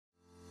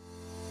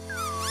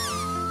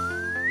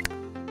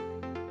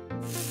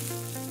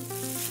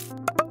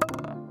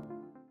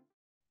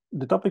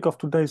The topic of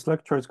today's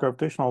lecture is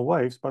gravitational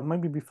waves, but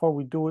maybe before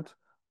we do it,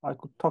 I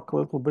could talk a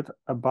little bit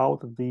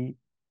about the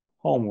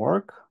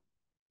homework.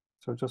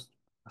 So just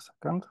a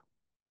second.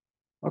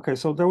 Okay,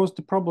 so there was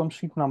the problem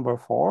sheet number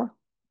 4,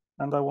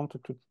 and I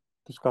wanted to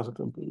discuss it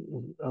a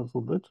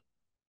little bit.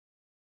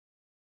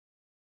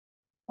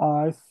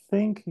 I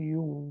think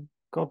you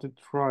got it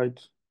right,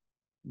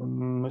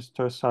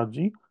 Mr.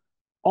 Saji.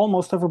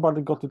 Almost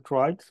everybody got it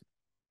right,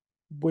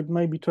 with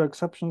maybe 2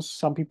 exceptions.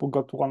 Some people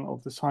got one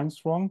of the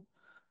signs wrong.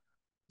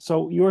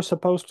 So you're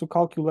supposed to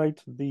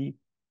calculate the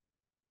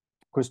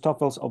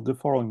Christoffels of the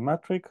following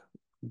metric: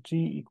 G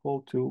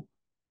equal to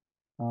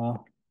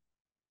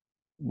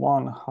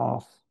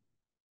 1/2,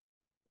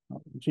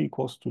 G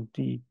equals to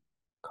d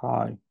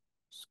chi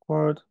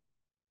squared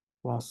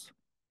plus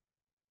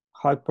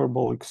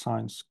hyperbolic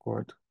sine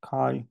squared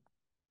chi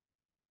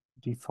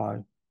d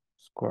phi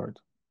squared.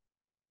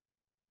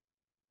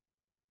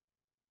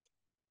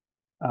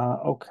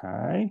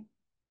 Okay.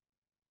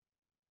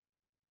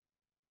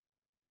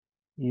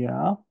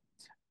 Yeah.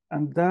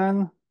 And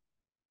then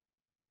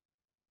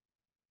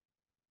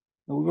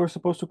we were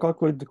supposed to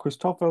calculate the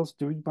Christoffels,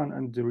 the Riemann,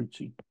 and the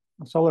Ricci.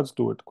 So let's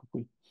do it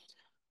quickly.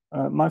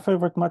 My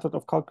favorite method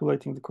of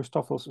calculating the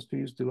Christoffels is to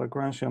use the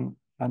Lagrangian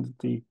and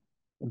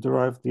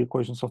derive the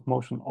equations of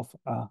motion of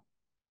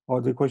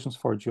or the equations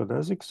for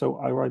geodesic. So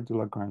I write the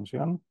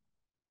Lagrangian,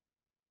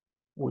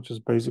 which is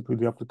basically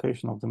the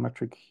application of the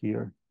metric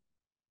here.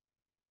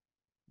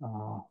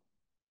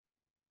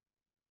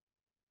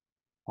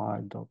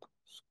 Phi dot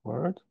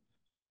squared.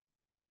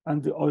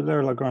 And the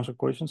Euler-Lagrange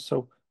equations.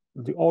 So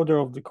the order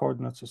of the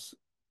coordinates is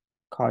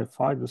chi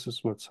phi. This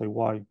is, let's say,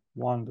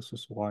 y1. This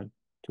is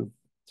y2.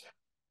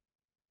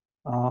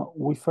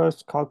 We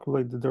first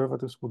calculate the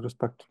derivatives with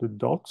respect to the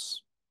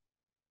dots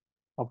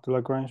of the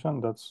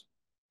Lagrangian. That's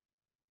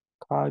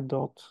chi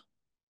dot.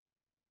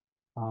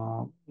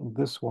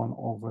 This one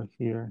over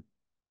here,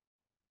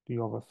 d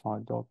over phi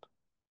dot.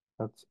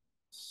 That's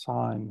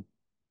sine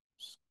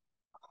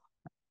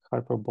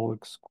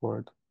hyperbolic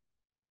squared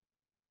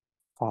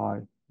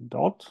phi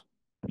dot.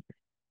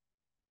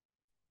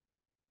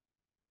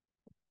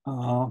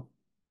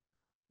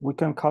 We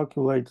can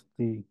calculate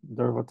the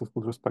derivative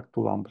with respect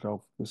to lambda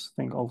of this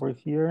thing over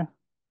here.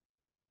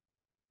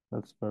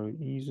 That's very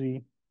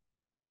easy.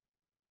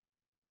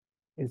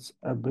 It's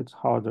a bit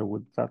harder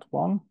with that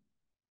one.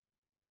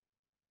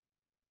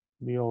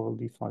 d over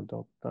d phi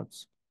dot,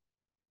 that's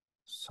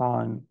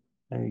sine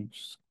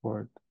h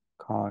squared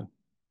chi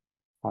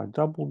phi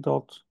double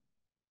dot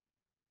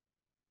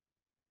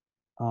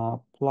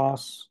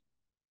plus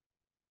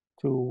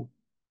 2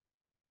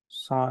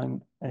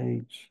 sine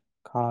h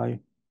chi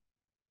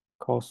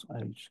cos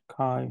h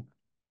chi.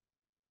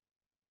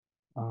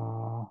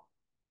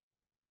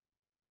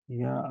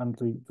 Yeah, and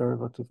the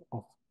derivative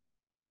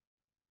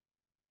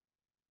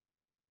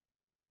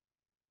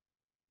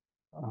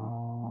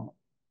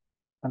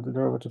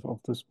of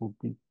this would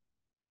be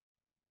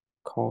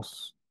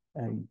cos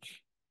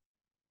h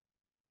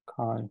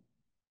chi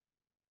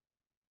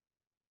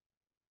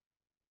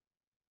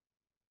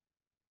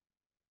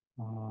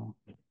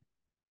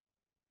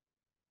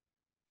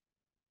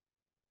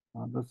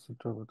that's the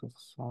derivative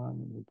sine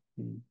would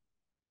be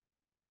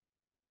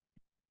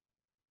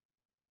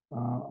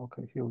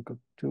okay, here we got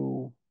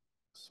 2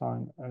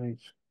 sine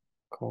h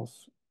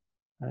cos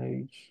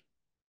h,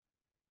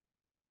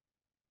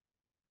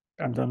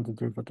 and then the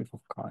derivative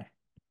of chi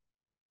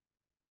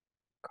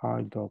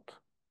dot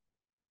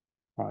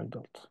phi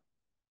dot.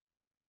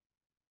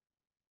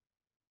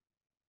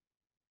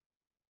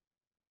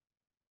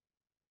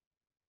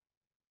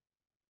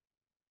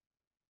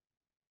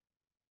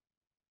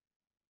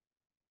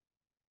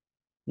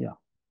 Yeah,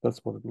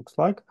 that's what it looks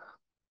like.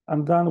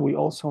 And then we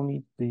also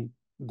need the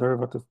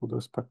derivative with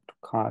respect to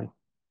chi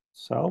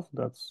itself.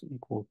 That's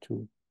equal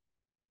to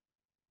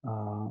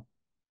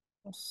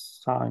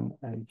sine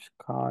h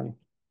chi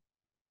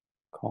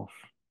cos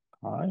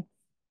chi.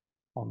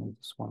 Only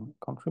this one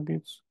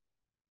contributes.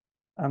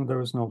 And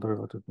there is no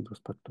derivative with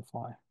respect to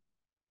phi.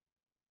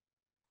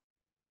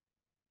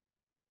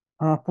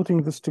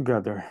 Putting this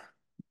together.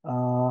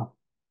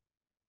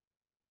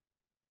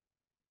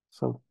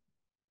 So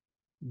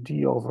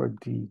d over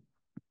d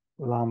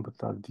lambda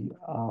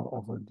dl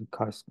over d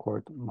chi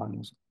squared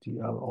minus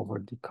dl over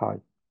d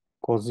chi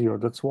equals 0.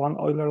 That's one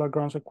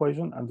Euler-Lagrange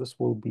equation, and this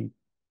will be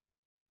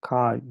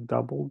chi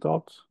double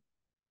dot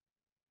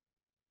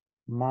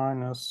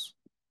minus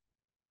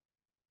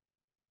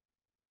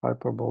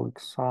hyperbolic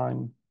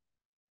sine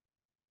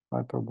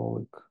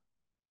hyperbolic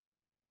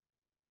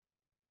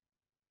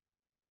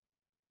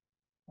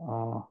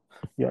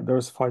yeah,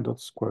 there's phi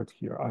dot squared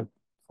here. I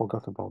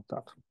forgot about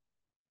that.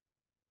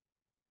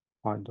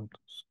 Phi dot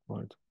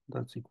squared,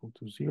 that's equal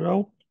to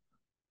 0.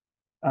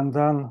 And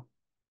then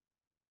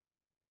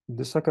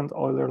the second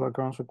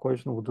Euler-Lagrange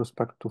equation with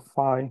respect to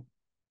phi,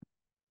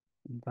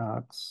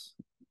 that's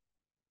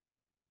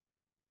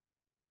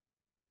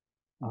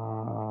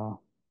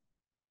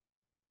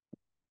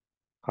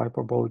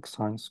hyperbolic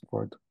sine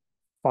squared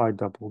phi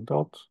double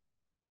dot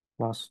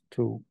plus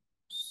 2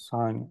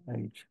 sine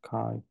h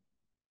chi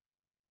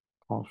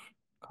cos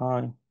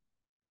chi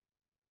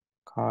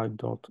chi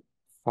dot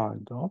phi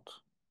dot.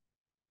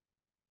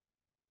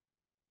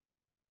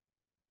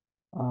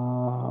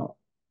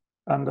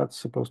 And that's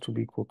supposed to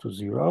be equal to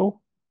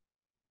 0.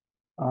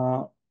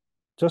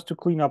 Just to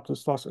clean up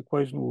this last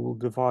equation, we will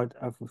divide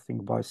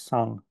everything by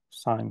sine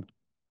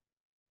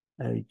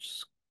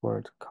h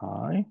squared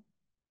chi.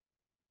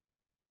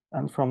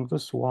 And from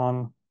this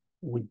one,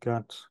 we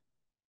get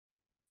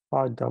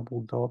phi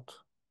double dot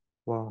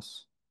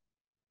plus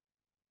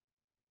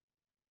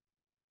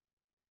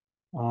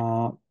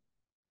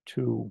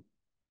 2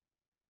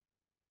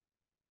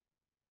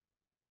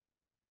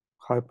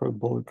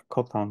 hyperbolic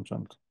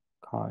cotangent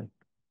chi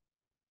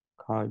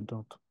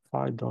dot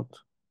phi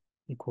dot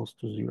equals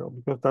to 0,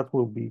 because that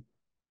will be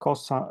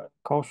cos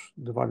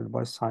divided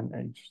by sine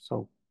h,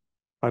 so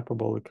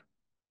hyperbolic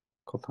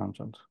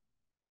cotangent.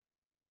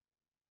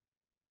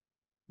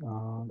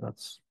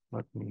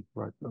 Let me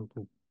write a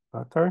little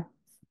better.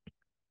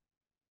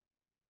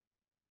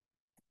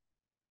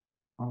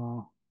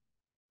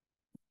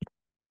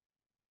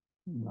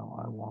 No,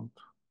 I want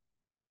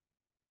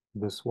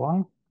this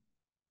one.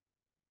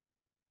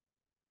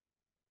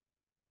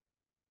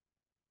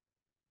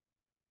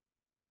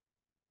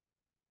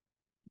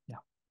 Yeah.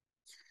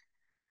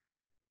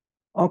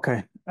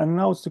 Okay, and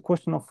now it's the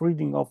question of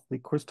reading of the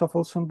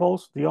Christoffel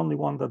symbols. The only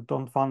one that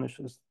don't vanish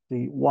is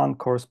the one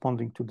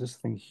corresponding to this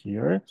thing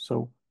here.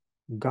 So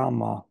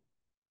gamma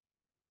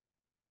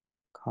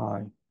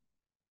chi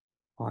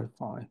pi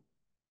phi.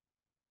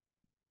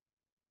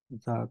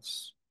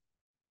 That's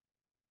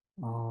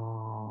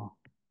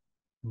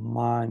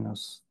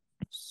minus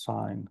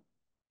sine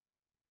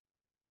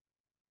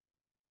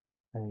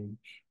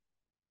h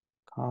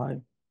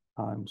chi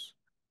times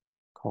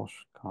cos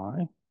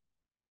chi.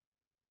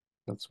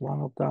 That's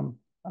one of them.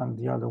 And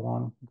the other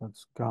one,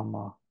 that's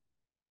gamma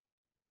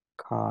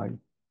chi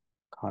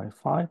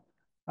phi.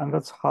 And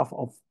that's half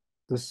of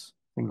this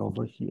thing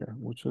over here,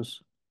 which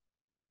is,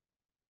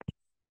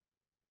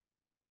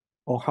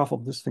 or half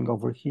of this thing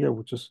over here,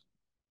 which is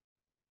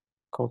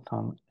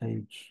cotan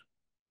h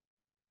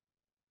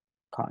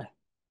chi.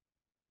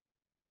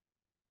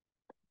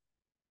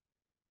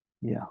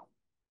 Yeah.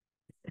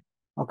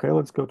 Okay,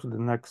 let's go to the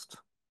next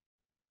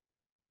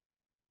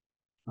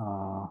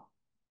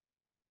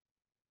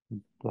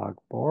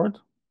blackboard.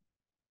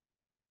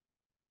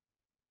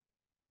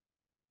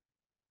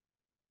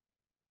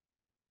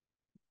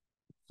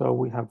 So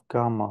we have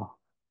gamma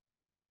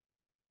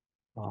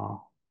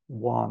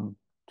 1,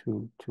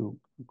 2, 2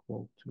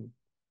 equal to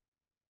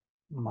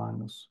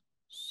minus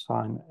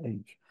sine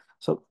h.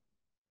 So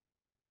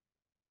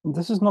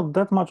this is not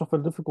that much of a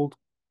difficult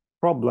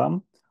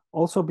problem,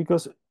 also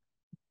because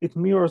it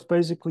mirrors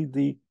basically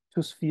the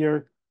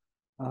two-sphere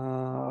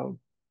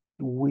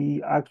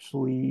we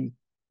actually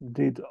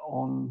did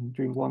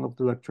during one of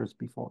the lectures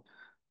before.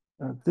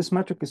 This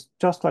metric is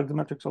just like the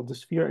metrics of the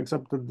sphere,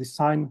 except that the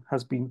sign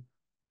has been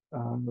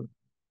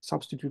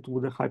substituted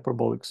with a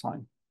hyperbolic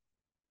sign.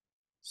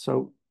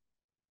 So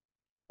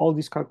all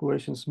these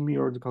calculations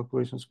mirror the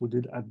calculations we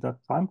did at that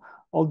time,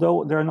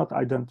 although they're not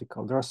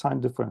identical. There are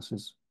sign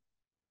differences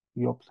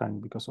we obtain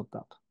because of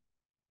that.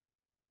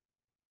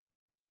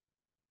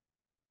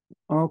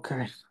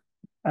 Okay,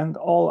 and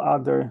all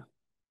other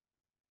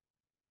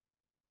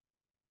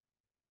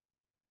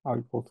are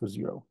equal to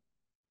 0.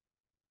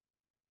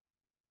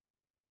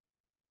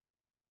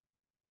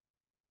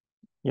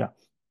 Yeah,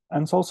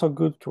 and it's also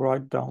good to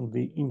write down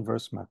the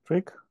inverse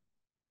metric,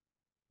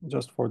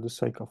 just for the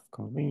sake of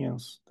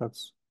convenience.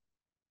 That's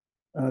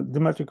the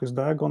metric is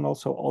diagonal,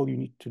 so all you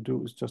need to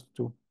do is just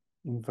to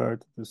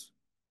invert this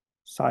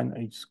sine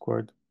h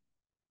squared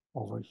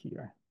over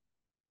here.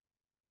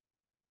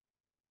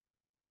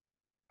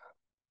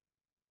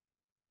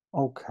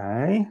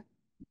 Okay,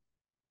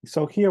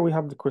 so here we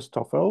have the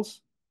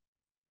Christoffels.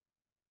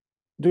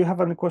 Do you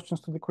have any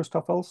questions to the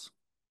Christoffels?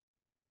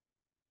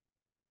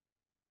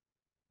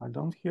 I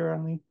don't hear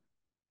any.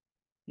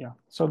 Yeah,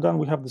 so then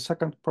we have the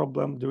second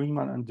problem, the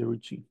Riemann and the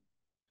Ricci.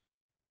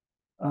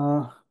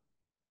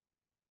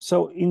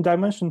 So in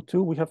dimension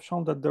 2, we have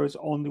shown that there is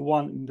only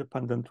one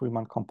independent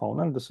Riemann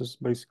component. This is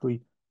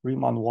basically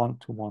Riemann 1,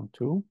 2, 1,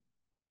 2,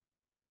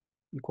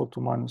 equal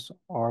to minus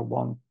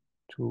R1,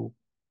 2,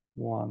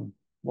 1,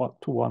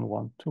 2, 1,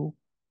 1, 2,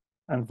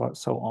 and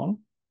so on.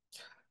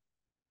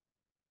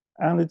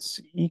 And it's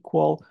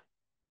equal,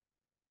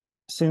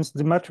 since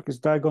the metric is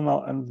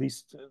diagonal and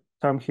this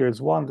term here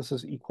is 1, this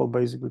is equal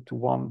basically to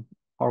 1,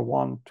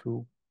 R1,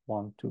 2,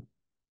 1, 2.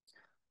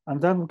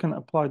 And then we can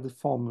apply the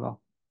formula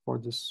for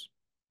this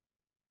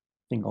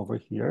thing over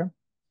here.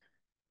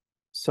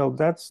 So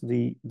that's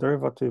the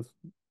derivative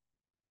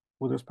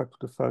with respect to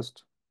the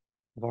first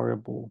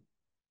variable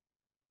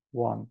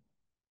 1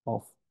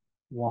 of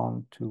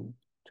 1, 2,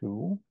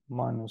 2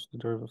 minus the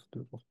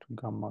derivative of 2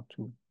 gamma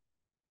 2,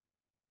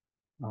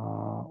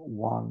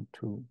 1,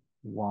 2,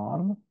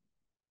 1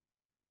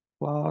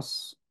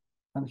 plus,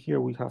 and here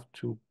we have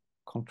to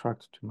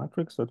contract two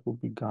metrics. That will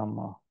be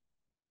gamma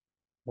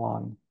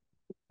 1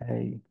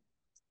 A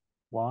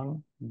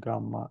 1,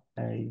 gamma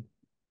A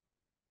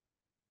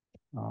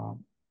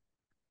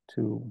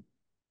 2,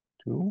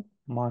 2,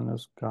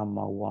 minus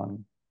gamma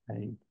 1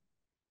 A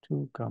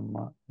 2,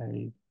 gamma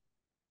A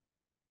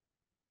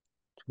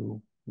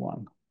 2,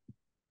 1.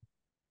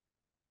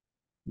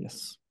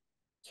 Yes.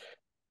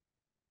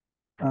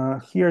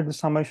 Here the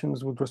summation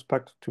is with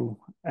respect to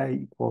A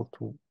equal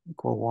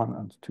 1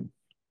 and 2.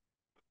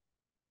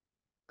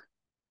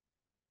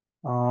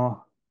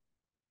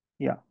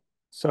 Yeah,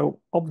 so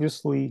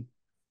obviously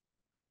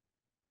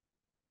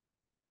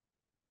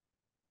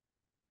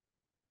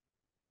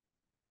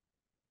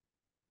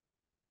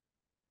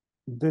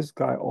this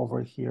guy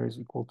over here is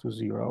equal to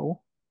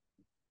 0,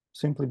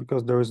 simply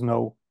because there is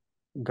no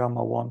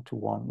gamma 1 to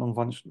 1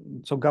 non-vanished.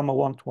 So gamma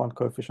 1 to 1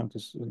 coefficient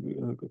is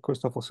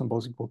Christoffel symbol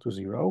is equal to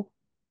 0.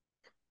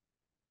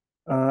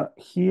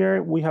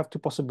 Here we have two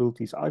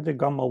possibilities, either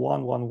gamma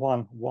 1, 1,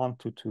 1, 1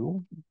 to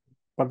 2,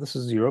 but this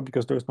is 0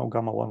 because there is no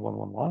gamma 1, 1,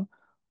 1, 1,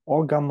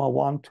 or gamma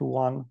 1 to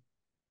 1,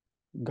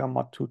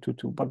 gamma 2 to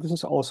 2, but this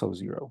is also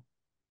 0.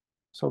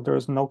 So there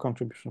is no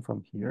contribution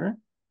from here.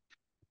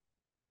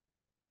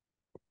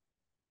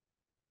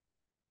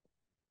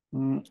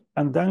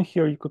 And then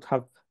here you could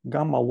have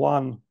gamma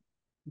 1,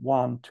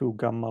 1 to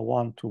gamma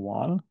 1 to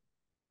 1,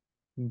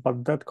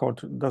 but that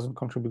doesn't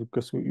contribute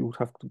because you would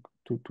have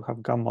to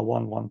have gamma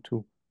 1, 1,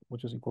 2,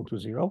 which is equal to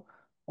 0,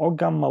 or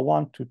gamma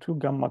 1 to 2,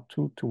 gamma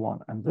 2 to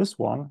 1. And this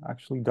one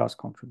actually does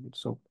contribute.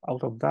 So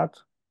out of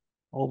that,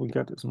 all we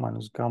get is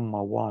minus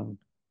gamma 1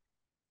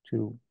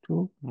 to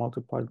 2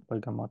 multiplied by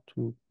gamma 2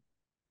 to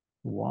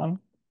 1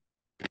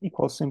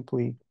 equals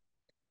simply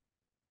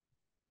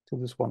to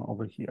this one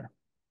over here.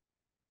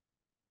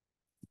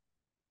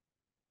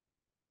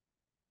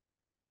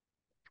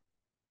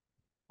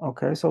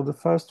 Okay, so the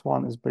first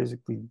one is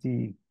basically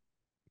d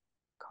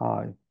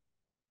chi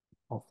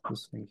of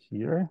this thing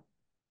here,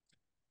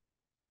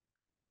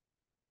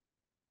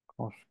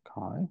 cos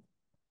chi.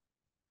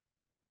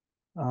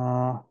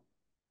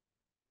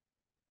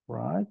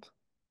 Right.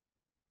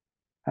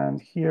 And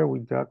here we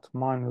get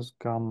minus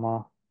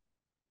gamma.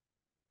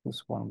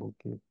 This one will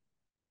give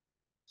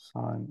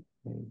sine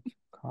h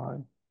chi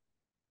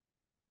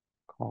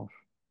cos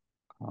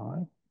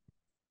chi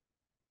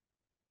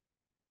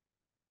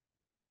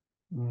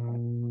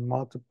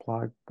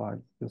multiplied by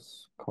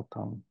this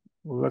cotan.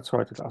 Let's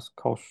write it as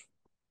cos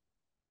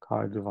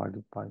chi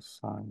divided by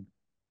sine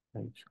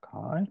h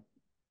chi.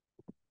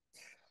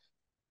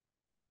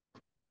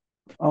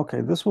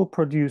 Okay, this will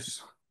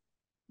produce,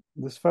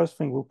 this first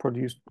thing will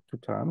produce two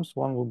terms.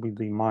 One will be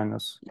the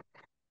minus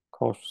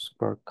cos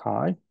squared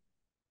chi,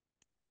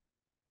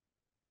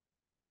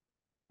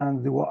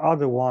 and the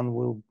other one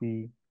will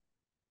be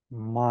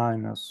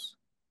minus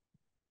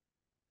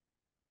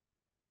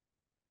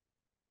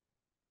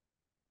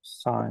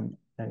sine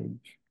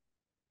h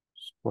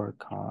squared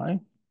chi.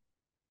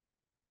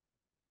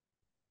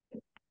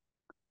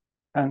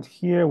 And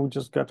here we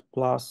just get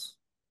plus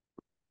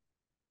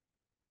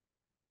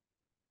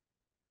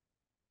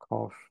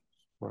cos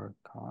squared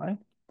chi.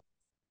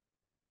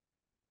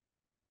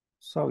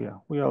 So yeah,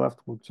 we are left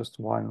with just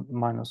 1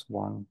 minus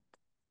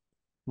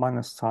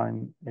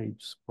sine h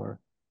squared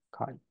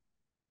chi.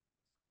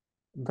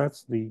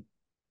 That's the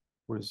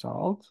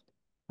result.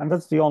 And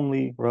that's the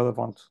only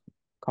relevant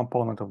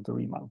component of the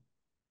Riemann.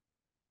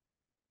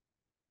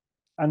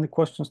 Any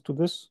questions to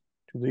this,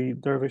 to the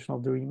derivation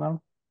of the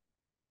Riemann?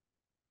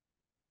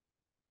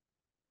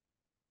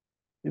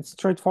 It's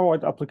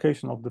straightforward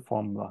application of the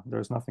formula.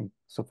 There's nothing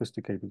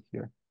sophisticated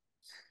here.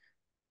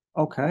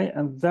 Okay,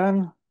 and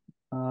then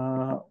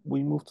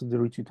we move to the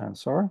Ricci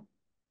tensor.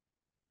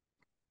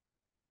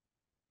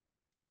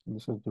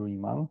 This is the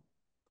Riemann.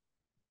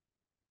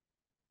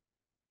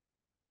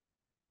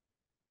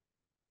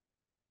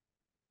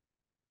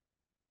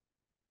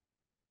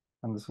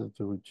 And this is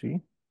the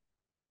Ricci.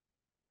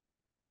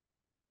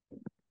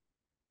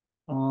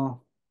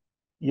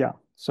 Yeah,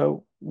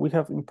 so we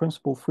have in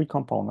principle three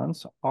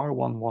components,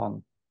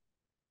 R11,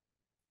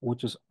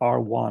 which is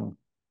R1,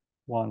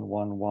 1,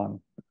 1,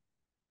 1,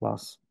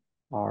 plus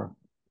R2,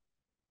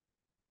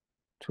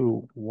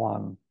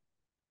 1,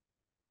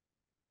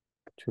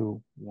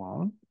 2,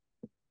 1,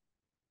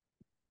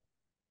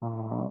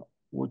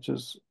 which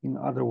is, in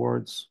other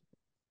words,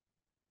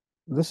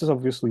 this is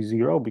obviously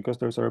 0 because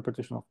there's a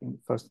repetition of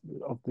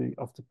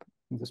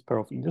this pair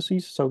of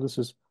indices. So this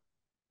is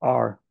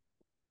R2,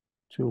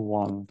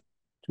 1,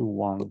 2,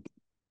 1,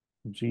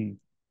 G,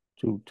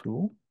 2,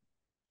 2.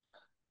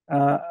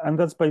 And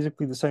that's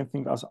basically the same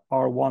thing as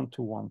R1,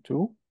 2, 1,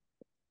 2.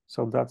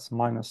 So that's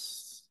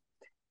minus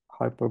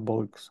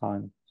hyperbolic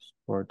sine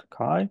squared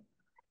chi.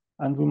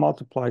 And we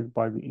multiply it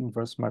by the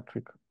inverse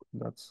metric.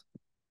 That's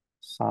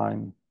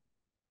sine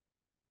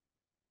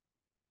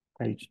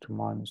h to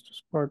minus 2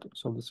 squared.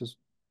 So this is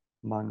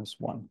minus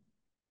 1.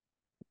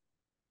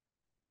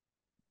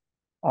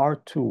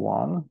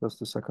 R21, that's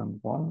the second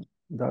one.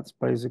 That's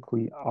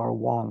basically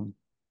R1,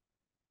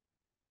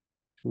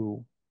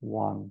 2,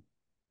 1,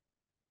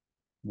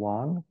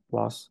 1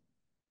 plus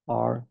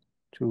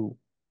R2,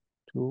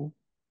 2,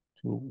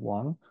 2,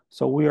 1.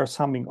 So we are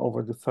summing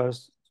over the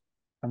first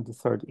and the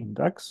third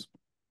index.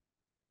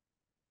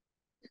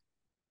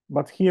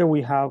 But here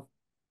we have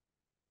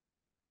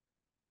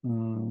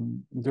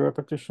the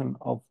repetition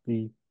of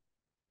the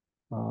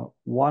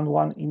 1,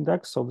 1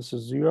 index. So this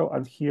is 0.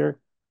 And here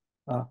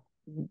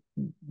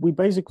we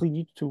basically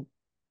need to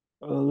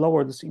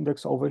lower this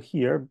index over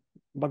here,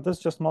 but that's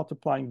just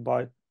multiplying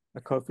by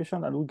a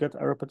coefficient, and we get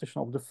a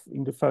repetition of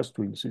in the first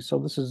two indices. So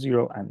this is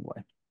 0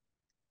 anyway.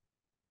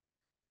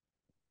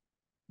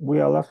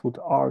 We are left with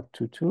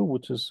R22,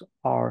 which is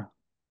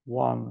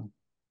R1,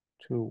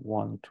 2,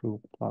 1,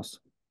 2 plus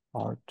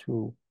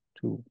R2,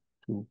 2,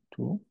 2,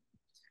 2.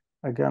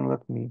 Again,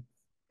 let me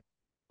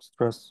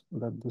stress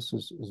that this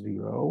is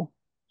 0.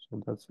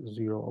 So that's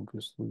 0,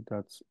 obviously,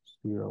 that's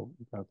 0,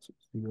 that's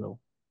 0,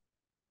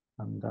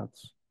 and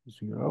that's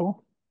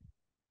 0.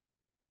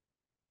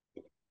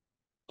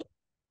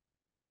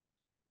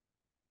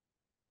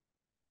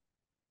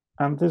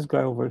 And this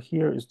guy over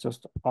here is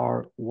just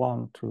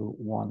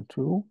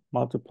R1212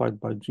 multiplied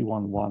by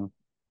G11,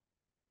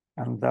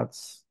 and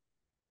that's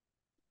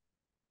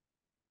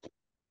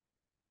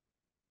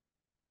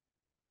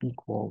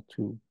equal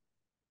to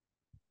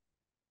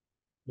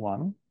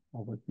 1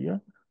 over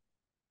here.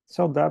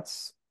 So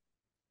that's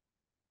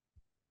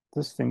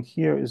this thing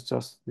here is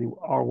just the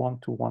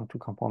R1212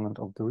 component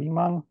of the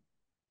Riemann,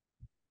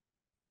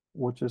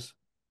 which is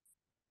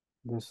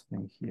this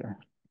thing here,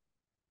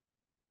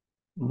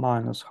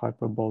 minus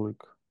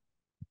hyperbolic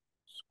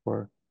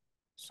square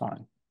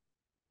sine.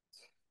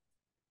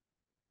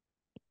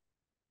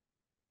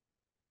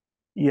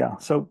 Yeah,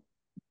 so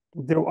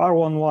the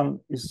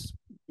R11 is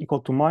equal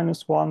to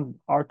 -1,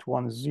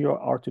 R21 is 0,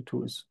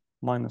 R22 is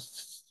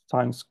minus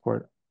sine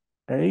squared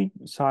A,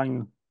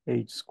 sine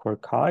H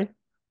squared chi.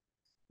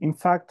 In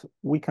fact,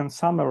 we can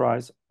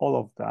summarize all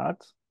of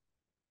that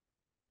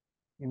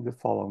in the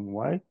following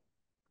way.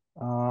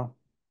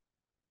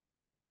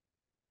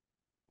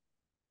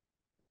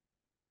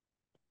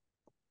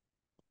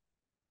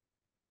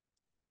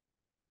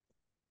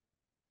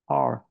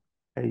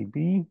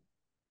 RAB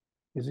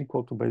is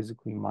equal to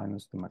basically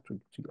minus the metric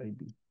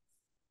GAB.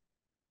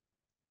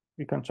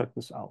 You can check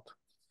this out.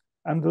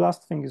 And the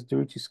last thing is the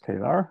Ricci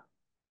scalar.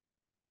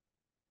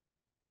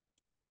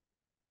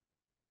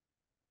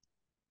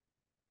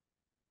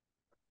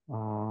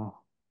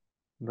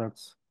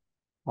 That's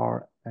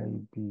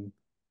RAB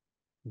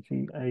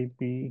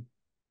GAB,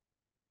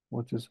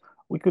 which is,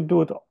 we could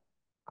do it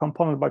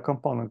component by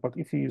component, but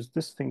if you use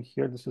this thing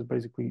here, this is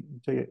basically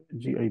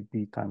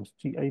GAB times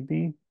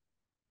GAB.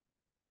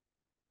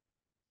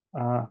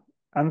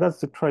 And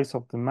that's the trace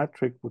of the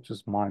metric, which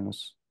is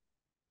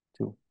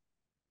 -2.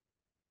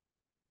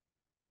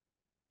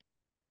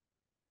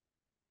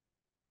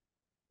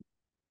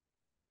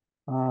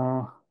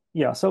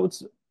 Yeah, so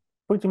it's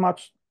pretty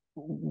much,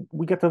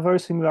 we get a very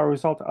similar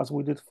result as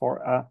we did for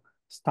a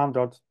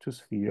standard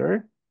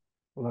two-sphere.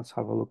 Let's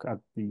have a look at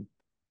the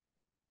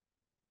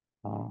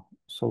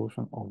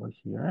solution over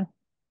here.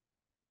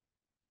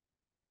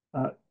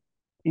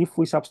 If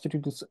we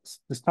substitute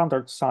the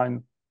standard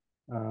sign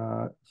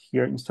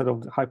here instead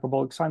of the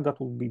hyperbolic sign, that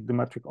will be the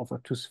metric of a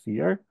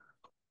two-sphere.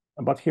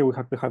 But here we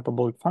have the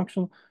hyperbolic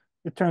function.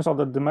 It turns out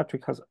that the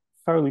metric has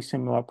fairly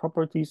similar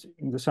properties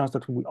in the sense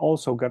that we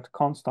also get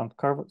constant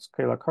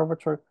scalar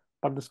curvature,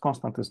 but this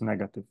constant is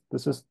negative.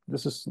 This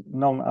is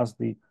known as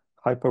the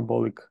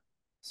hyperbolic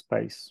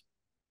space.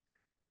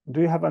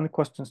 Do you have any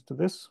questions to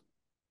this?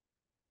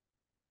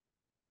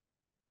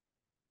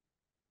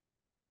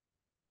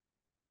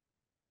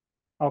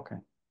 Okay.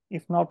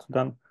 If not,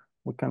 then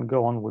we can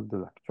go on with the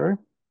lecture.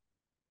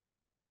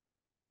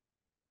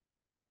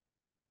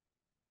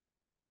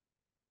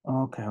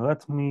 Okay,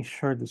 let me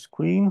share the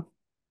screen.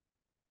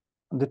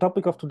 The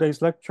topic of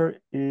today's lecture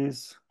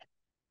is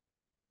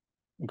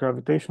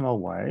gravitational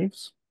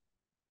waves.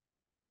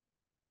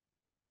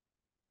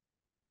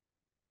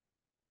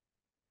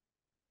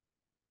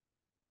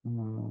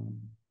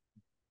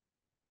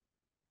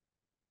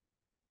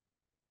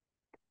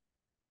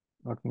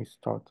 Let me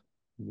start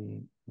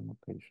the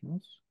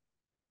annotations.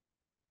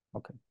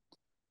 Okay,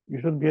 you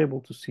should be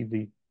able to see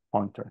the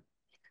pointer.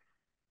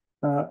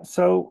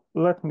 So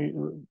let me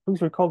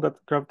please recall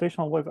that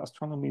gravitational wave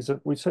astronomy is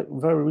a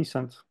very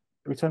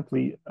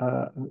recently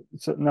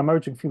it's an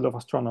emerging field of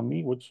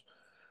astronomy which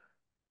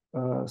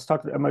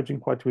started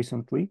emerging quite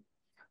recently.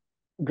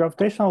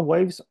 Gravitational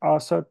waves are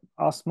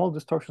small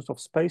distortions of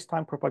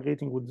space-time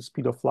propagating with the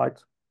speed of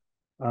light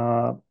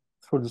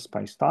through the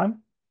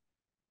space-time.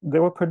 They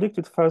were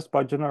predicted first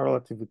by general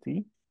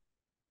relativity,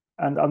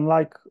 and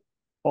unlike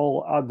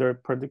all other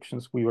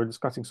predictions we were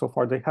discussing so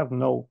far, they have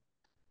no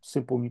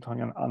simple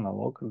Newtonian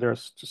analog. They're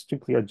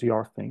strictly a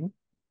GR thing.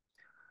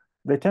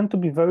 They tend to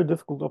be very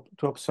difficult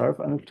to observe,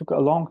 and it took a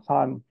long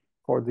time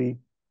for the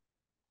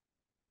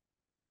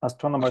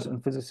astronomers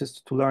and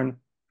physicists to learn.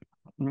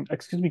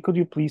 Excuse me, could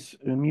you please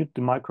mute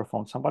the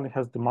microphone? Somebody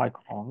has the mic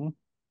on.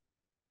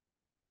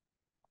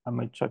 I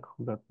may check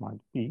who that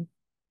might be.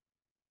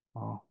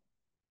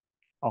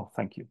 Oh,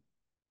 thank you.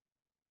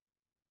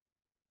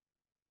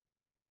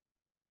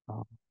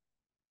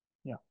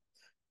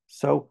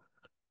 So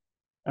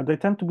they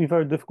tend to be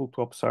very difficult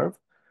to observe.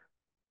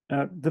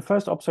 The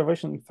first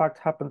observation, in fact,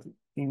 happened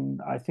in,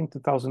 I think,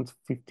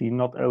 2015,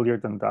 not earlier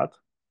than that.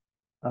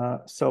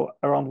 So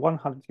around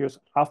 100 years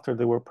after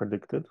they were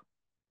predicted.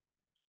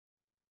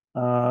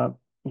 The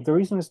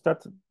reason is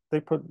that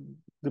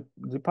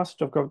the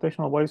passage of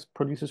gravitational waves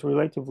produces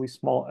relatively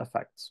small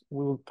effects.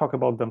 We will talk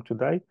about them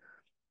today.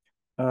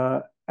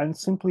 And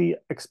simply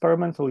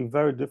experimentally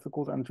very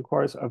difficult and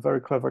requires a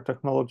very clever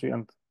technology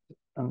and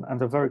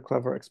a very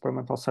clever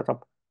experimental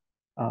setup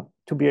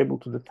to be able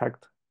to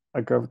detect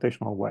a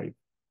gravitational wave.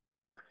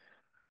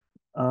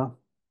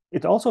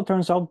 It also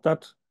turns out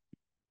that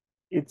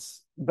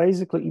it's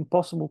basically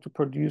impossible to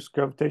produce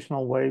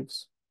gravitational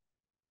waves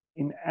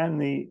in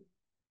any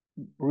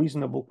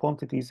reasonable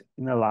quantities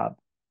in a lab.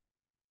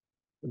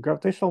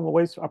 Gravitational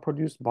waves are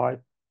produced by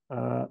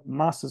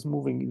masses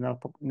moving in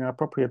an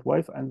appropriate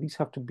wave, and these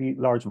have to be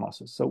large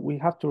masses. So we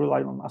have to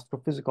rely on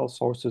astrophysical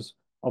sources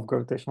of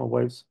gravitational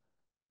waves.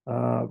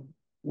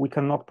 We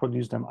cannot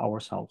produce them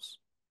ourselves.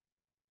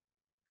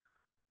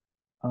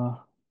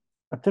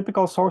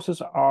 Typical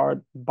sources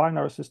are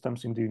binary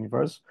systems in the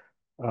universe,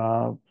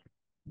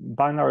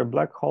 binary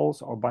black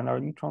holes or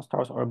binary neutron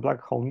stars or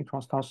black hole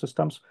neutron star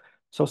systems.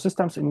 So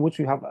systems in which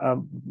you have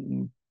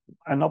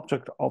an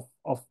object of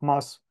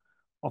mass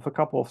of a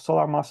couple of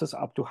solar masses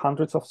up to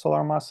hundreds of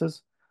solar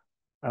masses,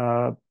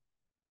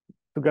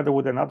 together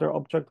with another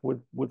object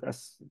with a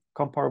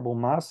comparable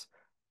mass.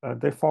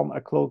 They form a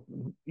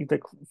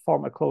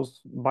closed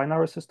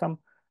binary system.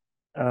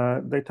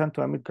 They tend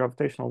to emit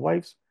gravitational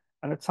waves,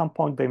 and at some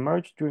point they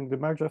merge. During the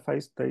merger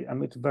phase, they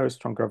emit very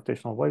strong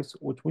gravitational waves,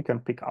 which we can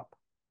pick up.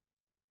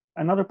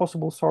 Another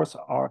possible source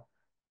are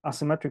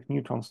asymmetric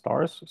neutron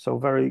stars, so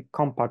very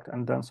compact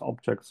and dense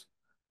objects,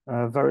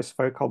 very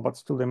spherical, but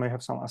still they may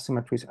have some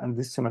asymmetries, and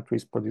these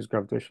symmetries produce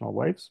gravitational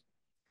waves.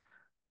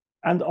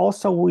 And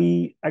also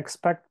we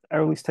expect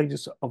early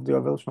stages of the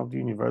evolution of the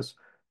universe.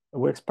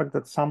 We expect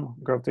that some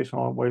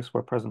gravitational waves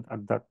were present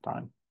at that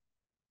time.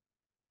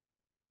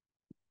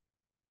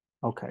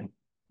 Okay.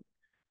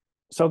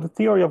 So the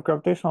theory of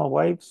gravitational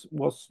waves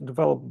was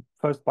developed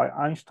first by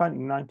Einstein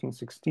in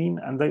 1916,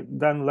 and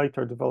then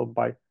later developed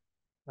by,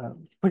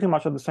 pretty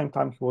much at the same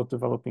time he was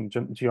developing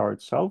GR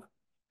itself,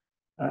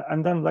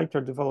 and then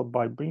later developed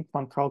by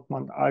Brinkman,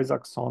 Trautmann,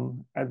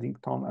 Isaacson,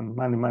 Eddington, and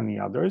many, many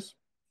others.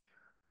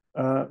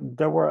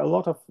 There were a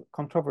lot of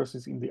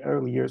controversies in the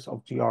early years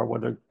of GR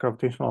whether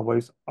gravitational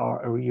waves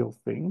are a real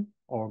thing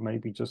or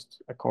maybe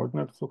just a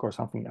coordinate flux or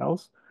something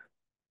else.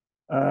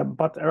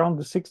 But around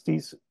the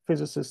 60s,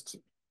 physicists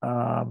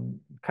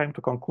came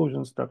to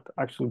conclusions that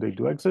actually they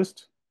do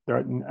exist. They're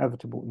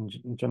inevitable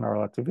in general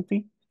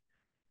relativity.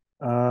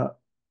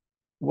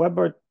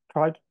 Weber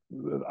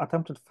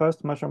attempted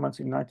first measurements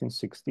in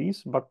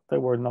 1960s, but they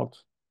were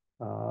not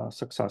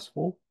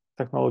successful.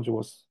 Technology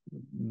was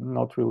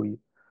not really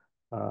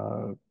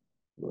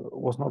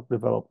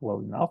developed well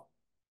enough.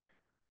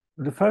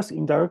 The first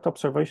indirect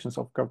observations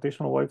of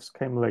gravitational waves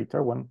came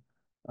later when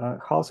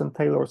Hulse and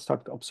Taylor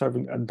started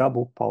observing a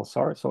double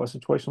pulsar, so a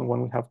situation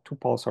when we have two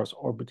pulsars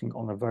orbiting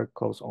on a very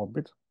close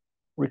orbit.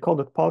 Recall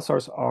that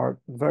pulsars are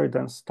very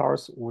dense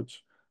stars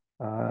which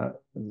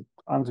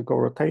undergo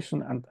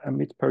rotation and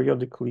emit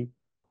periodically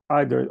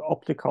either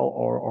optical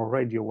or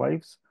radio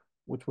waves,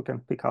 which we can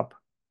pick up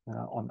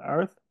on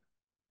Earth.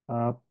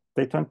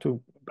 They tend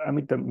to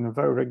emit them in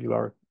very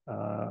regular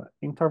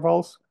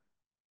intervals.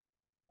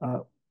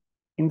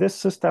 In this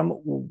system,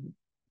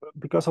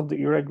 because of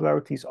the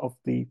irregularities of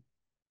the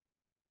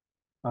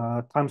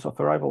times of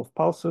arrival of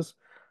pulses,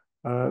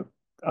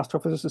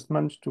 astrophysicists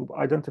managed to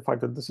identify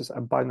that this is a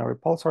binary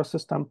pulsar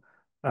system,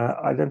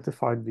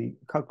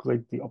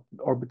 calculate the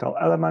orbital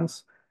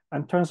elements,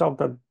 and turns out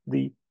that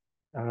the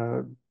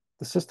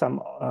system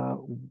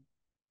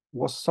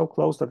was so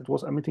close that it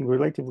was emitting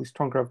relatively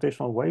strong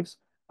gravitational waves,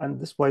 and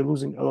this way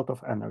losing a lot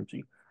of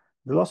energy.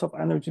 The loss of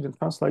energy then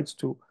translates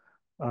to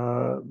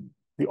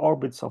the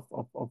orbits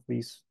of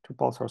these two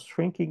pulsars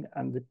shrinking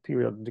and the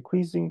period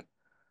decreasing,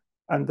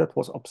 and that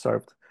was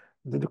observed.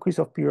 The decrease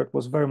of period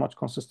was very much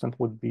consistent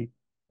with the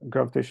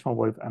gravitational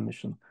wave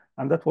emission,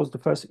 and that was the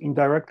first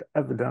indirect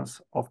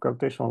evidence of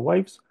gravitational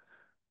waves.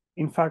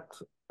 In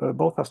fact,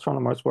 both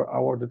astronomers were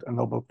awarded a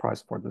Nobel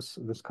Prize for this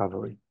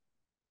discovery.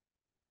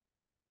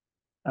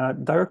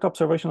 Direct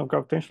observation of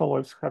gravitational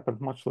waves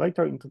happened much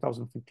later in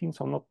 2015,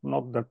 so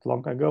not that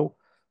long ago,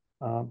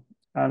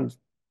 and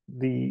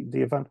the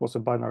event was a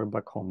binary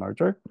black hole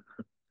merger.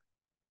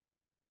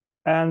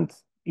 And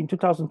in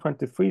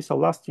 2023, so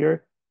last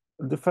year,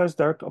 the first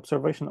direct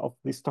observation of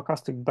the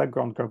stochastic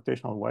background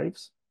gravitational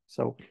waves,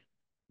 so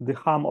the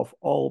hum of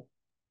all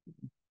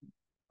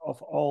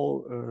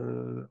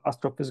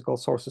astrophysical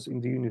sources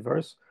in the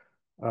universe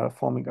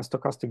forming a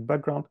stochastic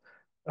background,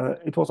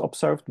 it was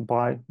observed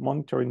by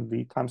monitoring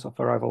the times of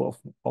arrival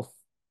of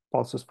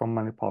pulses from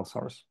many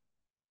pulsars.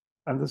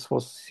 And this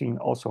was seen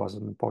also as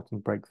an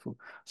important breakthrough.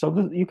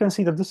 So you can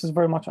see that this is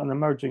very much an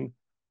emerging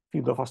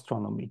field of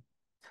astronomy.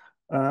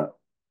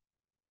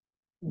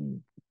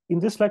 in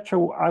this lecture,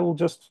 I will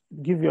just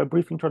give you a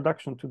brief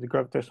introduction to the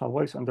gravitational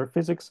waves and their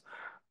physics,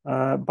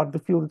 but the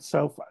field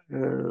itself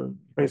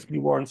basically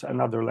warrants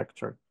another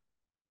lecture.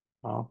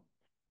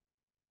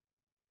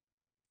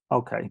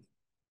 Okay.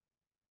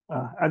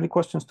 Any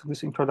questions to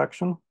this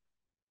introduction?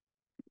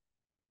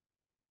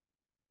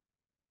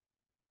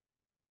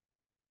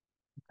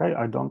 Okay,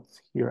 I don't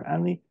hear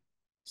any.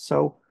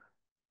 So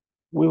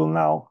we will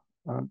now,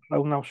 I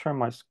will now share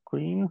my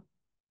screen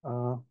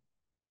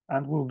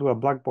and we'll do a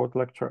Blackboard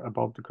lecture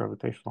about the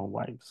gravitational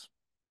waves.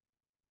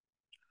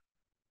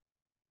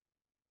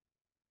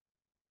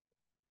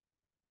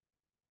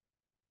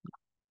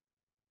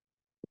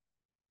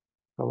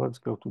 So let's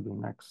go to the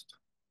next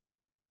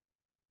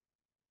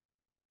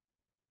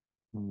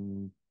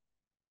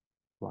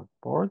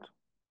Blackboard.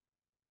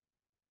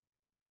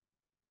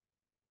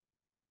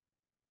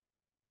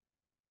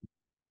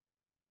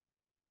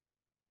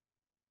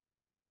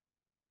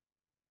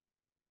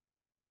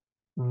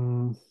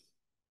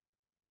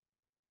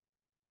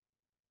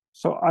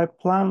 So I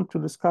plan to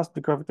discuss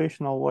the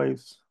gravitational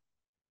waves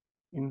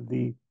in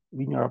the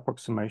linear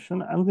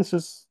approximation, and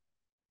this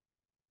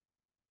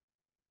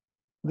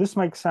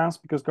makes sense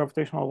because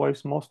gravitational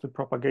waves mostly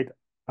propagate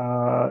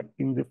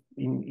in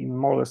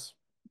more or less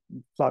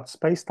flat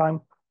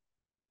space-time.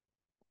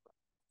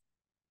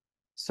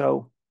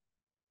 So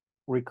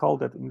recall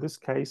that in this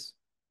case,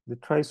 the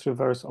trace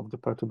reverse of the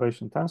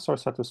perturbation tensor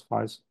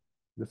satisfies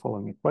the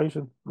following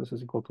equation. This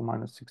is equal to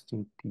minus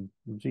 16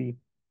 pg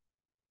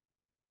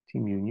t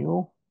mu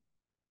nu,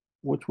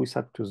 which we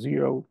set to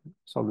 0.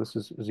 So this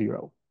is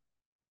 0.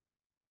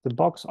 The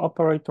box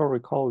operator,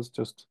 recall, is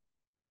just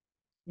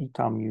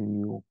eta mu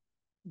nu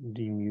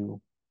d mu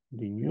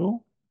d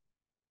nu,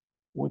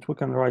 which we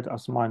can write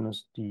as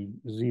minus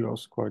d0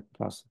 squared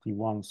plus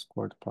d1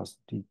 squared plus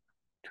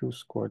d2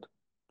 squared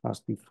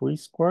plus d3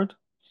 squared.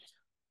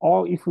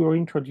 Or if we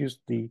reintroduce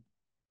the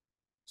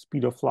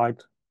speed of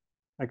light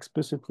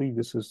explicitly,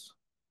 this is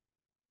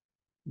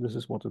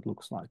what it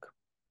looks like.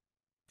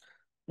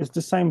 It's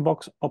the same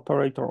box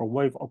operator or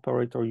wave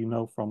operator you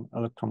know from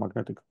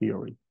electromagnetic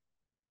theory.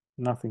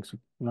 Nothing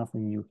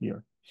new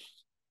here.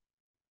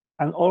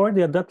 And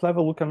already at that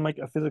level, we can make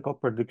a physical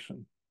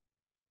prediction.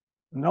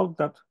 Note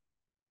that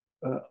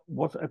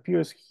what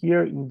appears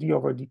here in d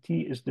over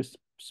dt is the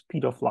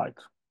speed of light.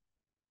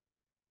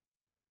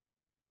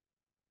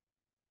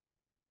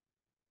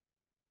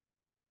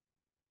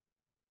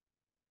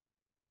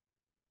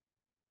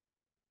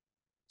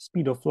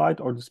 Speed of light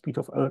or the speed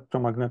of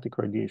electromagnetic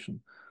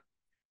radiation.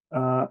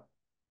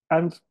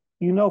 And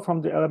you know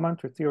from the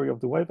elementary theory of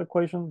the wave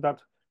equation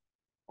that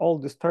all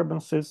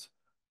disturbances,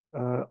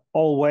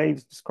 all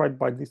waves described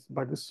by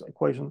this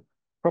equation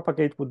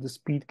propagate with the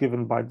speed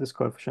given by this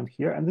coefficient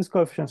here. And this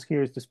coefficient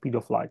here is the speed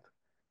of light.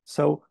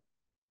 So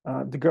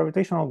the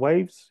gravitational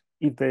waves,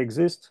 if they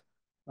exist,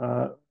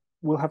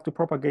 will have to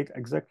propagate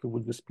exactly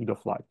with the speed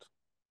of light.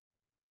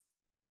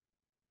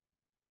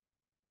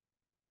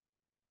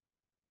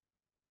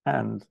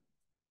 And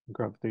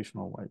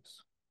gravitational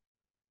waves.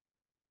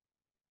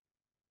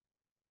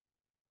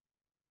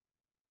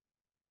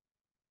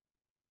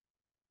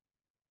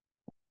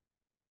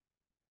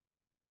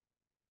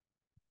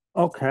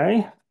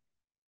 Okay.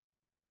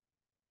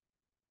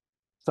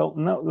 So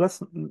now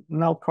let's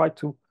try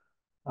to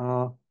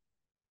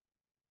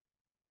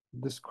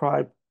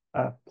describe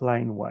a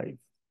plane wave.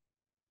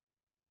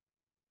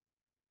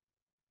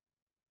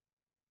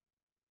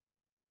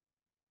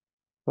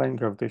 Plane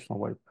gravitational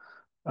wave.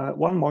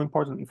 One more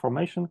important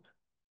information.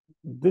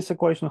 This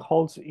equation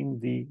holds in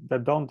the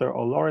Donder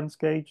or Lorentz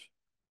gauge,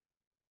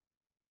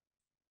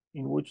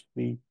 in which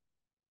the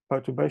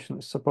perturbation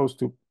is supposed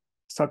to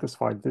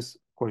satisfy this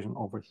equation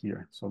over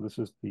here. So this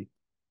is the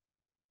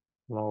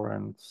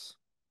Lorentz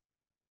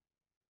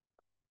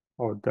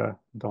or the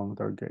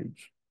Donder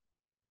gauge.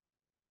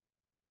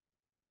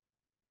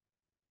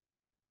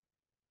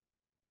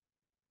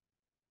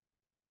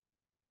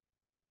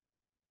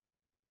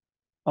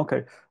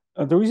 Okay.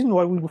 The reason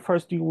why we will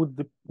first deal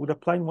with a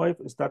plane wave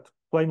is that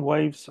plane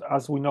waves,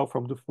 as we know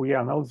from the Fourier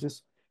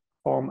analysis,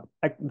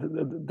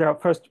 they are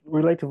first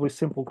relatively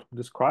simple to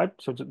describe.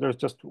 So there's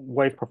just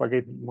wave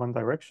propagating in one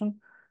direction,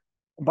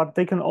 but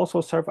they can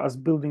also serve as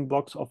building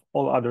blocks of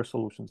all other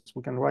solutions.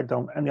 We can write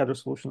down any other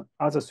solution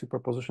as a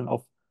superposition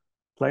of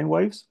plane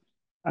waves,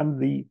 and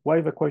the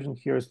wave equation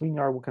here is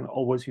linear. We can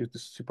always use the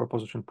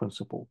superposition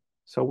principle.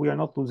 So we are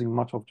not losing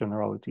much of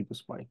generality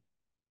this way.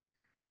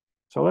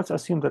 So let's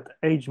assume that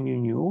h mu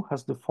nu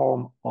has the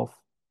form of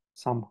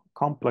some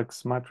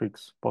complex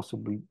matrix,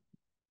 possibly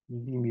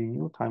d mu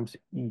nu times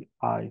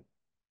ei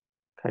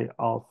k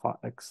alpha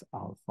x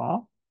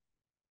alpha.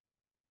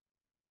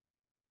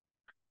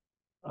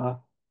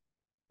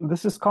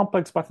 This is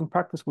complex, but in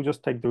practice, we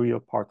just take the real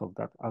part of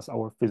that as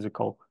our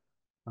physical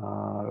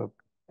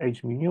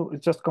h mu nu.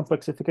 It's just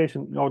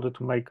complexification in order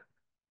to make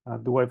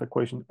the wave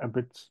equation a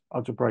bit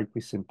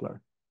algebraically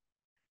simpler.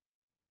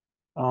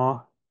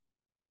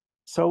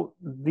 So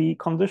the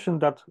condition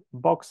that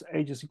box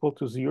h is equal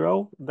to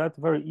 0, that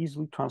very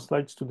easily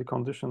translates to the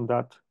condition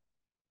that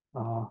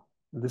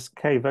this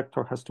k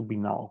vector has to be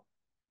null,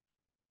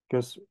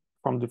 because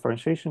from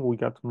differentiation we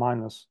get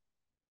minus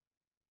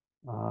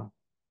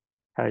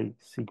k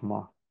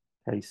sigma.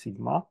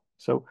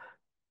 So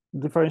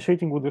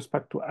differentiating with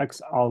respect to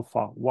x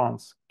alpha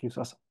once gives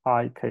us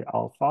I k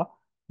alpha.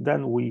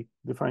 Then we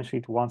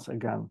differentiate once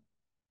again.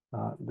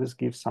 This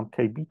gives some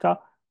k beta.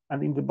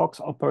 And in the box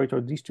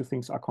operator, these two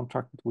things are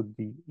contracted with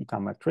the eta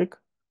metric,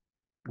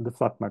 the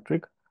flat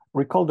metric.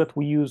 Recall that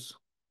we use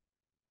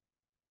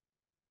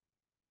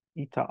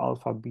eta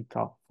alpha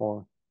beta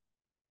for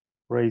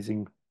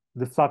raising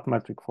the flat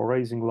metric for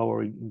raising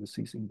lowering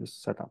indices in this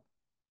setup.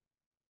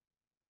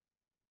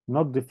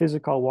 Not the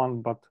physical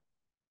one, but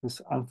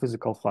this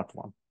unphysical flat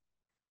one.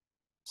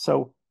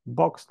 So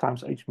box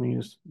times h mu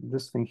is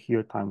this thing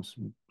here times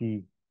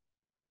b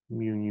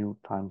mu nu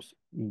times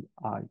e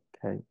I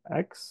k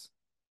x.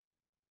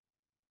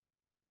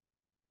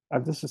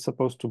 And this is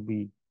supposed to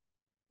be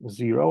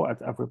 0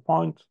 at every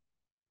point.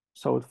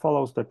 So it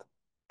follows that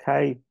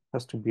k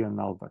has to be a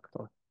null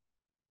vector.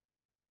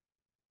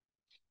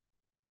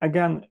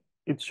 Again,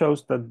 it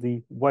shows that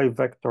the wave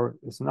vector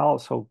is null,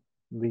 so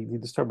the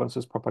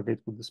disturbances propagate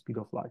with the speed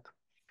of light.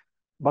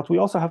 But we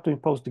also have to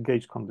impose the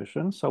gauge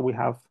condition. So we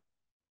have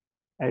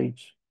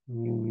h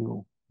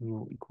mu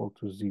equal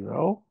to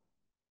 0.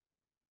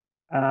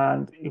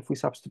 And if we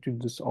substitute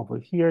this over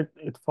here,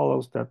 it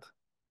follows that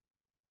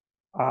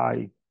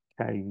I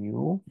k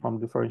nu from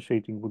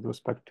differentiating with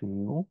respect to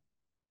nu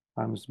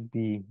times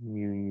b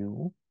mu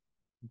nu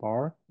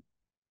bar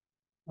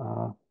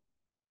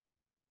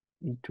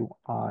e to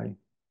I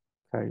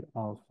k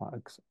alpha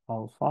x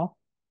alpha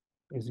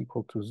is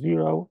equal to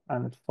 0,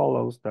 and it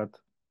follows that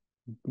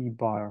b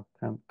bar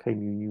k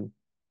mu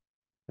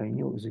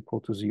is equal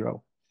to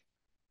 0.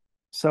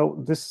 So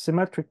this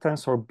symmetric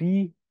tensor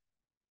B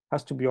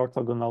has to be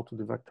orthogonal to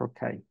the vector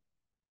k.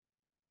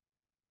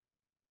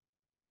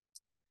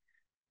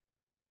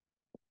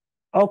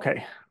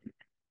 Okay.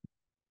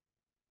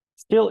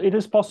 Still, it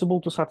is possible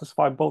to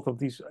satisfy both of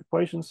these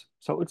equations.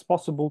 So it's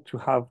possible to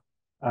have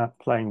a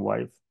plane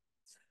wave.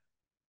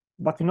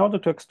 But in order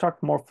to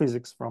extract more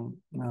physics from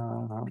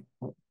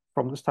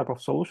this type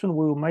of solution,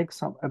 we will make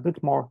a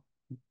bit more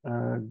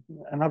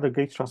another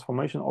gauge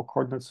transformation or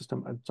coordinate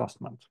system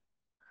adjustment.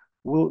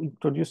 We'll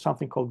introduce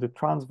something called the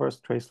transverse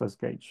traceless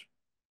gauge.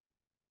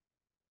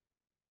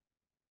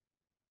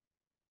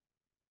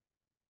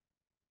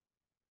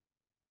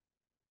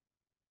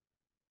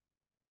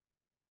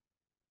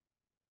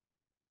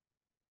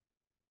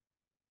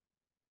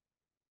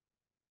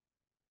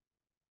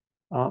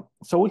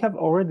 So we have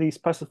already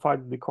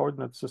specified the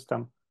coordinate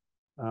system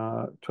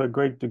to a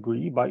great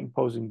degree by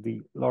imposing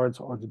the Lorentz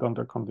or the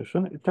Donder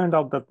condition. It turned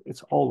out that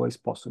it's always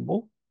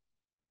possible.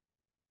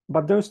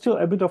 But there's still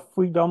a bit of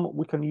freedom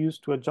we can use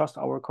to adjust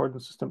our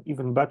coordinate system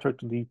even better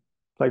to the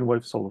plane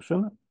wave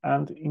solution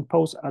and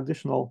impose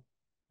additional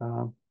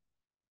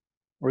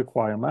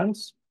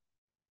requirements.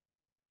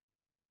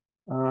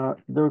 The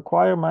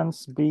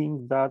requirements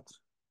being that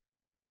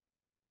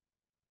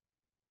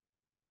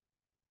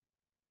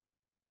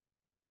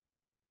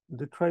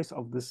the trace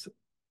of this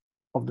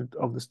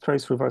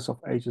trace reverse of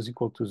h is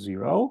equal to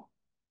 0,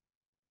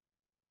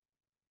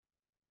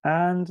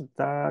 and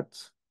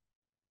that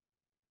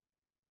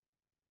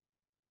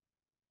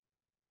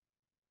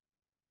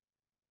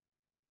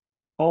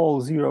all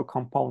 0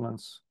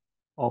 components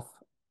of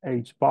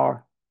h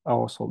bar are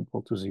also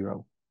equal to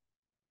 0.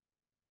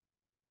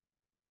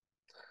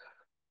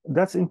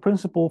 That's in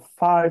principle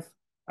 5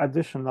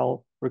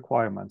 additional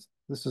requirements.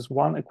 This is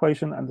one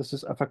equation, and this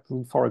is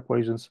effectively 4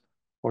 equations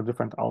for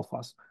different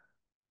alphas.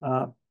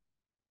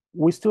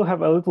 We still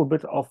have a little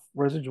bit of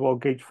residual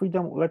gauge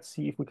freedom. Let's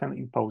see if we can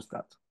impose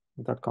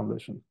that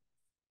condition.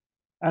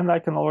 And I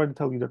can already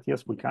tell you that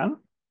yes, we can,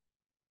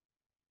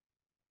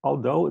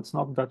 although it's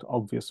not that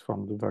obvious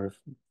from the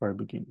very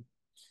beginning.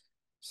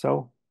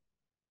 So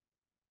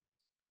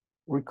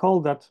recall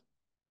that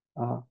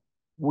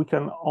we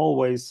can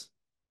always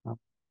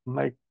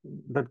make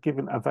that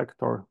given a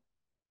vector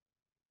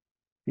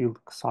field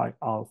psi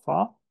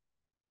alpha,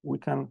 we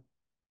can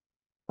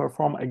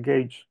perform a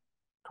gauge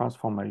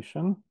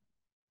transformation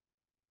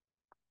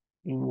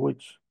in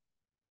which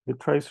the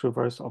trace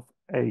reverse of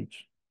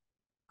h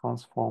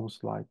transforms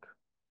like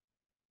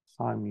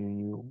psi mu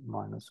nu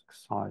minus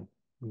psi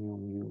mu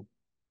nu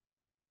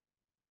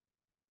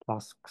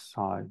plus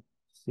psi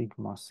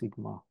sigma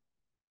sigma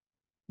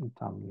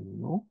eta mu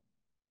nu.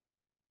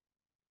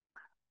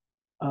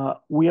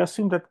 We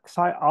assume that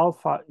psi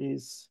alpha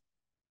is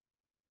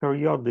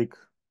periodic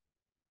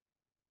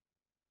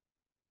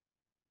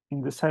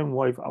in the same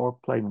way our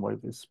plane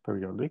wave is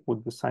periodic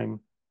with the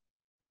same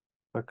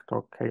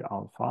vector k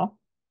alpha.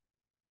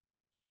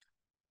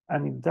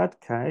 And in that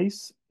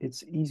case,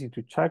 it's easy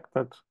to check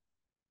that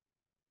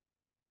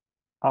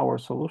our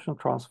solution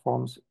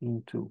transforms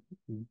into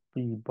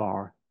b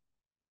bar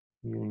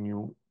mu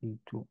nu e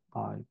to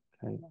I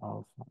k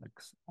alpha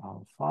x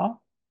alpha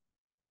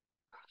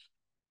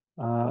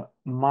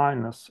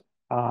minus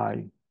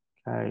I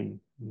k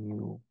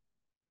mu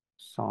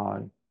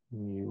psi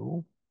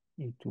mu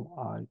e to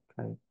I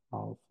k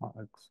alpha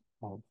x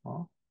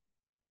alpha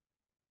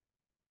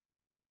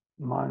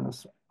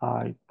minus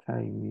I k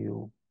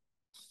mu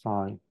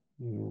psi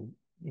mu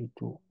e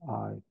to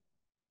I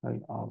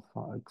k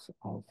alpha x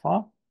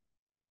alpha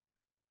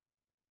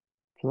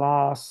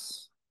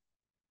plus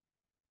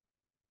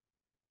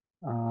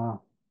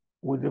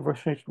with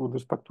differentiation with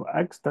respect to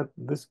x, that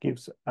this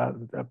gives a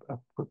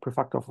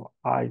prefactor of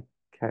I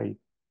k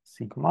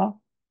sigma,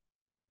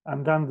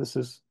 and then this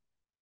is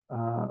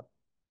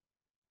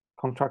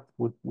contracted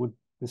with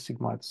the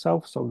sigma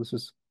itself, so this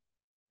is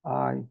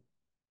I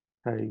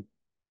k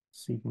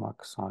sigma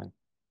psi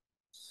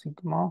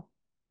sigma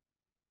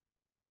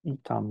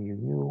eta mu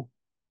nu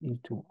e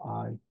to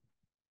I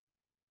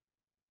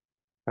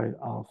k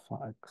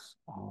alpha x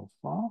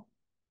alpha,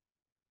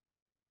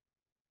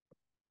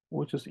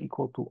 which is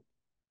equal to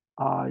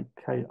I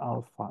k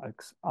alpha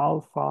x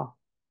alpha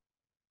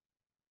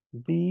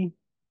b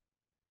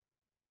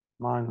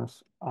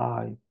minus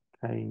I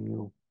k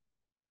mu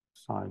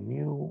psi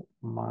mu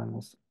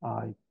minus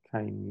I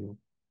k mu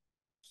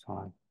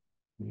psi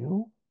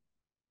mu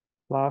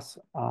plus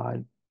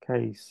I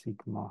k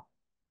sigma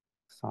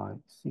psi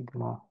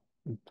sigma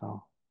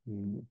eta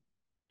mu.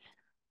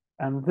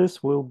 And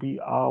this will be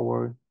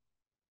our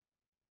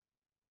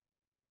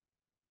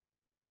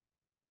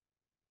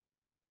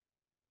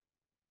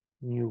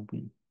mu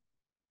b.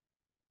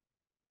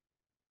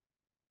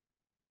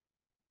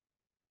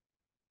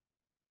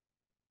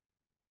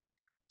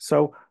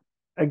 So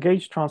a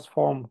gauge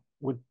transform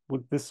with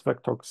this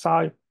vector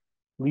psi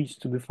leads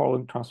to the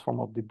following transform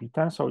of the B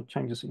tensor. It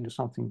changes into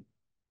something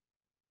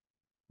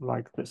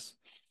like this.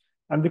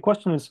 And the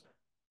question is,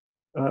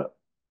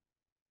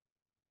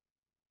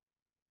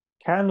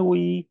 can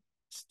we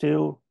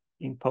still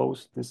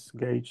impose this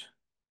gauge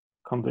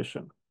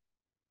condition?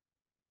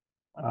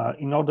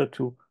 In order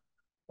to,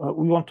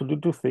 we want to do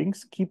two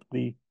things: keep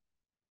the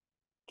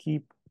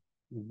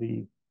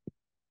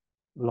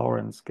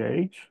Lorentz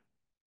gauge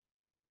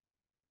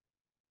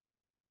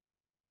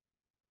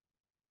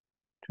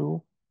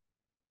to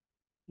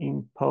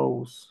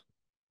impose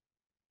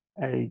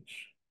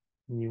h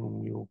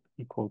mu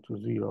equal to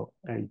 0,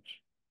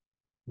 h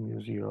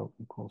mu 0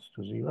 equals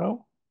to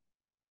 0.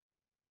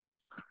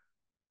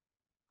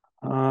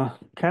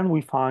 Can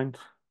we find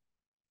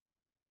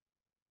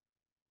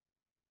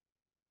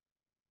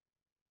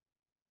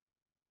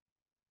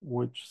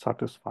which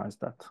satisfies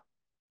that?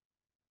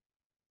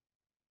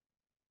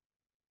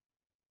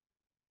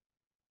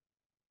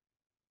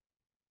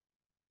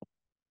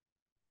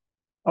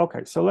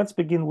 Okay, so let's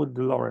begin with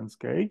the Lorentz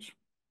gauge.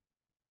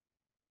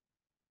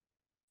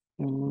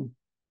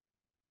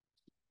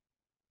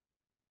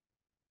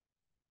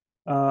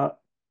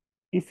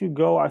 If you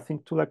go, I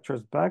think, 2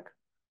 lectures back,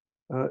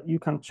 you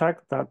can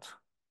check that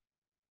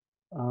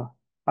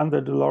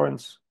under the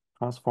Lorentz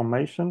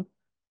transformation,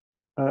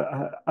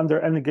 under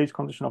any gauge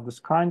condition of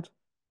this kind,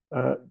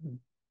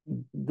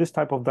 this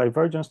type of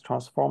divergence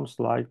transforms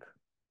like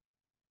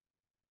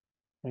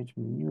h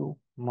mu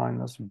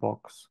minus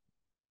box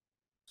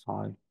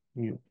psi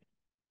mu.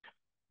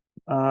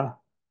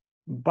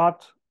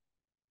 But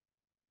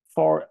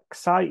for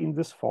psi in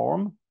this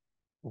form,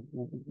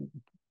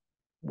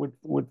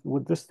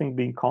 with this thing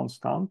being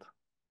constant,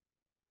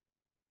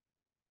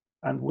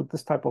 and with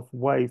this type of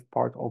wave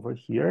part over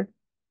here,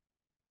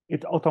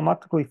 it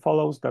automatically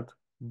follows that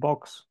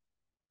box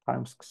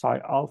times psi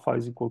alpha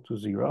is equal to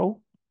 0.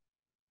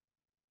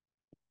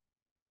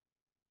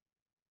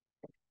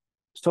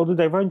 So the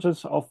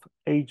divergence of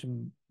h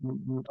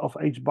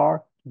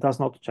bar does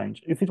not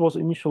change. If it was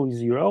initially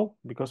 0,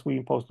 because we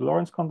imposed the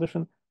Lorentz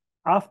condition,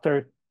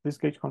 after this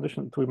gauge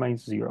condition, it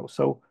remains 0.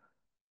 So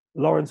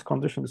Lorentz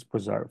condition is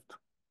preserved.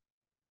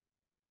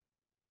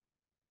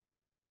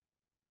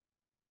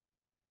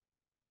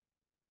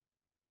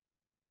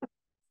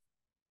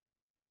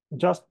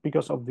 Just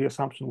because of the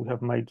assumption we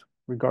have made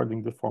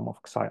regarding the form of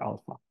psi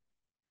alpha.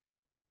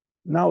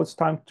 Now it's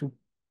time to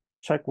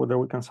check whether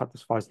we can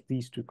satisfy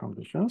these two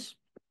conditions.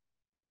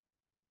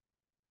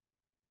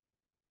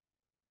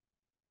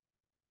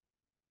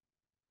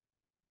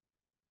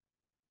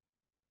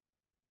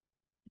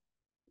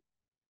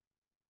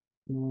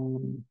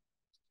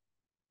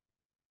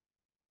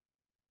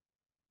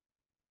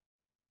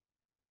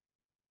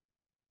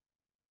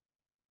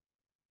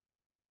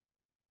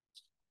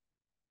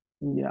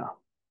 Yeah.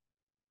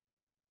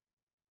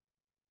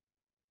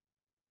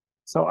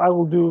 So I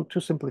will do two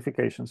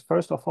simplifications.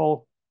 First of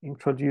all,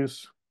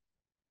 introduce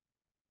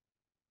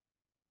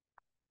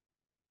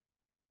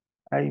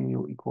a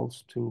mu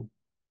equals to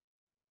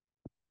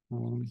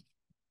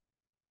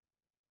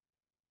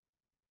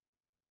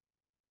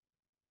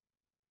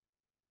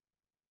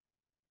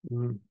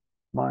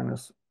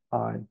minus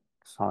I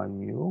psi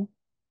mu.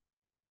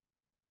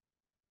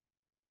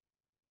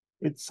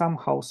 It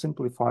somehow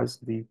simplifies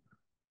the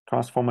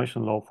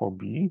transformation law for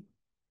B.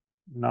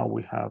 Now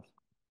we have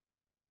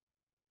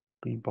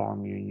B bar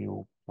mu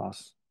nu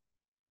plus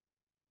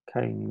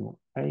K mu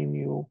A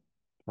mu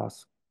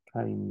plus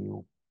K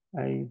mu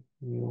A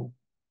mu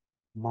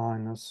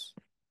minus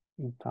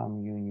eta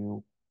mu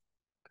nu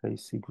K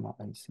sigma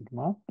A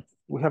sigma.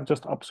 We have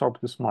just absorbed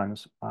this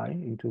minus I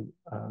into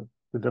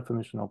the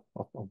definition of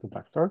the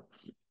vector.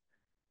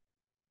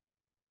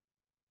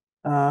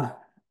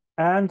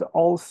 And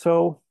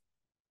also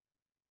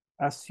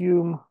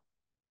assume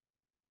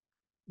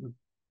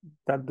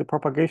that the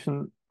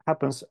propagation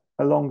happens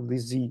along the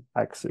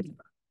z-axis.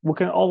 We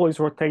can always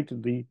rotate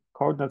the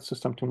coordinate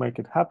system to make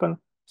it happen.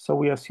 So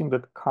we assume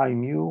that chi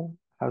mu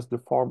has the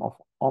form of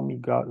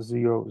omega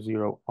 0,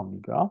 0,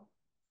 omega.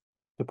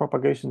 The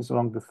propagation is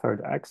along the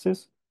third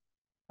axis,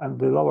 and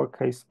the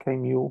lowercase k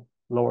mu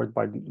lowered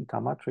by the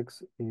eta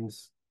matrix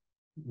is,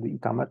 the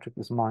eta metric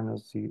is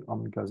minus the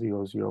omega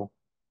 0, 0,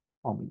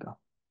 omega.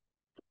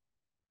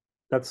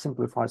 That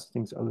simplifies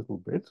things a little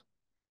bit.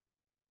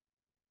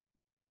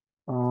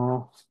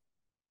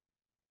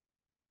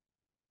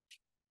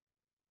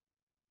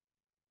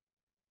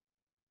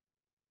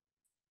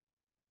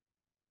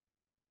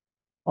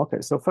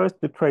 Okay, so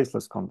first the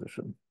traceless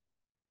condition.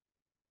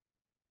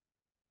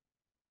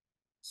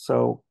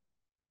 So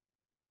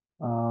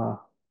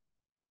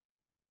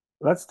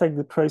let's take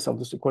the trace of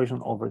this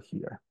equation over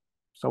here.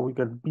 So we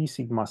get b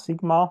sigma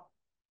sigma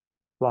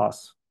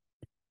plus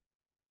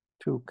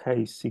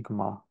 2k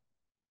sigma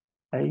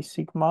a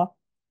sigma,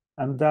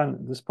 and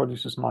then this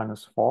produces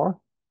minus 4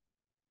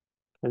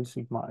 k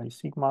sigma a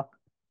sigma.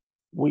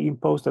 We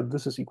impose that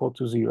this is equal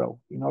to 0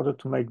 in order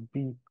to make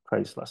b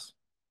traceless.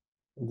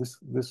 In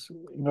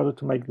order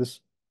to make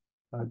this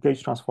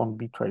gauge transform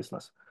be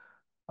traceless.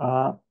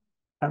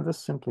 And this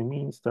simply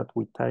means that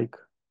we take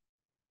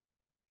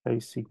k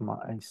sigma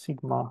a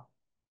sigma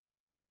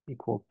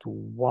equal to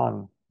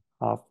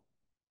 1/2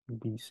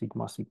 b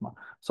sigma sigma.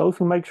 So if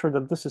we make sure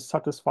that this is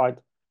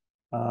satisfied,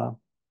 the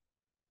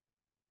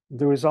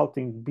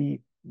resulting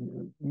b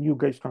new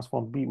gauge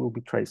transform b will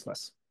be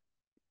traceless.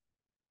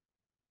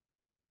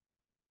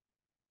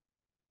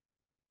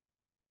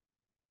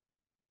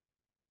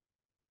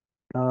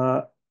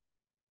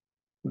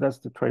 That's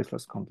the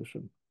traceless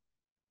condition.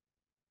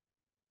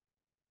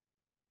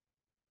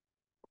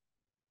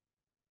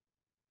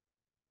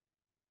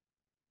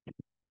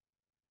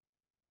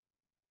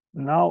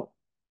 Now,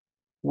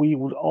 we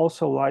would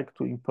also like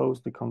to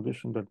impose the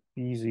condition that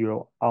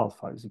B0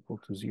 alpha is equal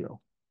to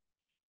 0.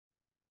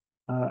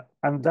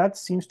 And that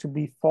seems to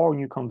be 4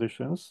 new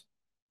conditions,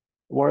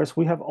 whereas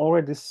we had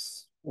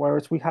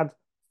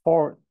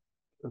 4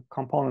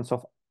 components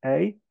of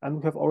A, and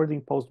we have already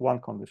imposed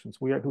 1 condition.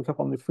 We have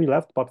only 3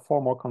 left, but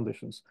 4 more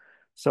conditions.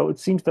 So it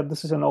seems that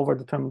this is an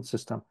overdetermined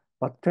system,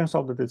 but it turns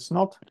out that it's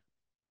not,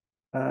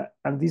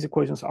 and these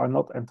equations are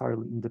not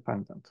entirely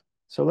independent.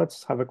 So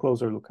let's have a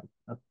closer look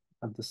at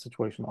the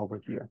situation over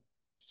here.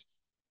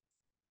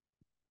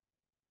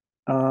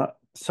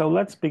 So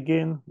let's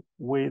begin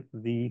with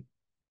the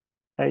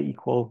A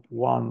equal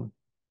 1,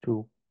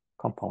 2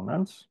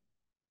 components.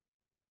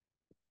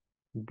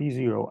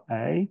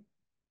 B0A.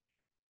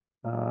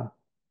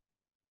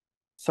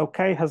 So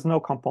K has no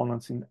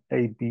components in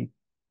AB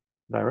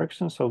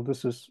direction. So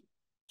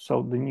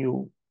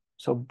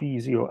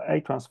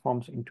B0A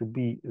transforms into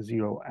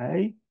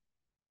B0A.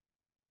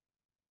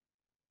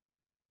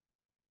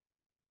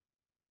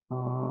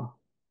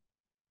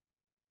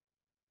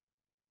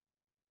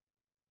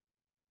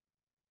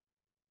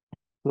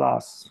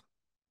 Plus,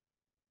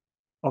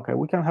 okay,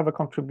 we can have a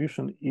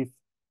contribution if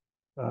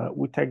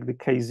we take the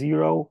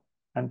K0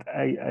 and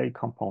AA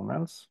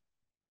components.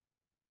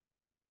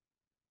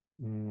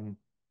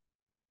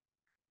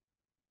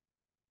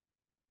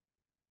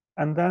 And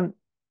then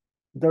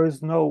there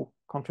is no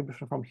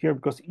contribution from here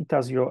because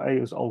eta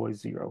 0A is always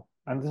 0.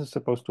 And this is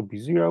supposed to be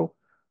 0.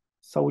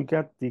 So we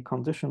get the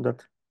condition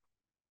that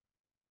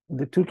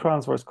the 2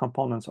 transverse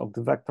components of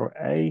the vector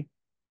A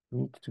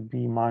need to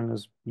be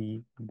minus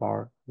B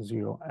bar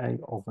 0A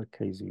over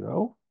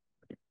K0.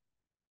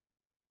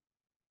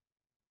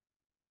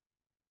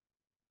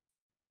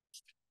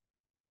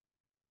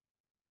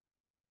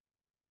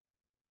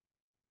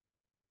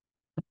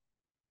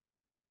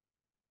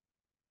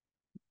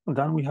 And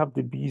then we have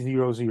the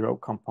B00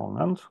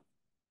 component.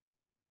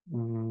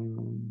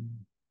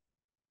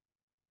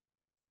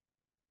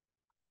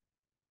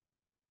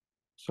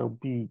 So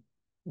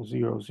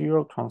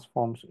B00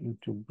 transforms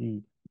into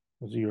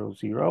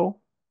B00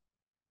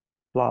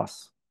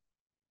 plus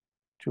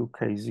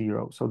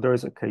 2K0. So there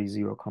is a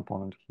K0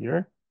 component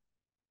here,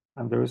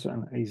 and there is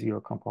an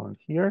A0 component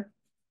here.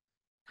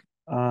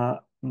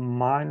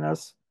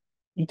 Minus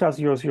eta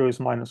 00 is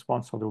minus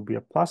 1, so there will be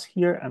a plus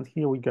here, and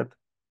here we get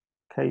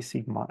K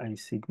sigma A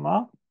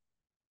sigma.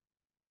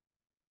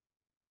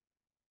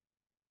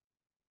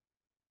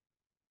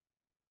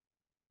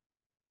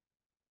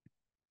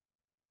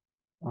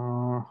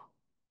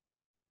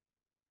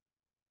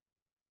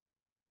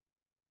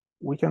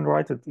 We can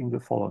write it in the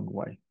following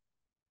way.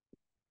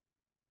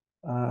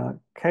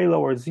 K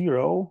lower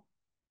 0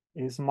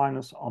 is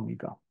minus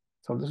omega.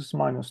 So this is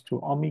minus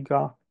 2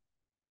 omega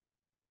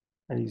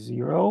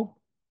A0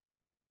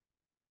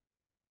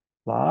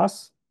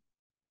 plus,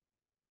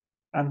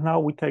 and now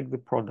we take the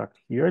product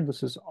here.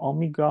 This is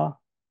omega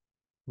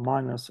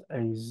minus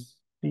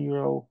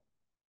A0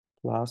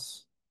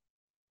 plus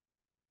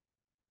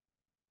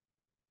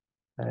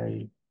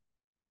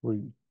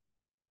A3.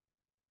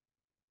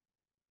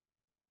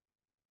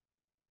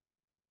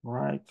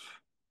 Right.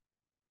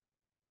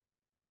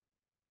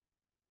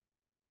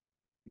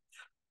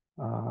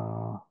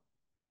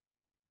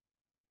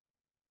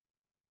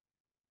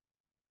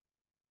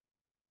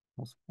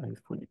 That's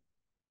A3.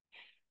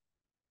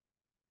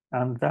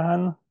 And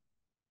then,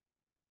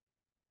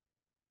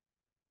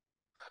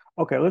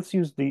 okay, let's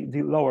use the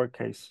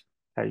lowercase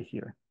k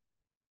here.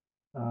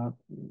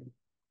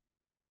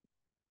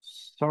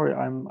 Sorry,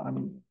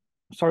 I'm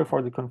sorry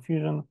for the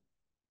confusion.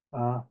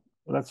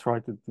 Let's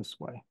write it this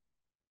way.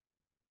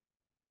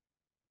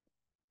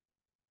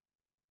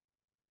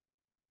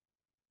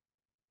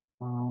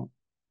 Uh,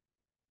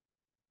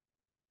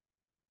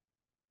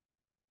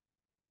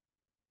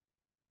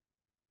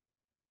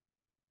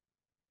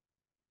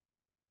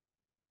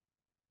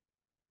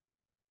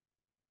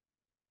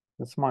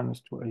 that's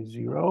minus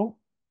 2A0.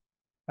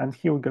 And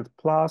here we get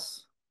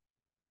plus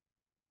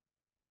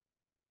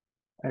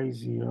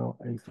A0,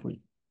 A3.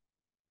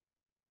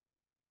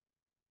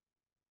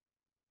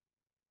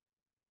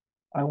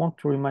 I want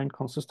to remain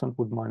consistent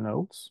with my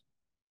notes,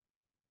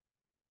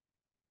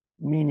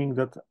 meaning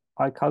that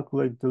I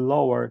calculate the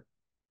lower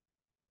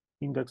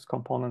index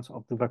components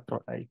of the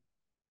vector A.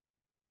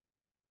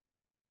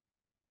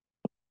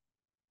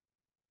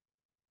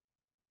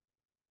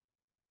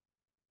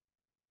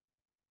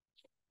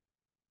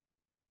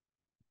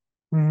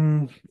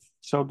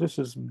 So this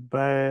is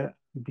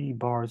B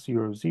bar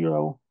 0,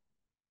 0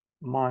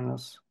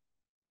 minus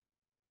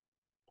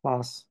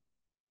plus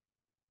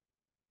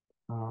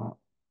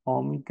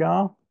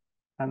omega,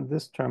 and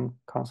this term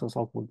cancels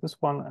out with this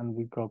one, and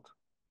we got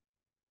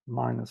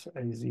minus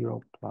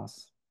A0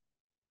 plus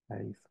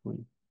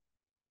A3.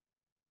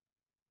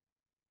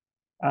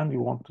 And we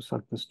want to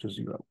set this to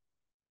 0.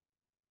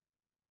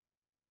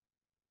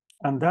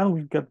 And then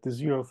we get the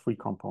 0, 3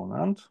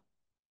 component.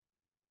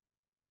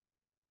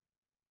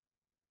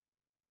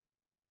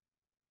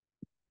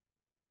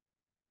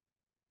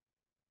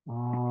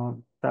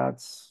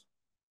 That's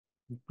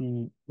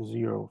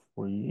B0,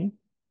 3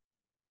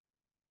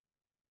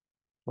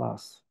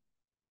 plus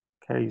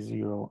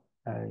K0,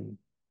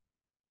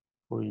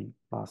 A3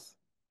 plus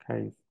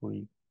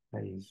K3,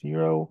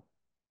 A0.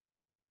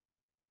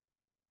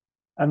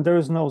 And there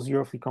is no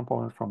 0, 3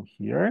 component from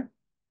here.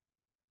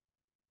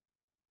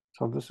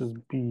 So this is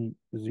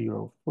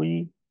B0,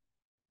 3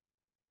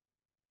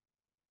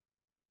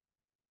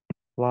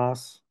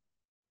 plus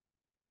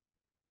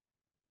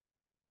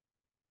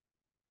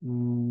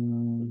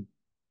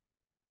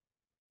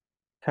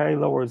K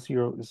lower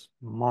 0 is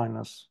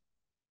minus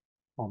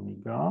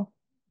omega.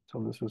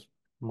 So this is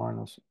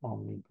minus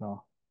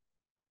omega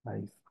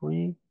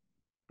A3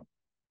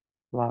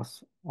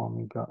 plus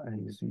omega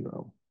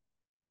A0.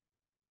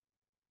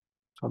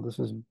 So this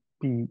is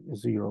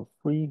B0,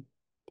 3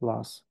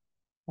 plus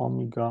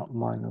omega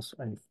minus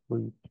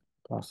A3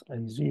 plus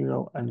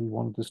A0, and we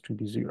want this to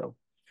be 0.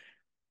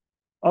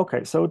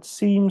 Okay, so it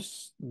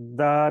seems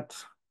that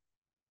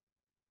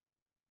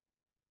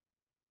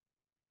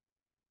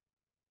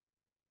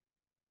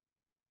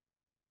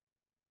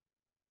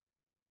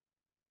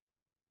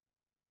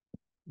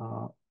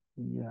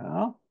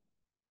yeah.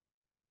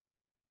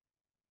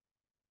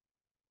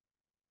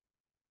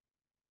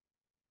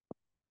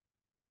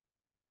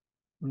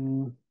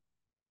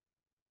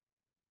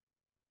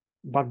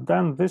 But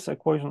then this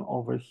equation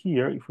over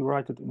here, if we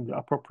write it in the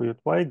appropriate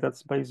way,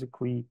 that's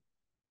basically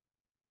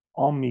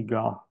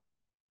omega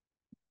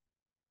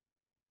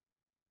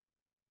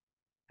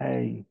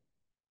A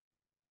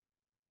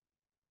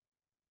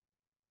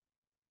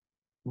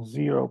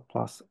 0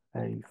 plus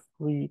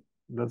A3,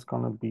 that's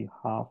going to be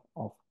half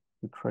of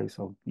the trace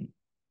of B.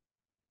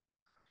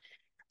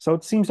 So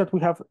it seems that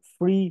we have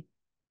 3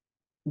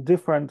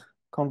 different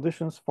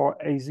conditions for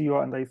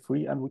A0 and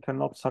A3, and we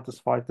cannot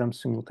satisfy them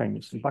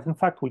simultaneously. But in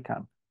fact, we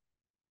can.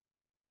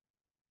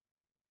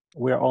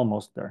 We are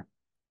almost there.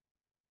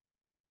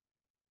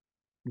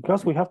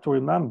 Because we have to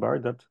remember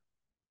that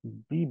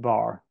B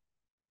bar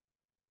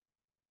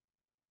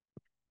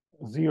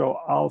 0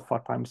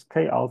 alpha times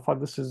K alpha,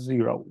 this is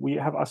 0. We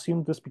have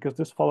assumed this because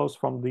this follows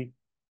from the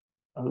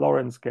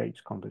Lorentz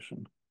gauge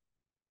condition.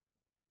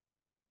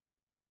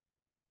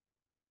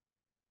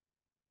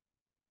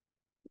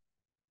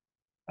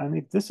 And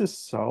if this is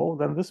so,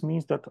 then this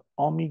means that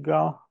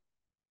omega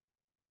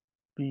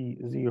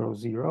B0,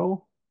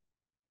 0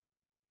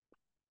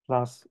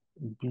 plus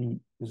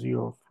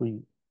B0, 3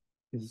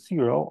 is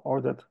 0,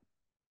 or that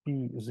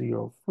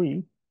B0,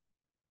 3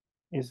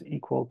 is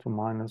equal to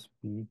minus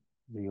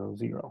B0,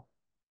 0.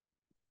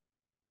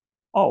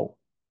 Oh,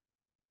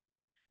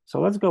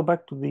 so let's go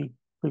back to the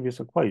previous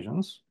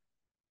equations.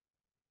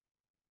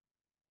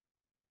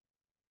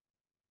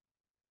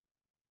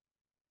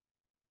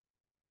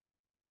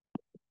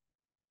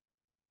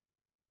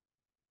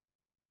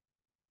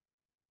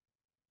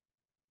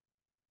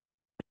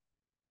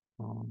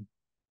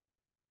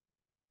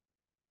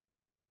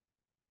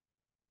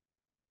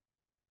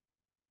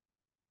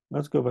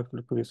 Let's go back to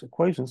the previous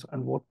equations,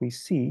 and what we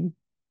see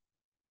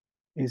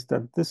is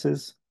that this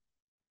is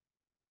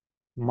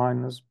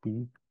minus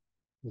B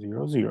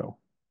 0, 0.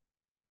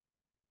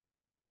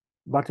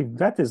 But if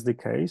that is the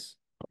case,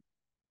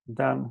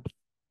 then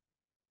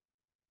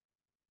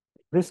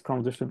this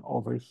condition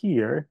over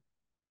here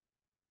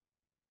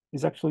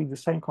is actually the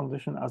same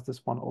condition as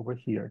this one over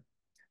here.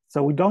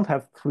 So we don't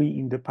have three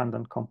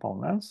independent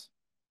components.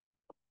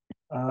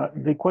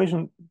 The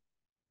equation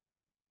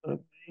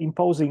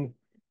imposing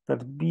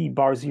that B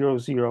bar 0,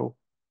 0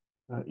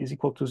 is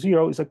equal to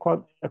 0 is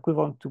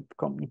equivalent to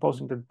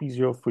imposing that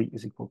B0 free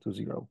is equal to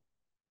 0.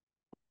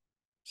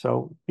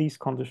 So these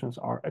conditions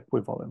are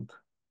equivalent.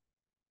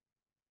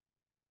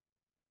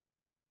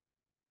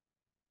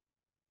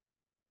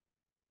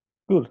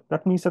 Good.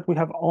 That means that we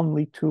have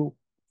only two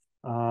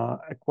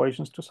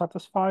equations to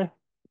satisfy.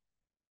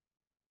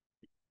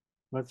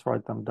 Let's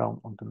write them down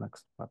on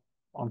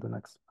the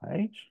next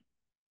page.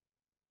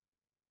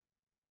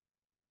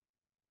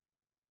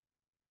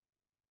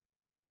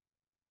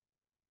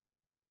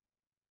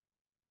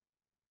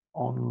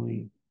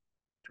 Only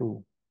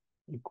two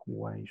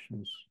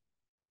equations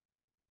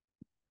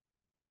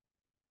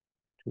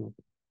to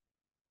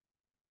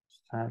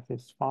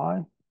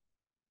satisfy.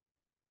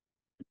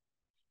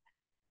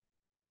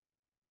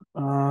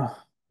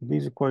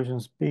 These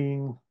equations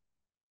being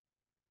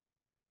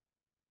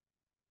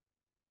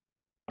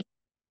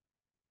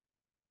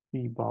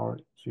B bar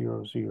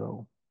 0,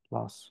 0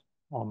 plus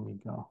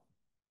omega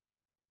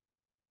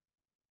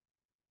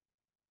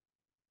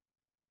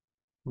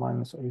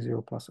minus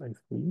A0 plus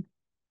A3.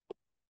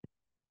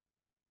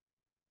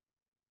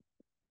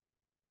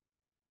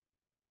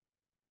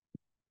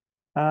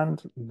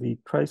 And the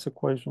trace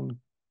equation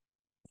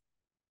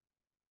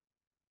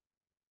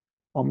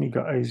omega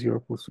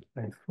A0 plus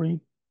A3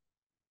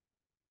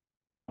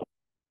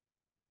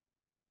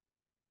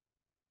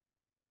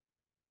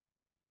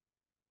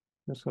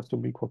 this has to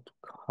be equal to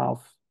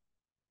half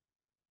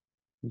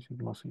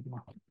sigma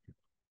sigma.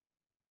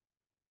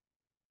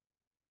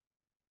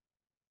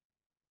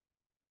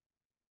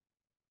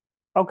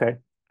 Okay,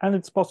 and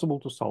it's possible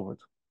to solve it.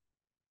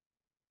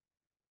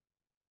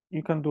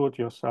 You can do it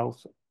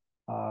yourselves.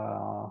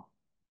 Yeah,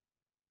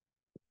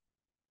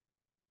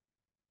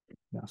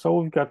 so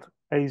we've got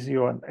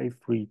A0 and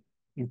A3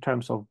 in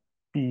terms of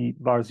B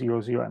bar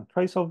 0, 0 and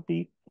trace of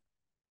B.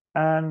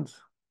 And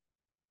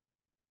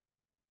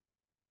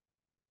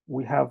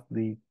we have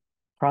the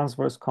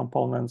transverse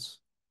components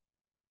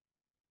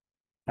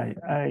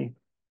AA.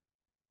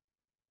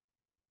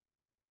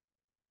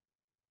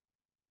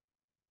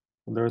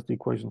 There's the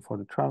equation for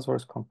the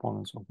transverse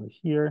components over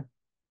here.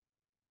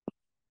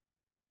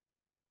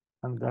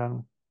 And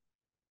then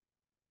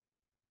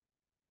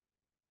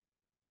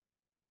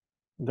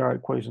there are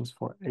equations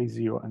for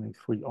A0 and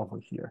A3 over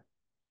here.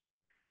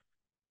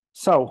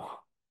 So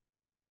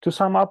to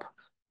sum up,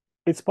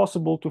 it's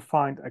possible to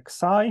find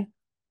xi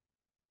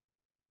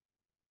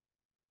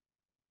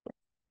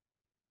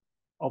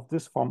of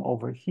this form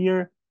over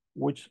here,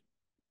 which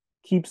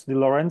keeps the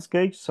Lorentz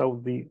gauge,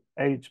 so the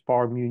h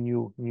bar mu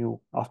nu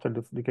nu after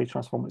the gauge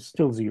transform is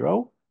still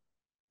 0.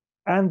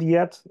 And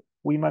yet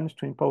we managed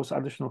to impose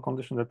additional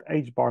condition that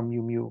h bar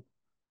mu mu,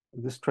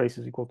 this trace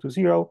is equal to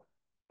 0,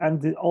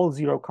 and all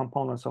 0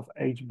 components of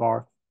h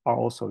bar are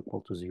also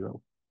equal to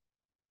 0.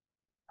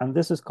 And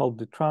this is called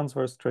the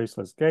transverse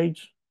traceless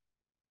gauge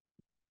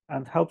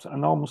and helps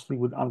enormously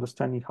with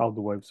understanding how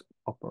the waves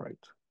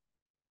operate.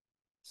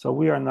 So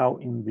we are now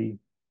in the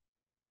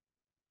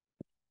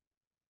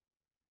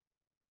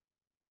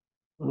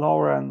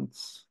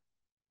Lorentz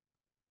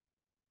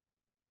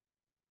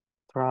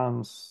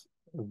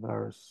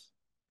transverse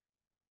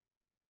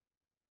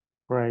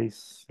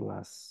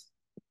traceless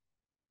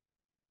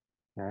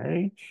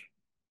gauge.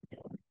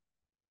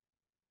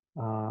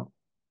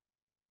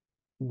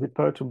 The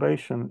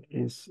perturbation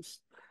is,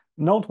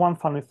 note one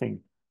funny thing.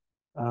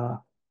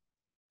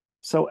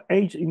 So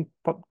H in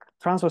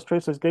transverse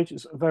traceless gauge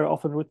is very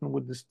often written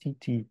with this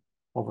TT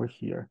over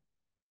here.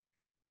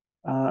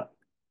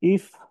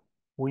 If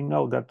we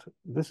know that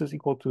this is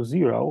equal to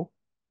 0,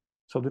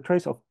 so the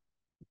trace of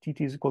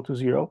TT is equal to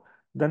 0,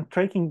 then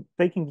taking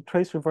the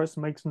trace reverse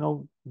makes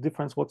no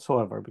difference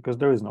whatsoever because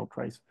there is no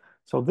trace.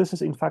 So this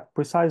is in fact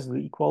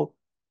precisely equal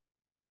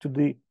to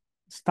the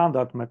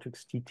standard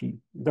matrix TT.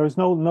 There is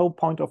no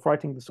point of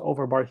writing this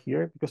overbar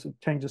here because it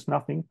changes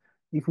nothing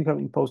if we have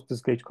imposed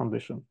this gauge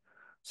condition.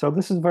 So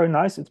this is very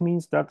nice. It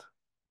means that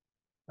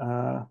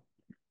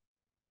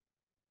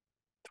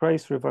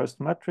trace reversed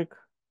metric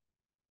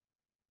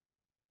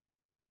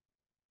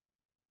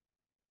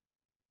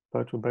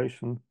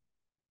perturbation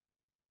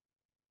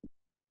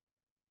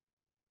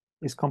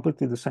is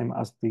completely the same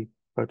as the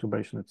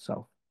perturbation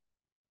itself.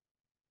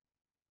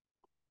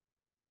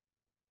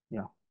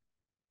 Yeah.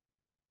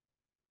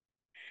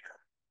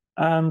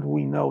 And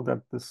we know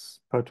that this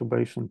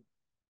perturbation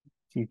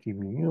TT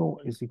mu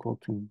is equal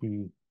to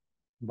B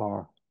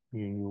bar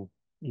mu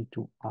e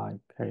to I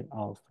k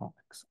alpha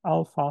x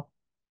alpha,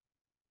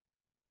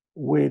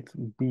 with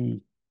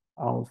B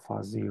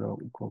alpha 0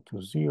 equal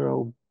to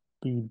 0,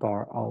 B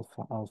bar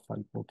alpha alpha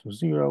equal to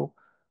 0,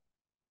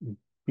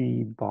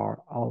 B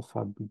bar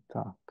alpha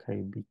beta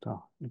K beta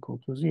equal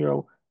to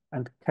 0,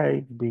 and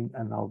K being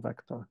a null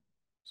vector.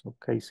 So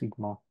K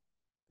sigma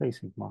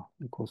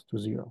equals to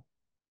 0.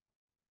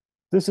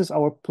 This is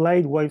our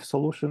plane wave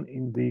solution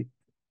in the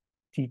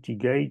TT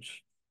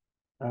gauge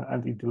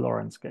and in the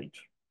Lorentz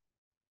gauge.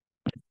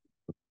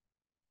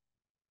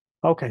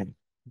 Okay,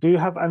 do you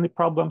have any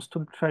problems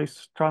to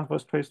trace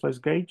transverse traceless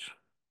gauge?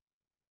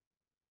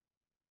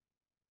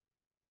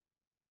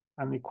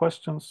 Any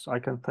questions? I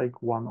can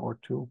take one or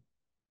two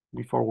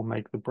before we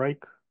make the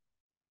break.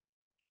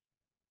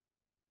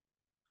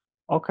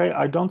 Okay,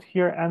 I don't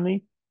hear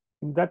any.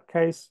 In that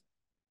case,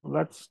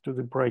 let's do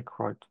the break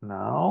right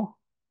now.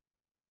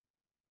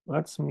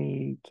 Let's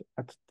meet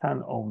at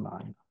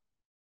 10:09.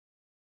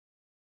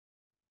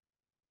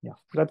 Yeah,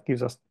 that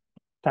gives us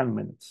 10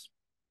 minutes.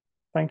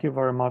 Thank you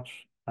very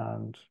much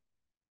and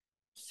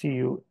see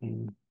you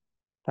in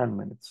 10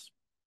 minutes.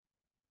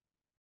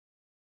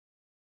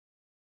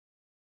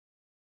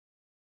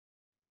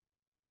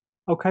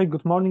 Okay,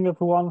 good morning,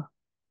 everyone.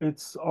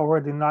 It's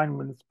already 9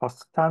 minutes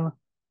past 10.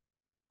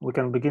 We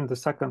can begin the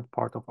second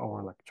part of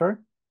our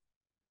lecture.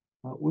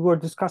 We were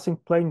discussing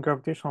plane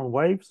gravitational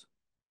waves.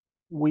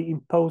 We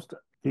imposed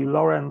the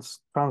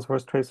Lorentz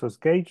transverse traceless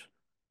gauge,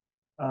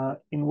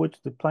 in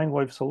which the plane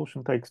wave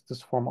solution takes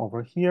this form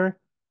over here,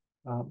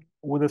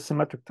 with a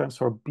symmetric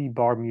tensor B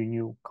bar mu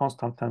nu,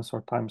 constant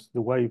tensor times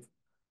the wave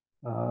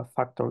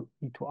factor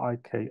e to I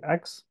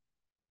kx.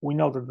 We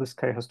know that this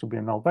k has to be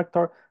a null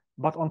vector,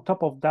 but on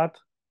top of that,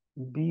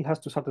 B has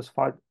to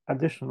satisfy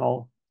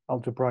additional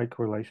algebraic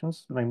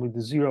relations, namely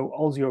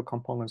all zero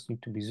components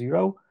need to be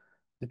 0,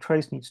 the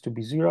trace needs to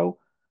be 0,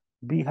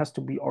 B has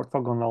to be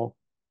orthogonal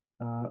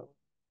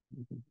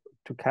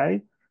to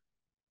K.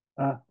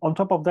 On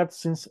top of that,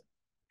 since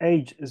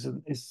H is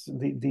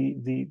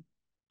the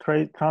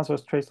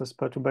transverse traceless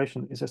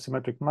perturbation is a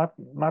symmetric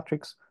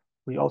matrix,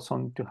 we also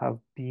need to have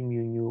B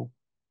mu nu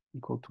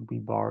equal to B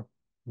bar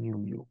mu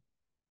mu.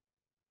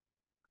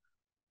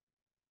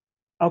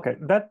 Okay,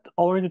 that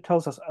already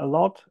tells us a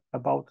lot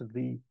about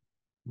the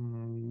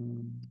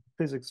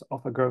physics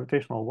of a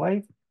gravitational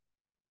wave.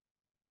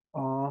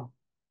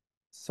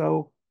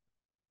 So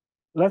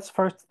let's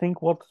first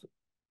think what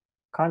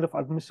kind of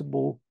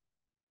admissible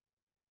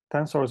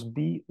tensors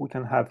B we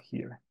can have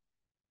here.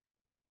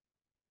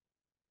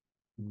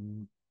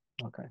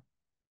 Okay.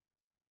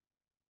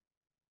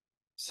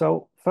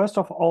 So first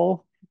of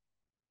all,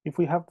 if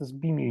we have this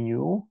B mu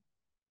nu,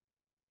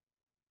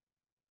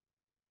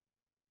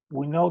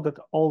 we know that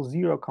all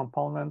 0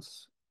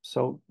 components,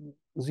 so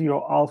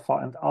 0 alpha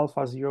and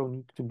alpha 0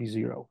 need to be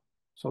 0.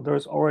 So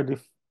there's already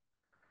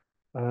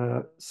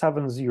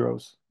 7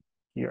 zeros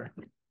here.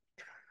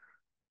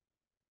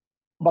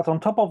 But on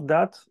top of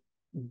that,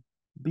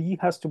 B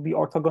has to be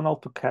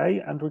orthogonal to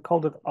K, and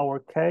recall that our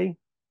K,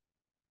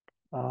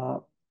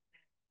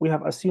 we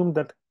have assumed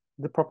that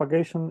the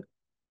propagation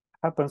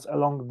happens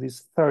along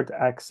this third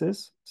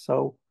axis.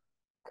 So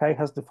K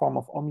has the form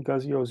of omega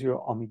 0,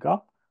 0,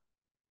 omega.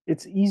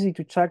 It's easy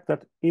to check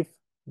that if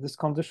this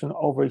condition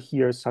over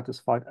here is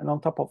satisfied, and on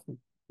top of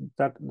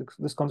that,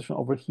 this condition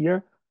over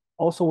here,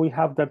 also we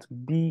have that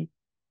B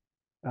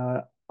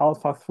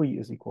alpha 3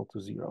 is equal to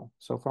 0.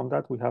 So from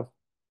that we have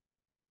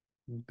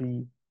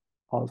B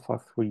alpha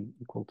 3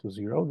 equal to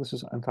 0. This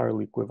is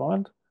entirely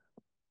equivalent,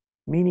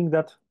 meaning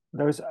that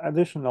there is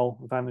additional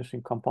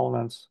vanishing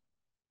components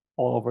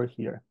all over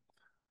here.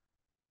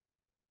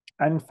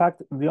 And in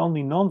fact, the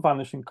only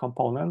non-vanishing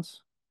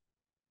components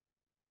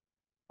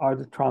are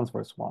the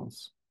transverse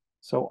ones.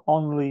 So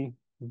only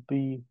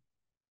B,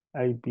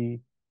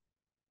 AB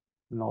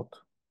not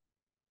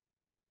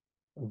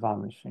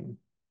vanishing.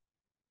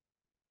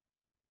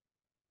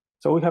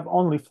 So we have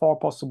only 4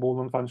 possible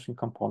non-vanishing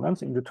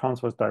components in the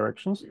transverse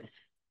directions.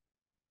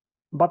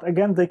 But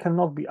again, they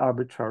cannot be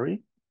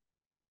arbitrary.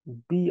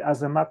 B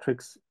as a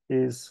matrix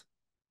is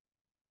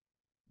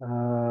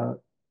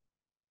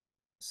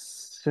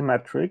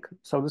symmetric.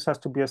 So this has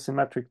to be a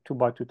symmetric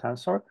 2x2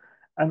 tensor.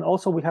 And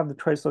also we have the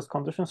traceless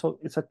condition. So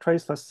it's a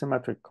traceless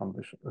symmetric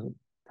condition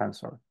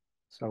tensor.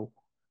 So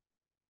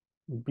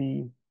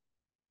B,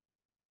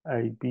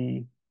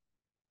 AB,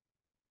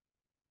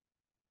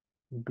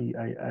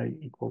 BAA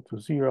equal to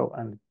 0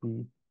 and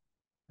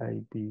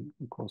BAB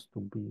equals to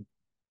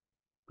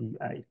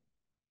BA.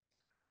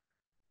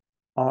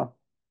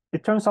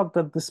 It turns out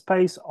that the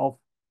space of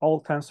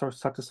all tensors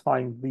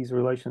satisfying these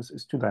relations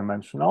is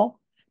 2-dimensional.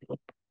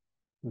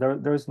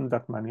 There isn't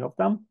that many of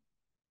them,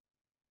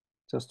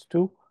 just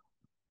 2.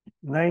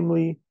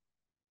 Namely,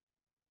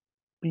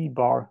 B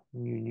bar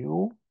mu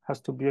nu has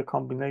to be a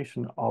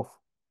combination of,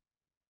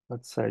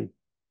 let's say,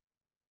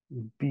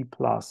 B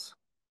plus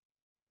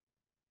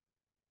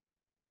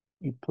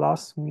E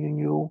plus mu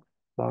nu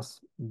plus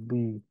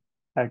B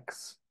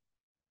x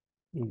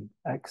E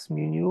x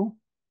mu nu,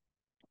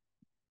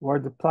 where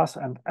the plus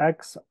and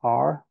x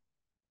are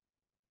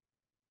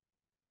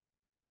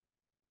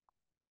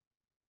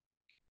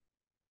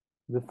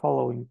the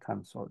following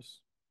tensors.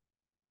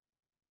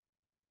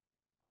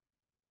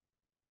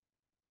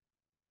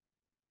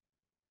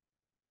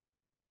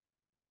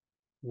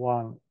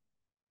 1,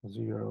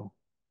 0,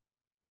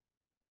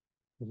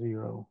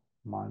 0,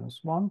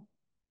 -1.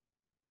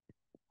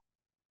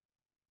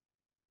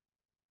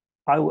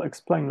 I will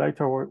explain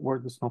later where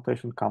this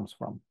notation comes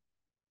from.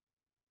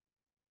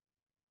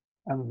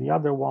 And the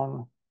other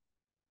one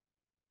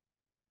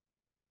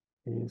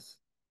is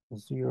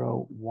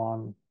 0,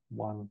 1,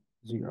 1,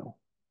 0.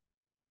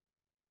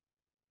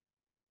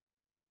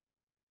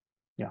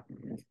 Yeah.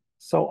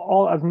 So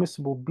all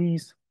admissible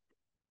B's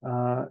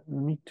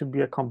need to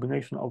be a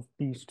combination of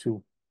these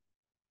two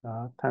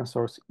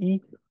tensors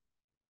E.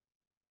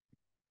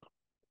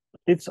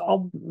 It's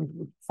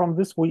from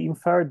this we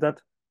infer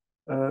that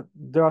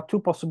there are two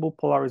possible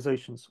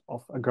polarizations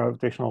of a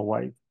gravitational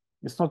wave.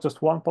 It's not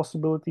just one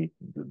possibility.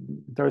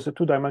 There is a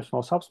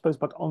two-dimensional subspace,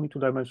 but only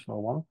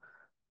two-dimensional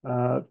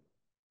one,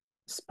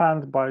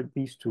 spanned by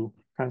these two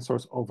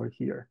tensors over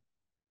here.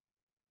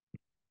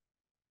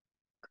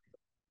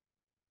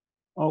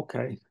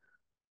 Okay.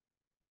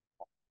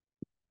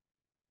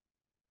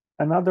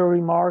 Another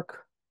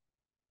remark.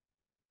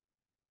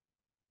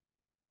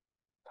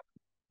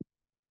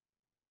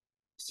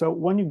 So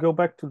when you go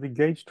back to the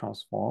gauge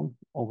transform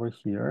over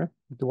here,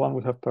 the one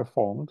we have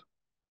performed,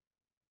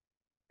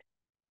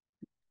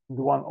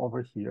 the one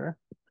over here,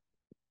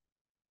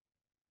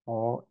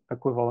 or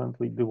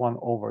equivalently the one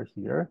over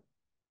here,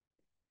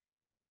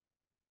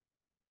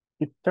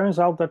 it turns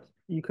out that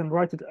you can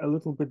write it a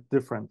little bit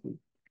differently.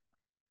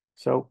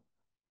 So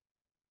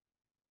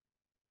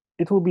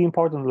it will be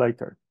important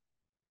later.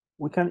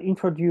 We can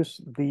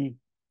introduce the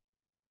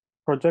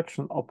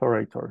projection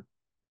operator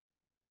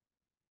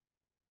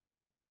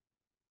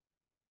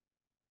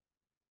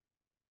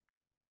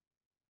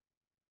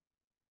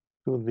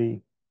to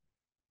the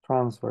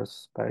transverse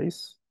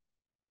space.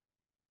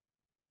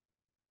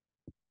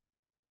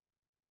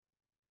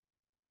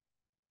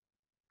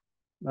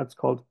 That's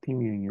called P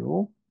mu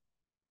nu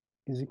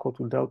is equal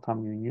to delta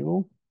mu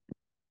nu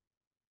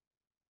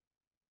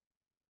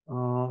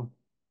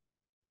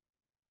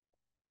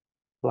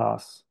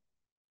plus.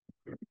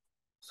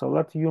 So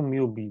let u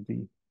mu be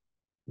the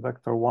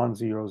vector 1,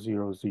 0,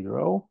 0,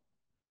 0.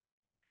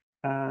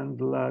 And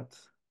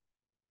let's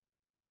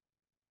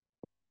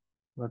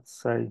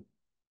say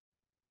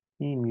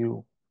E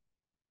mu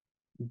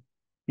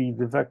be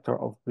the vector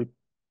of the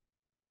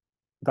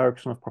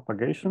direction of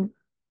propagation.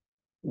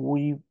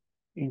 We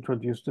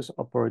introduce this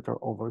operator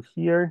over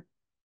here.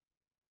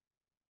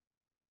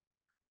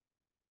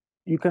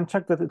 You can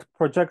check that it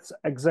projects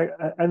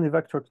any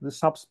vector to the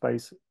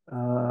subspace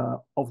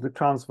of the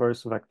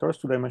transverse vectors,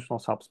 two-dimensional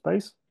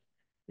subspace.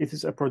 It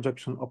is a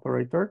projection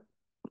operator.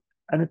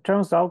 And it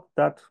turns out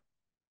that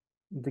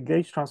the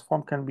gauge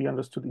transform can be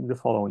understood in the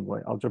following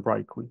way,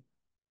 algebraically.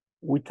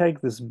 We take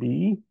this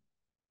B,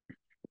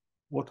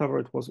 whatever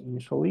it was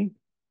initially,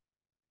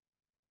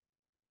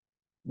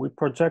 we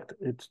project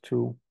it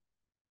to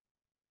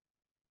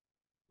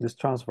this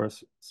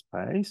transverse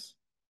space,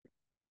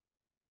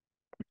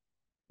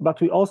 but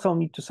we also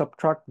need to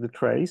subtract the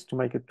trace to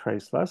make it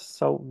traceless.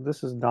 So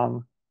this is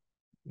done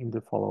in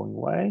the following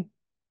way.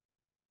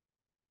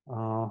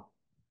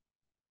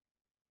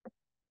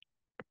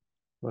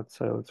 Let's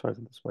write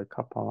it this way,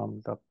 kappa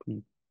lambda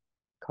P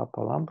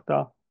kappa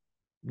lambda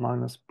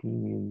minus P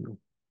mu nu.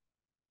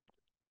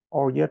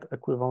 Or yet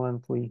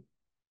equivalently,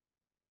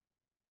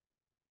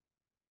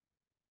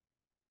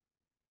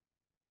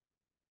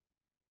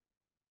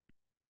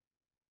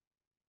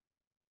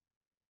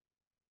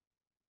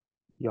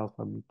 the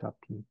alpha beta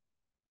P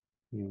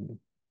mu nu.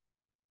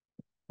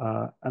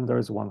 And there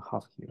is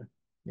 1/2 here.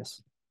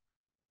 Yes.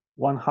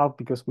 1/2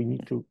 because we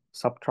need to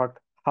subtract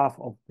half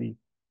of the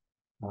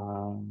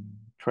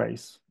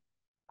trace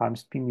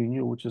times P mu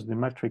nu, which is the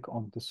metric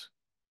on this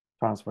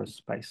transverse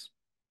space.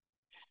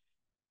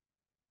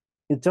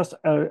 It's just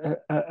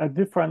a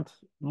different,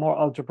 more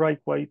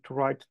algebraic way to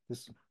write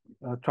this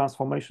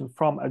transformation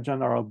from a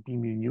general B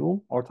mu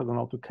nu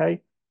orthogonal to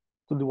K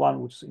to the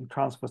one which is in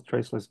transverse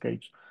traceless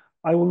gauge.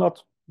 I will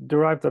not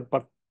derive that,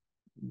 but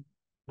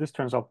this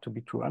turns out to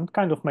be true and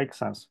kind of makes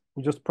sense.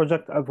 We just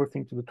project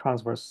everything to the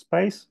transverse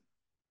space,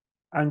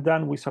 and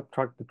then we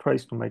subtract the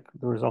trace to make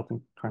the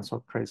resulting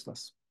tensor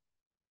traceless.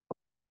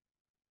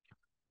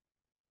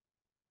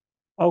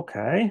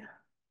 Okay.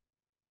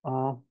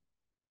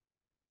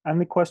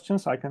 Any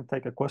questions? I can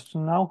take a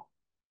question now.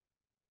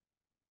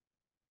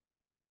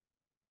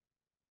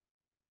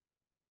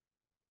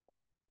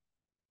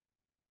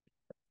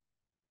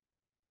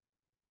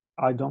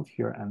 I don't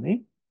hear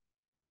any.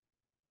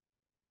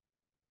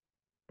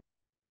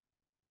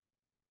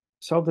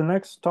 So the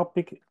next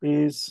topic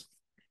is,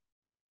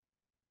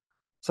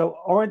 so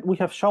already we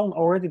have shown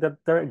already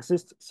that there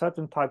exist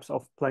certain types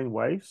of plane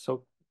waves,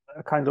 so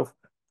a kind of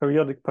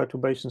periodic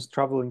perturbations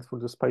traveling through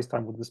the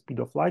space-time with the speed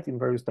of light in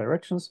various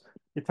directions.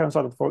 It turns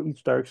out that for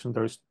each direction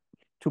there is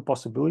two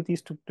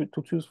possibilities to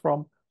choose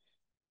from.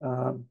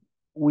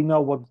 We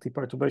know what the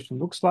perturbation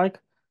looks like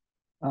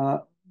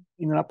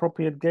in an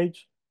appropriate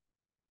gauge.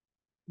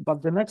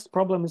 But the next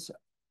problem is,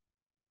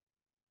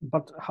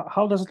 but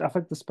how does it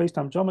affect the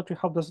space-time geometry?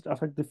 How does it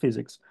affect the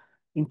physics?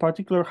 In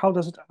particular, how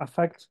does it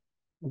affect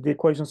the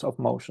equations of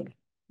motion.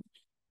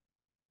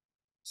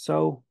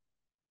 So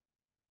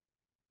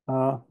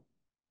how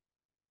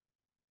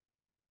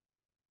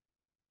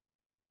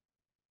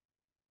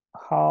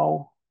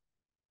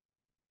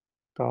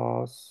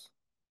does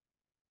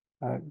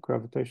a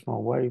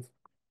gravitational wave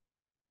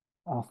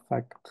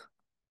affect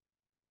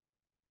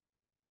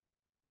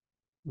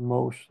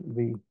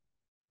the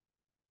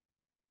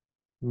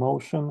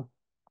motion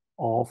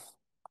of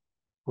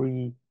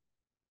free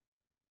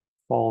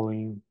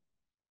falling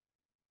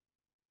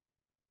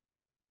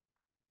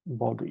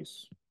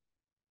bodies?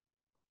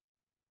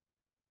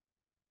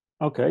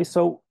 Okay,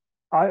 so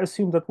I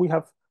assume that we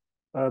have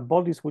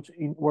bodies which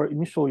were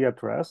initially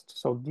at rest,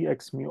 so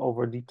dx mu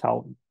over d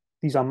tau.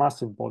 These are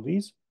massive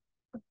bodies,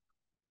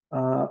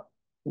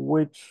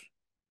 which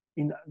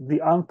in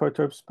the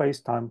unperturbed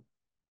space-time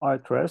are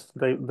at rest.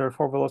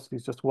 Therefore, velocity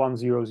is just 1,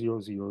 0,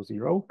 0, 0,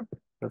 0.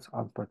 That's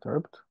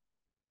unperturbed.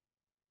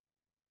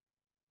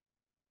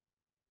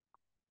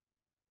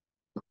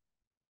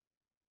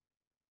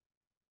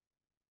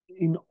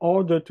 In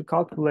order to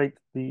calculate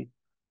the,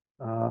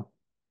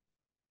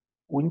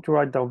 we need to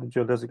write down the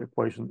geodesic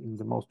equation in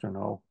the most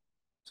general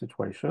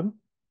situation.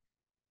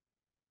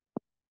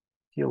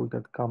 Here we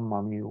get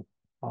gamma mu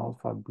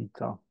alpha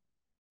beta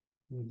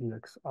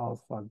dx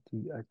alpha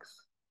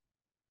dx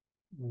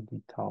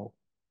d tau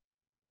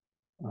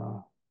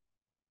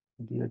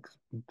dx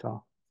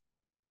beta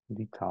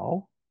d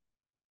tau.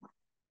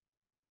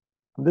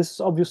 This is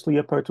obviously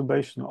a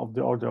perturbation of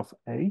the order of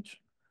h.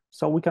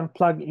 So we can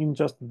plug in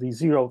just the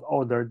zeroth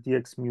order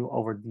dx mu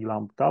over d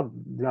lambda,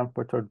 the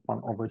unperturbed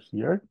one over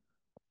here.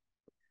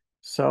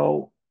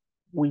 So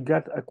we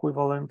get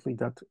equivalently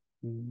that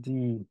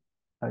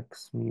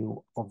dx mu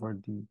over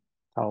d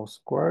tau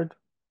squared,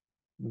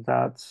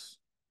 that's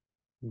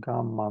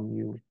gamma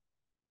mu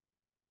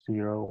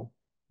 0,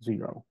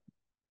 0.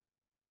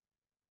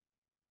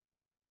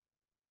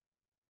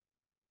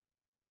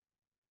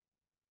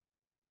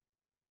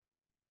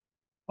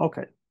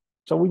 Okay,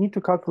 so we need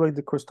to calculate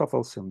the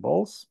Christoffel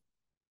symbols.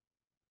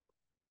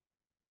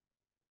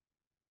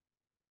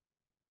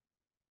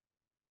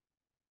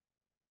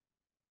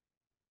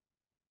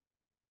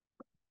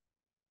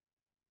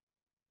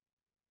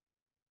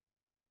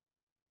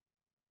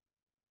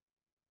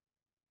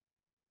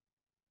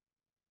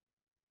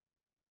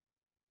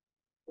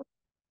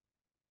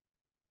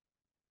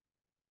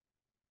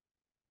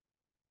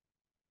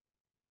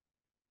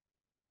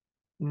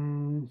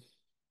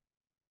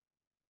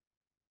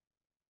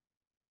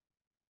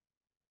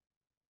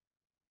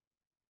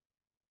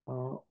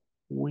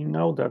 We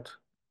know that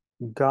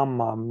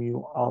gamma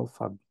mu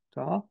alpha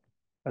beta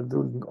at the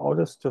leading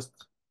orders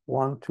just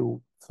 1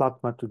 to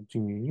flat matrix G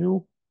mu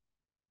nu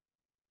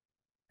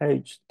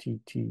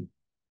HTT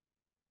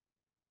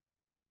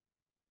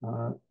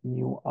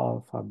mu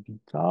alpha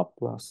beta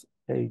plus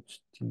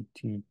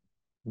HTT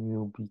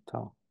mu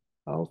beta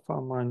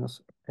alpha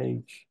minus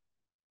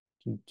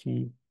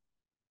HTT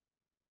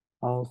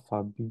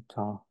alpha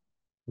beta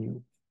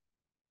mu.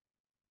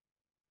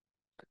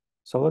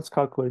 So let's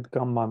calculate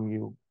gamma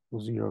mu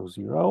 0,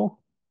 0.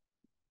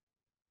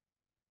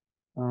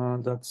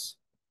 That's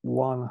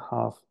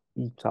 1/2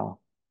 eta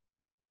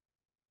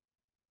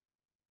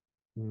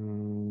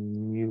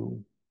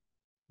mu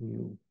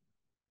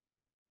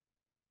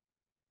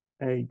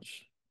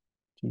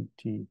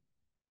HTT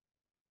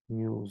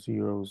mu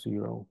 0,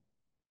 0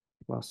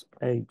 plus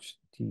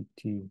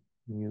HTT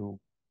mu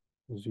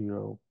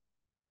 0,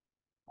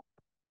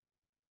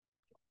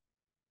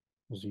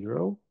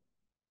 0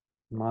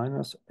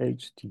 minus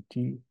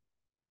HTT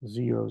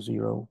 0,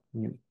 0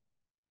 mu.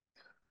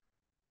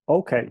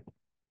 Okay,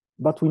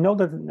 but we know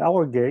that in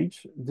our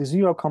gauge, the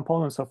zero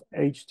components of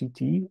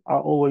HTT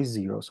are always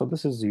 0. So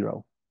this is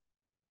 0,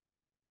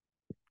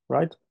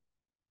 right?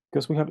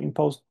 Because we have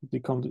imposed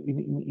the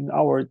in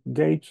our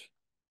gauge,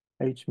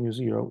 H mu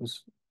 0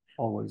 is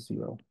always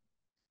 0.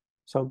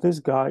 So this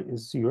guy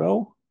is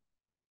 0.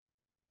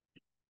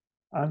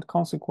 And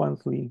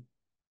consequently,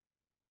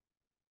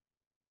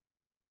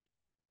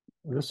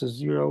 this is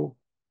 0.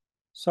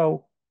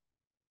 So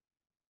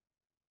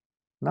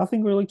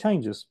nothing really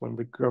changes when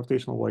the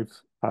gravitational wave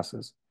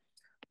passes.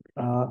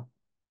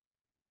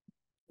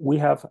 We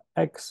have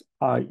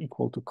xi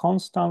equal to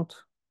constant,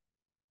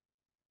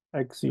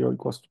 x0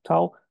 equals to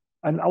tau,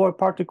 and our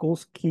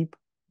particles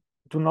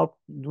do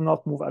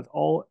not move at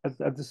all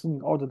at the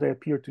same order. They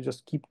appear to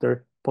just keep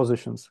their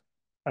positions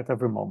at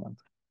every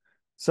moment.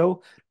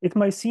 So it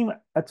may seem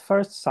at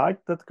first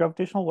sight that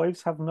gravitational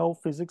waves have no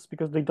physics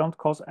because they don't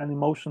cause any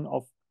motion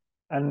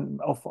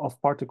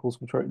of particles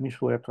which are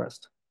initially at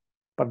rest.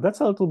 But that's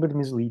a little bit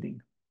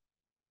misleading.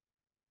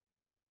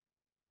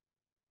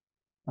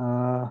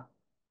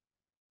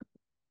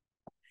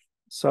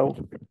 So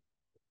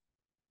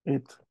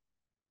it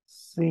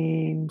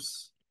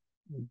seems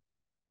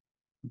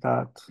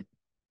that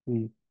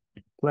the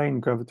plane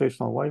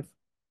gravitational wave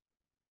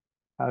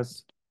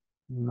has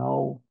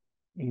no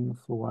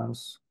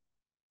influence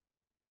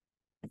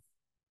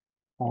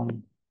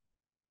on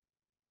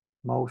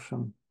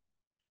motion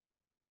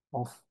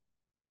of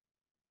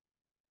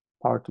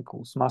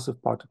particles,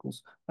 massive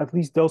particles, at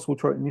least those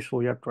which were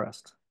initially at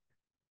rest.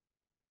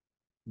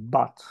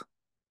 But,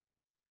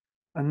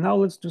 and now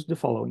let's do the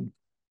following.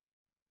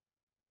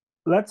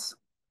 Let's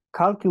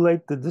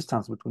calculate the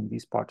distance between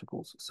these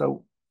particles.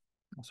 So,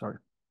 sorry.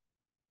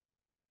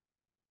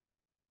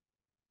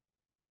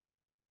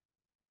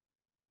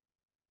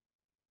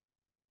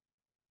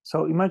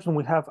 So imagine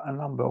we have a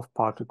number of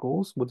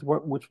particles with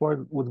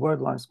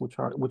word lines which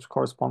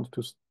correspond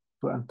to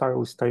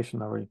entirely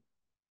stationary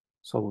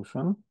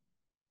solution.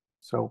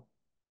 So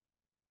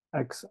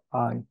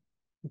xi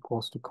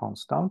equals to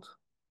constant.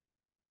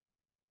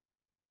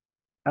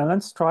 And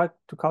let's try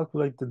to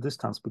calculate the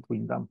distance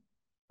between them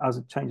as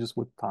it changes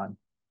with time.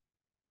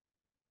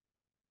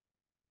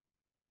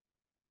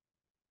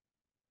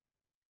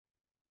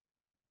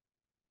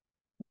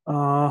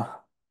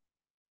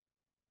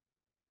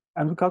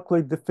 And we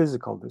calculate the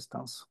physical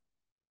distance.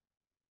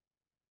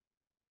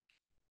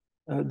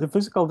 The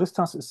physical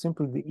distance is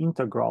simply the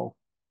integral,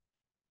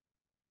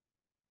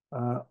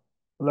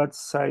 let's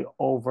say,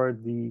 over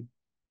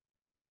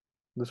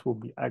this will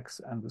be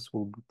x and this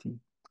will be t.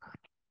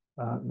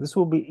 This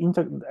will be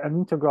an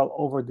integral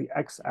over the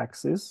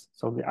x-axis,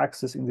 so the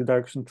axis in the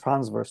direction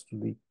transverse to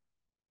the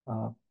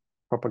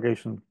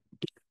propagation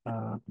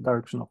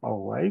direction of our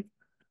wave,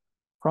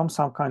 from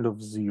some kind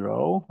of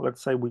zero.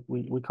 Let's say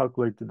we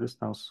calculate the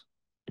distance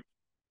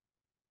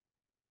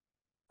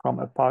from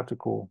a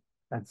particle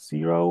at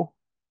zero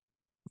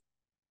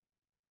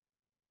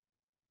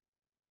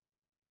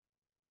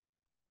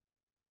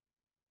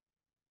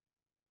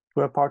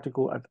to a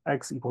particle at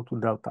x equal to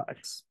delta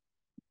x.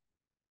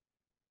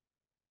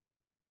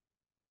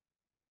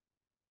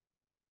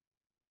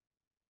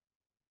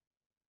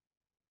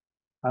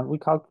 And we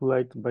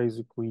calculate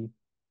basically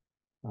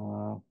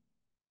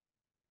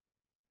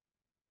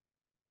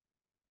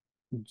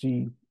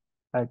gxx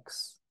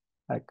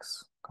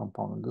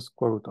component, the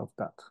square root of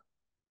that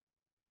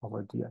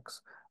over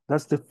dx.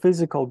 That's the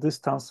physical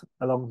distance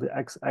along the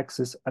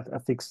x-axis at a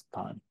fixed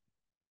time.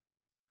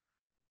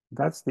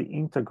 That's the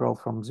integral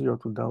from 0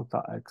 to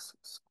delta x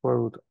square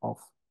root of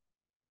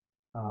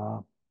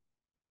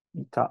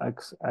eta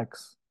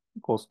xx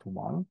equals to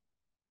 1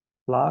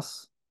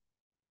 plus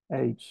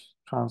h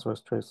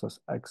transverse traceless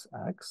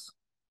xx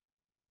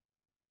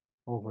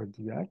over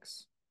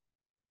dx.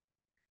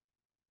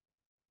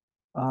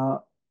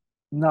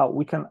 Now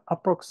we can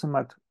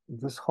approximate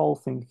this whole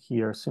thing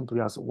here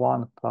simply as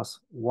 1 plus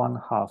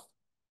 1/2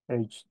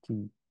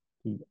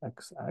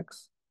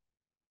 httxx,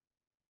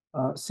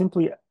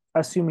 simply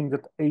assuming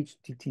that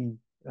htt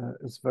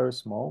is very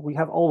small. We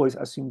have always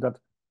assumed that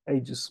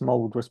h is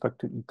small with respect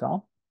to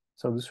eta,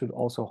 so this should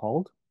also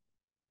hold.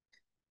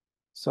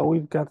 So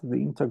we've got the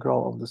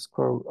integral of the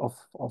square root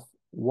of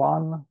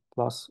 1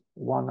 plus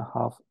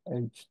 1/2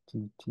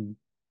 httxx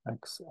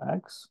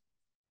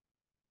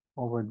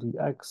over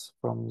dx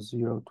from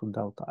 0 to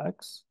delta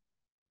x.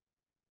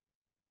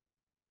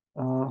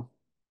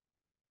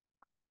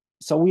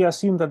 So we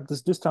assume that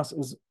this distance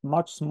is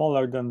much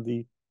smaller than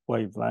the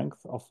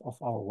wavelength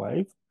of our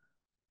wave.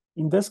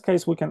 In this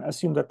case, we can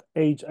assume that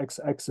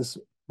hxx is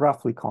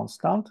roughly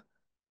constant.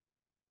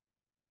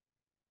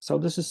 So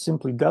this is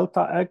simply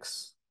delta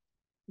x,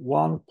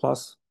 1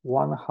 plus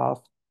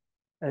 1/2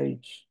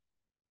 h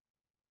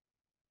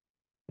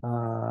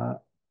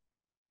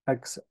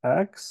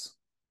xx.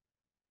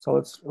 So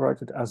let's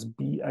write it as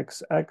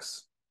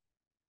bxx.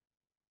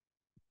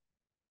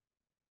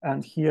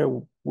 And here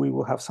we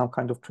will have some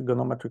kind of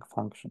trigonometric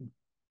function,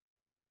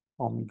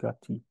 omega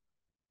t,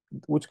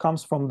 which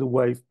comes from the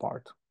wave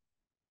part.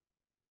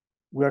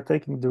 We are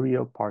taking the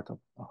real part of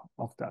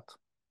that.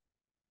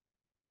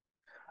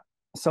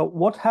 So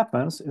what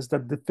happens is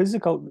that the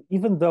physical,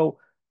 even though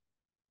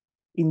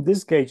in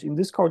this gauge, in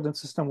this coordinate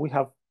system we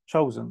have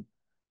chosen,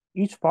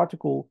 each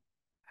particle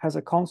has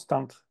a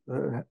constant,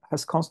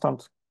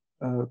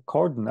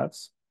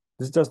 coordinates,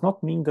 this does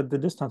not mean that the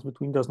distance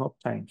between does not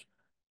change,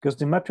 because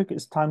the metric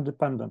is time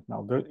dependent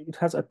now. It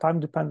has a time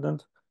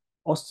dependent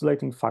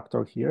oscillating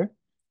factor here,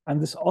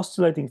 and this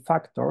oscillating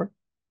factor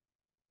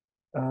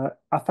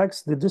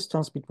affects the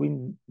distance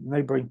between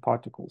neighboring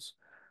particles.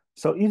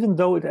 So even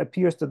though it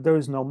appears that there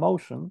is no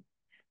motion,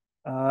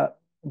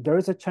 there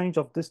is a change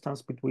of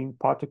distance between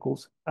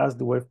particles as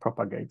the wave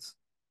propagates.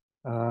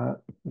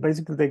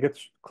 Basically, they get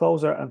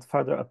closer and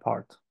further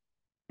apart.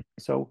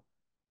 So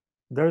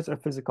there's a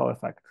physical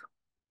effect.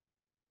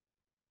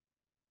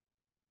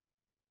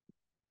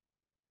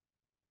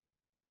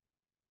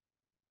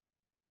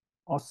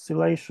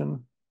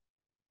 Oscillation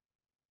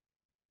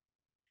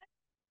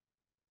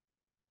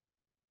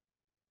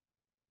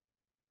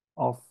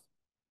of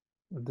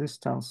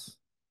distance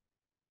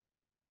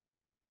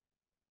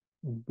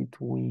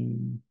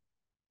between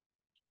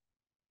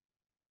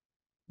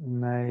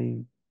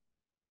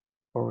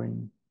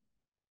neighboring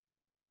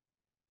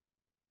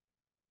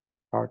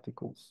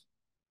particles.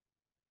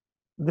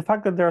 The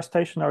fact that they are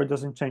stationary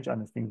doesn't change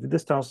anything. The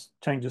distance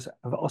changes,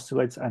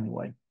 oscillates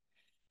anyway.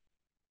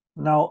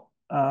 Now,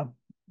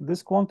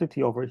 this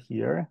quantity over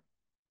here,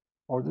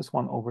 or this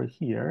one over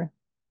here,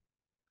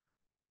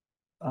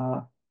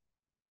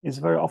 is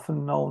very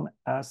often known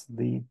as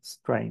the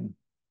strain.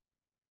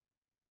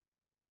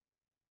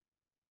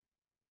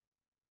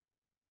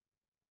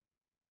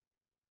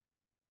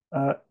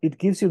 It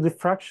gives you the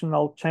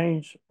fractional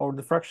change or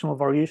the fractional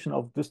variation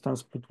of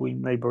distance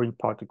between neighboring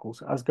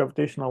particles. As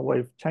gravitational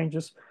wave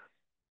changes,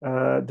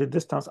 the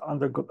distance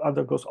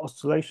undergoes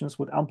oscillations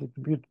with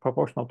amplitude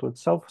proportional to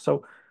itself.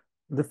 So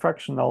the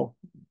fractional,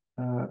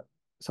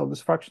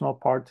 this fractional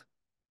part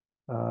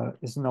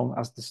is known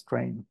as the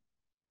strain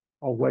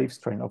or wave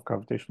strain of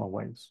gravitational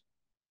waves.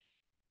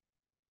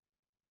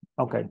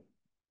 Okay,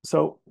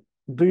 so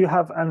do you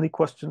have any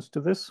questions to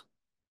this?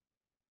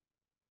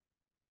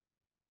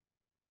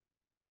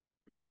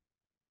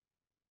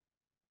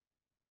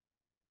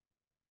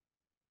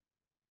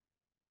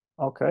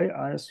 Okay,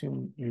 I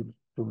assume you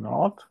do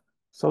not.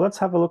 So let's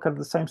have a look at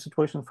the same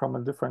situation from a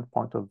different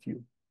point of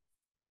view.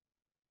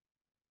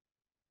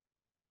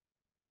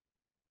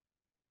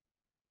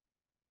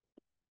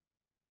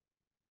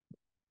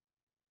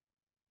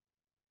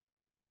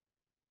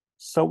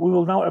 So we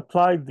will now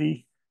apply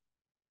the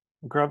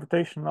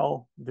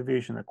gravitational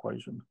deviation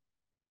equation.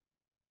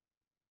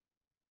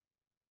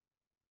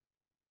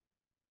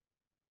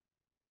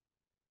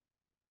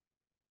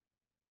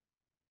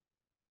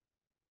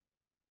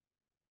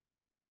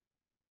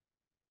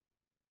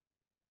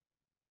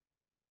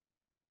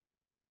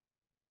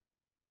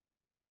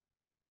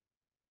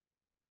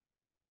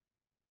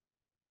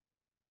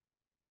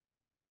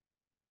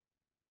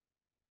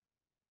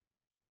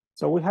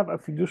 So we have a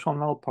fiducial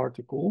null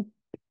particle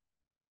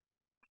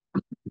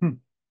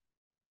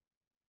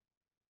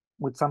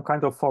with some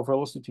kind of for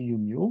velocity u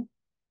mu.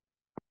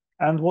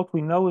 And what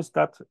we know is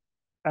that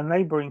a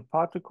neighboring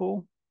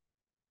particle,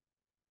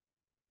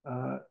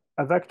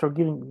 a vector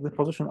giving the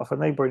position of a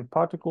neighboring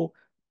particle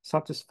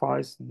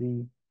satisfies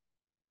the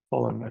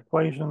following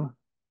equation.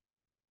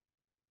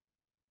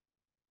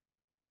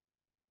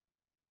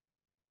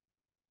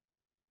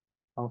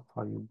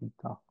 Alpha u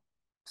beta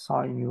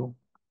psi u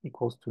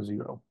equals to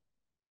 0.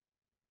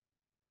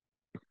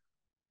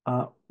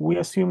 We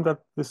assume that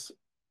this,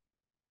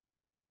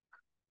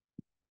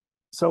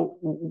 so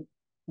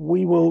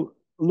we will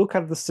look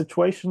at the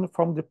situation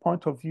from the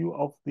point of view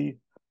of the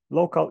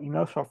local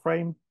inertial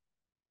frame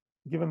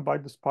given by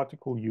this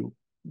particle u,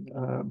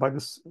 by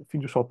this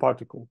fiducial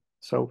particle.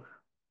 So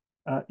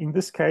in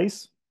this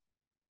case,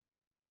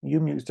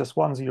 u mu is just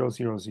 1, 0,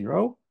 0,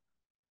 0.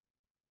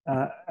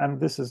 And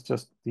this is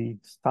just the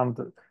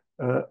standard.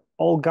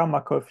 All gamma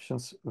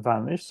coefficients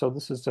vanish. So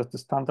this is just the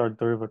standard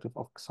derivative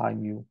of psi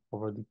mu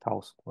over the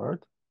tau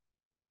squared.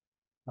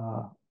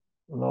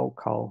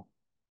 Local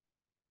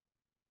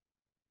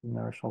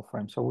inertial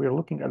frame. So we are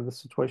looking at the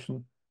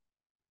situation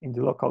in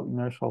the local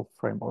inertial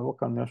frame or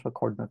local inertial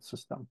coordinate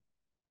system.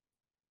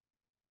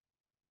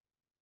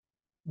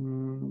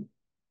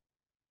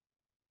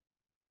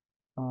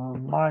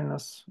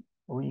 Minus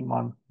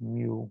Riemann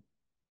mu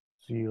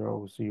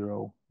 0,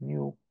 0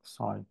 mu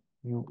psi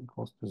mu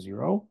equals to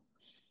 0.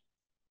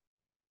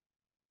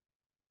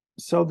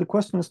 So the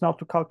question is now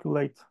to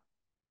calculate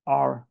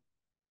R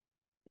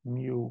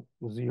mu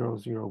 0,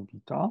 0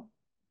 beta.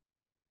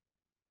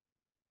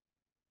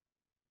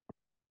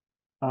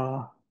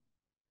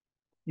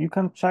 You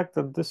can check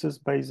that this is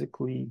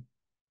basically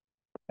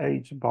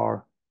h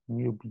bar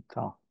mu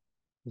beta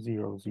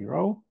 0,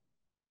 0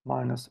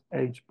 minus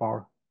h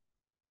bar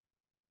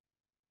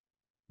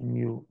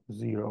mu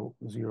 0,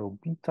 0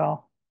 beta.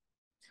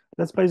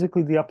 That's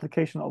basically the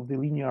application of the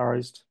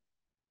linearized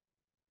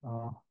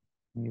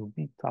mu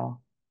beta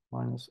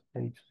minus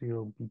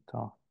h0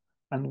 beta,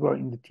 and we're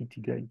in the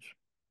TT gauge.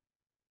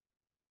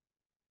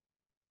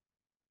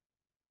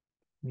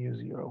 Mu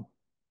 0.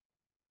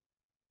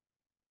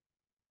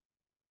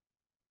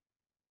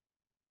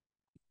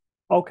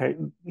 Okay,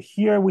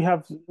 here we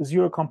have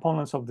 0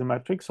 components of the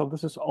metric, so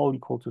this is all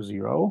equal to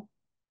 0.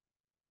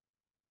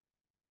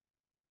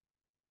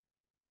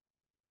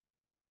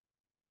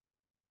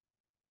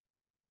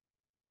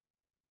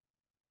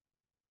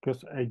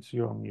 Because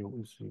h0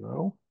 mu is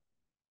 0.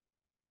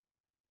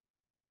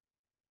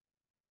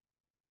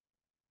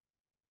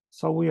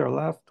 So we are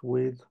left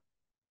with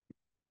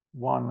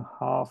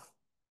 1/2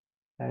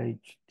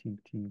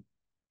 htt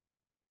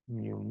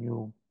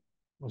mu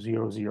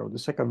 0, 0, the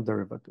second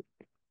derivative.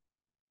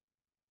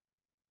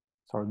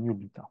 Sorry, mu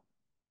beta.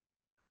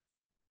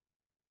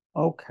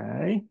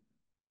 Okay.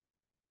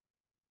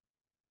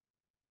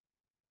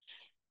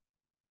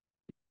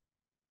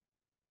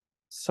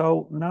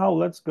 So now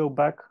let's go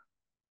back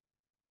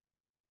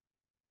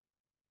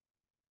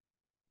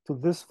to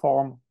this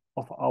form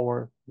of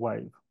our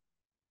wave.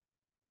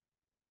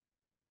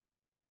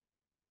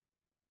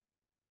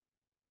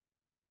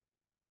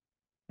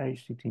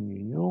 htt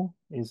mu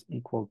is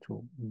equal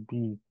to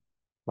b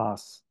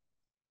plus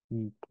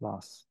e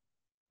plus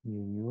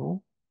mu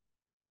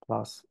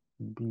plus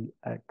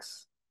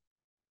bx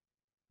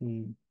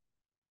e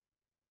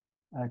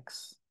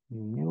x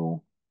mu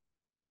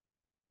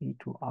e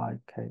to I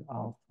k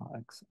alpha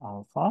x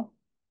alpha.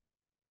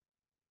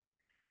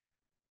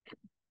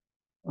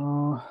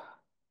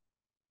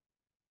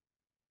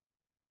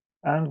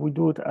 And we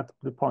do it at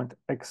the point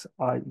xi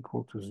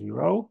equal to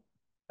 0.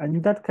 And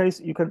in that case,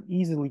 you can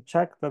easily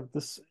check that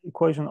this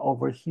equation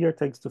over here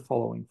takes the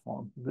following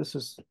form. This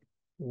is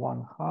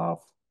 1/2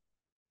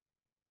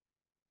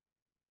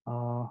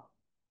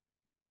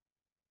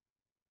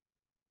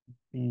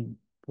 b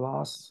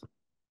plus.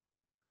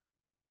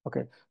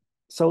 Okay,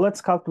 so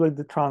let's calculate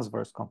the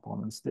transverse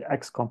components, the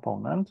x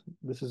component.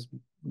 This is,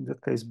 in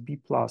that case, b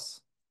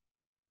plus.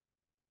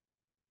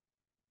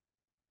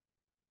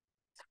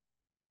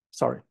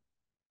 Sorry.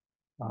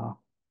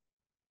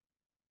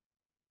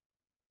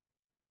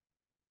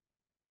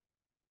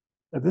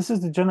 This is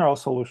the general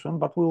solution,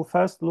 but we'll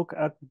first look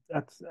at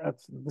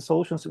the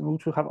solutions in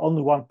which we have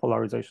only one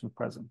polarization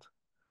present.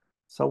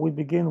 So we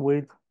begin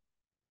with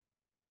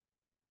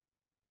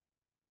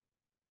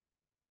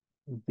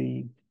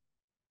the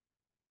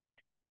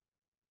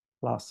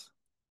plus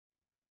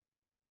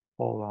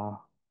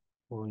polarization.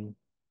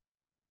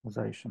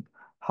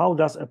 How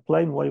does a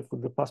plane wave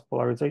with the plus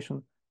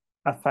polarization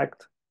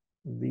affect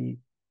the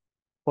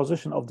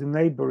position of the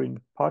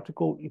neighboring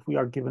particle if we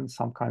are given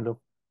some kind of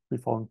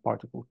free-falling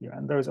particle here?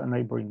 And there is a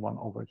neighboring one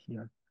over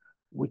here.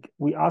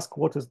 We ask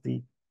what is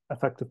the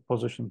effective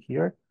position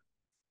here.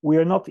 We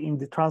are not in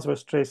the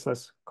transverse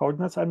traceless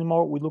coordinates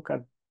anymore. We look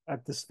at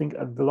this thing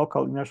at the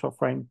local inertial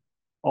frame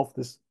of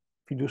this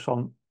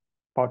fiducial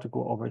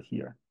particle over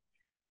here.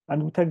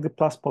 And we take the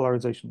plus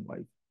polarization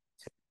wave.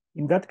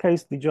 In that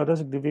case, the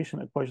geodesic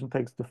deviation equation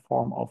takes the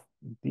form of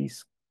d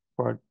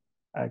squared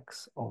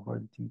x over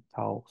d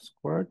tau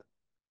squared.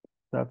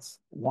 That's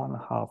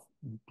 1/2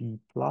 b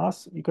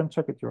plus. You can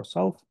check it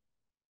yourself.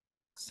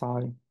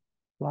 Psi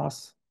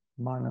plus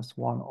minus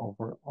 1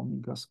 over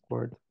omega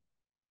squared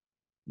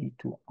e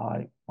to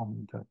I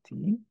omega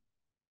t.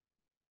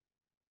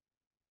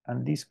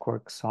 And d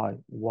squared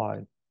psi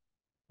y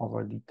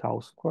over d tau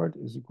squared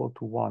is equal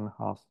to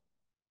 1/2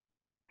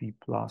 b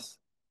plus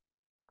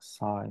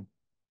psi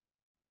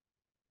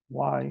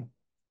y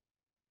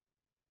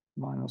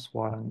minus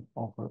 1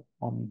 over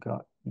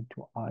omega e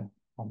to I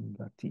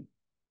omega t.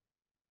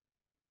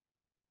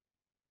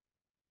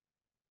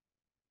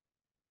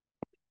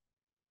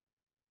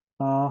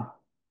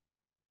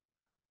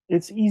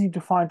 It's easy to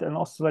find an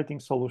oscillating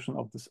solution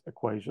of this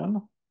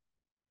equation,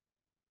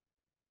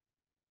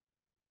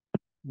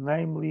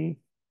 namely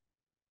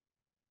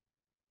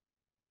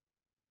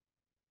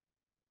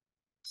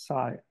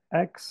psi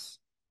x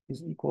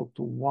is equal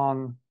to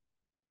 1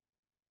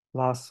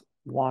 plus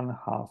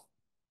 1/2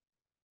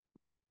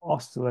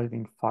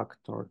 oscillating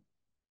factor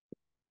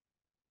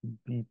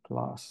b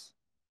plus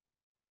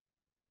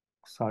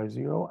psi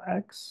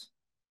 0x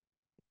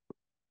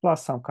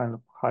plus some kind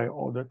of higher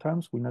order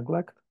terms we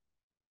neglect,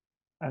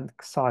 and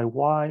psi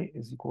y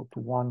is equal to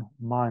 1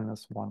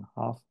 minus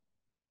 1/2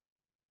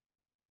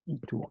 e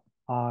to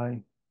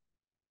I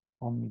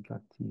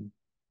omega t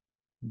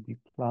b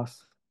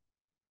plus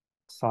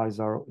psi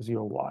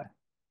 0y.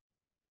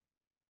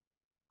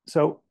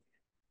 So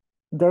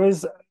there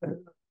is,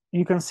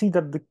 you can see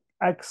that the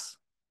x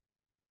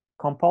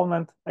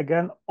component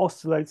again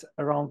oscillates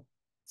around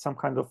some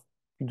kind of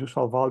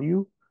fiducial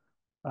value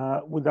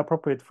with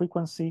appropriate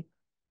frequency.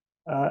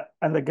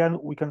 And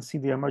again, we can see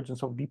the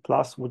emergence of B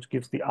plus, which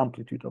gives the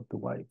amplitude of the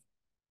wave.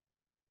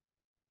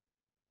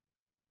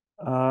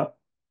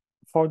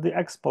 For the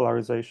X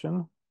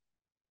polarization,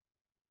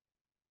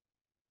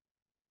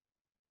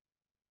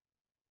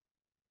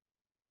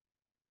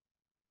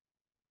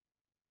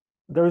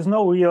 there is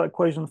no real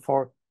equation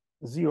for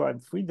 0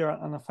 and 3. They are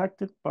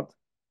unaffected, but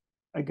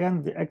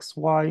again, the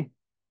XY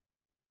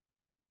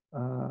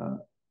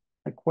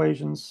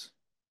equations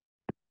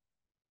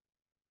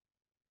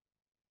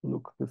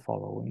look the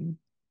following.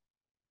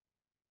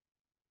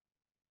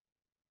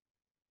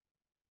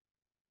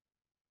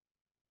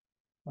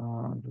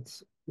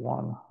 That's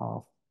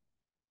 1/2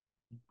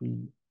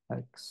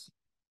 bx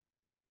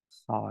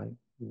psi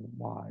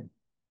y.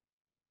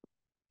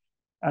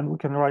 And we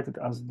can write it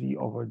as d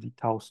over d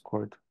tau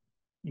squared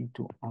e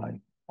to I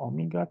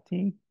omega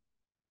t.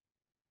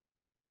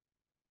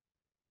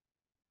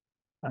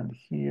 And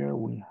here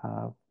we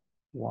have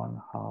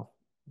 1/2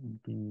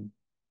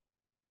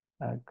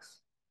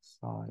 bx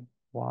psi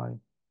y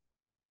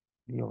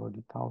d over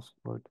d tau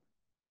squared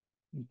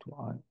e to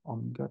I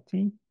omega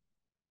t.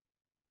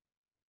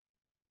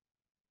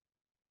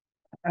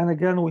 And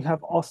again, we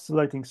have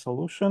oscillating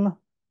solution.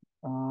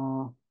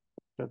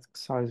 That's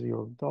psi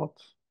 0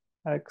 dot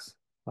x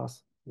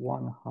plus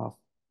 1/2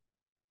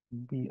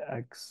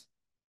 bx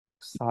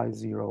psi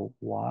 0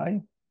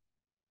 y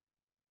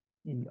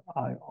e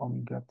I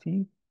omega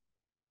t.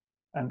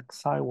 And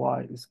psi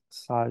y is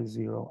psi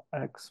 0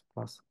 x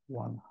plus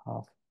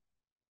 1/2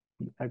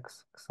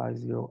 bx psi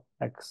 0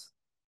 x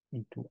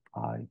e to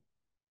I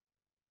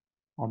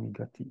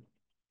omega t.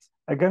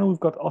 Again, we've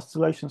got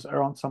oscillations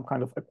around some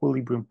kind of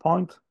equilibrium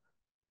point,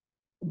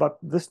 but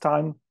this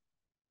time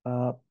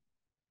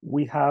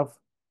we have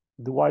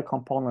the y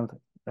component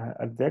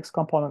at the x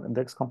component and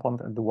the x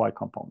component at the y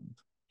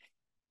component.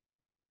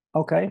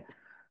 Okay.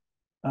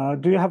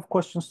 Do you have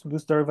questions to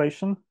this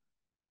derivation?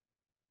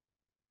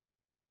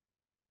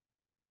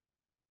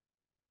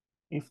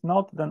 If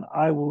not, then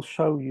I will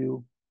show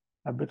you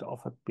a bit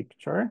of a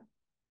picture.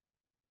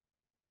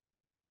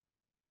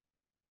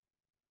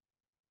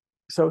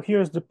 So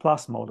here's the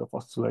plus mode of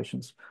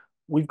oscillations.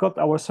 We've got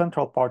our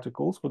central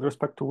particles with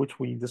respect to which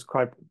we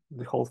describe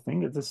the whole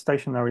thing. It is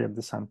stationary at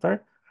the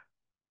center.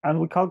 And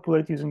we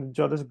calculate using the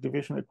geodesic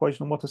deviation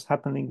equation what is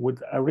happening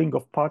with a ring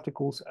of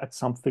particles at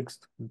some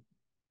fixed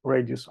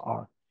radius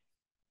r.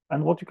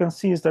 And what you can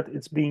see is that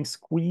it's being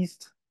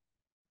squeezed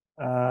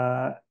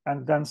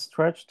and then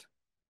stretched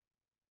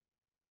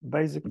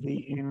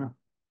basically in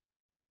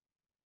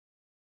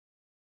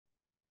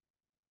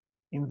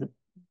the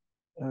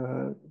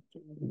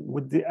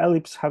with the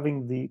ellipse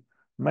having the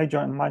major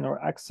and minor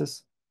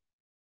axis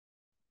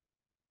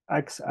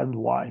x and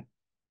y.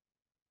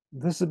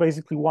 This is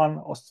basically one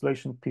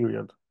oscillation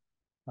period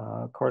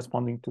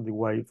corresponding to the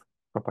wave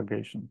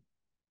propagation.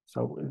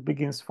 So it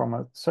begins from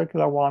a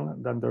circular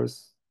one, then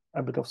there's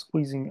a bit of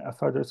squeezing, a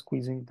further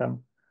squeezing, then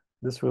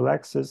this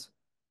relaxes,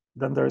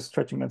 then there is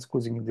stretching and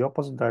squeezing in the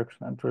opposite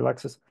direction and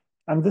relaxes.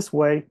 And this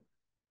way,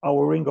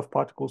 our ring of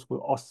particles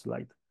will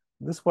oscillate.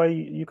 This way,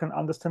 you can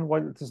understand why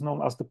it is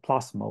known as the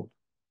plus mode.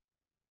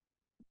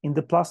 In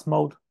the plus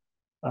mode,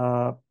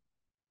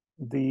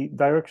 the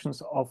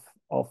directions of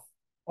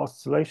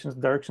oscillations,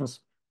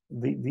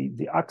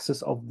 the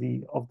axis of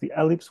the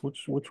ellipse,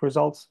 which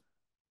results,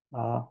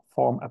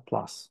 form a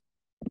plus.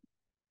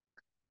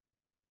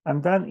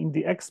 And then in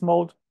the X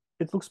mode,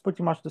 it looks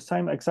pretty much the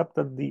same, except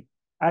that the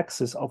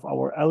axis of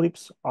our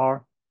ellipse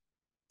are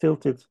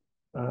tilted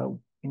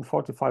in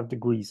 45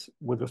 degrees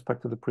with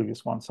respect to the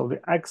previous one. So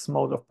the X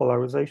mode of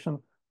polarization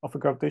of a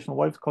gravitational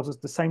wave causes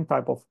the same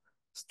type of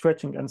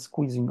stretching and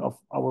squeezing of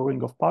our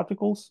ring of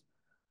particles,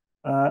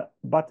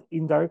 but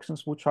in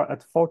directions which are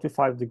at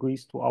 45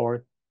 degrees to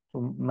our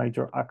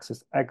major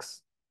axis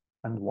X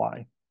and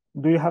Y.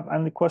 Do you have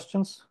any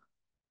questions?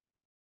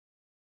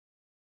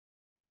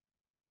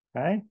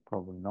 Okay,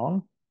 probably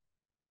none.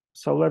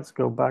 So let's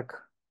go back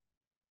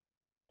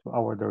to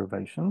our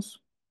derivations.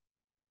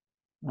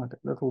 Okay,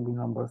 that will be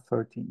number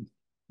 13.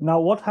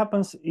 Now, what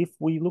happens if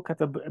we look at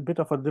a bit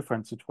of a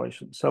different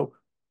situation? So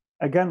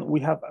again, we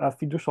have a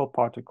fiducial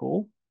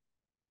particle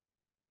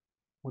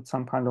with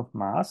some kind of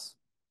mass.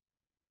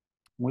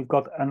 We've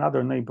got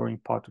another neighboring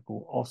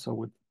particle also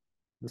with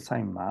the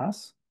same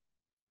mass.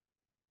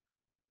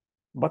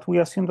 But we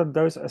assume that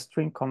there is a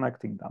string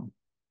connecting them.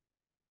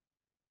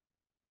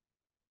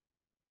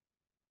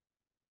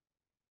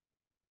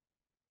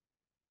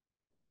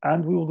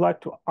 And we would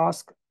like to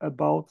ask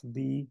about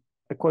the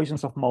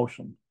equations of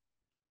motion.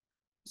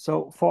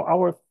 So for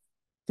our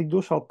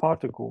fiducial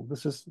particle,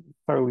 this is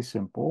fairly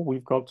simple.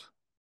 We've got,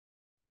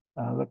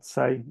 let's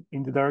say,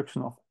 in the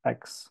direction of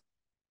x,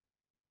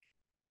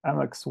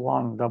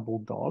 mx1 double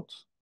dot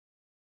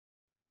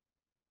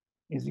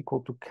is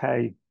equal to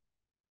k.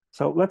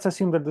 So let's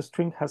assume that the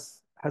string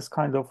has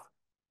kind of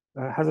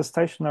has a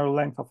stationary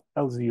length of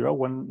L0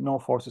 when no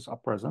forces are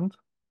present.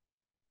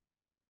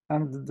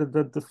 And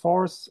the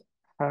force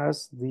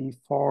has the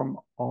form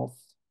of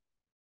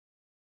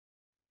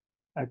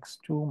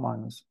x2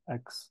 minus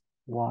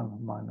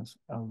x1 minus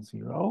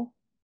L0.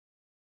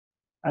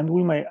 And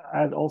we may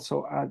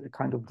also add a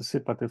kind of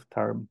dissipative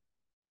term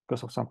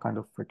because of some kind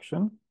of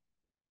friction.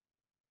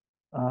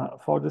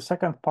 For the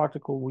second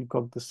particle, we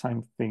got the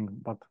same thing,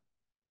 but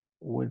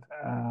with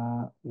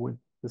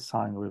the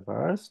sign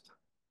reversed.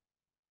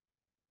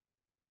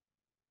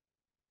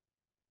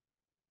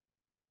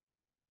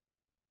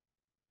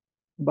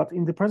 But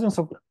in the presence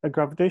of a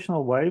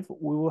gravitational wave,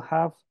 we will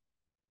have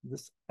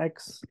this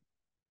x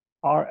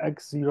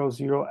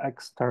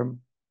rx00x term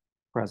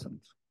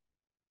present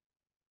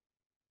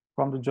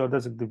from the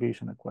geodesic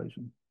deviation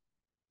equation.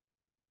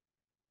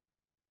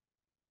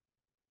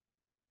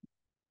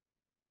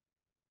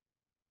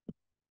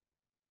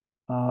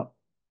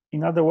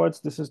 In other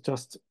words, this is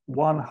just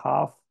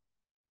 1/2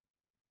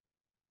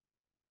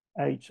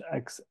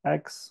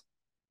 hxx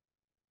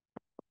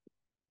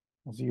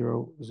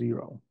 0,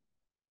 0.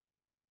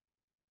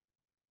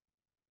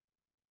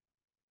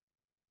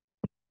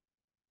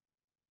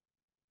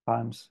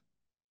 Times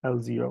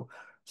L0.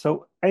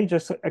 So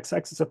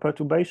hxx is a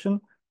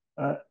perturbation.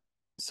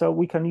 So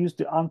we can use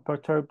the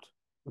unperturbed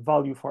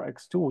value for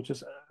x2, which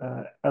is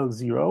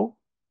L0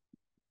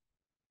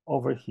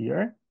 over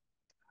here.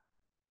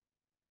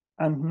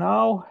 And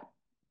now,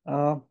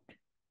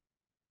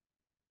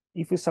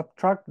 if we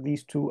subtract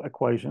these two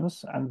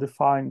equations and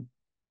define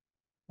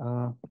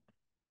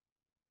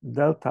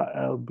delta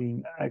L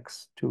being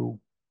x2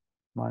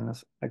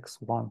 minus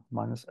x1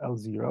 minus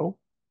L0,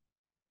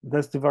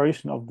 that's the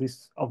variation of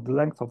the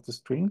length of the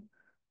string.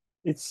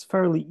 It's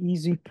fairly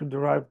easy to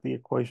derive the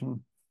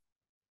equation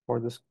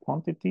for this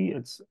quantity.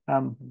 It's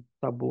m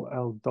double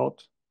L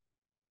dot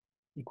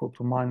equal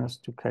to minus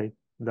 2k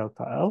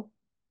delta L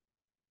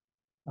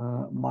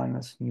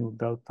minus nu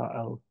delta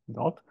L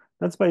dot.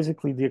 That's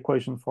basically the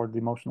equation for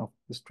the motion of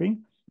the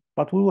string,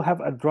 but we will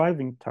have a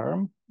driving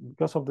term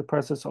because of the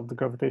presence of the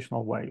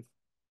gravitational wave.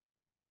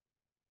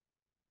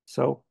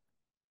 So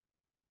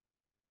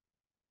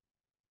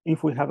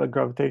if we have a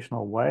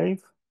gravitational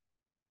wave,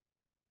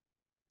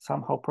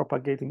 somehow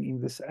propagating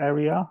in this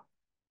area,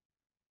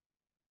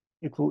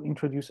 it will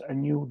introduce a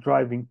new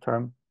driving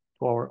term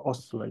to our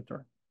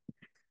oscillator.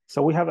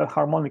 So we have a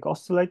harmonic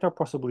oscillator,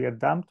 possibly a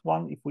damped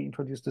one, if we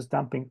introduce this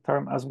damping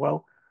term as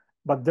well.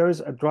 But there is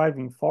a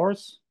driving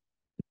force.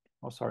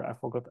 Oh, sorry, I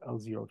forgot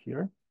L0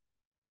 here.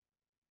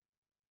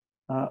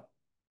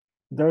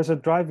 There is a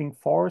driving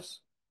force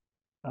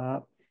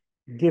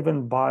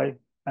given by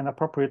an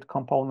appropriate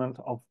component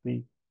of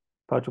the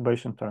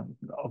perturbation term,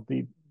 of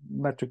the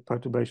metric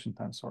perturbation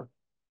tensor.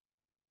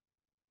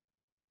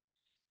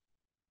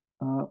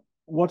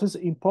 What is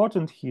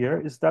important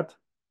here is that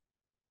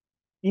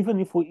even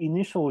if we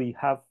initially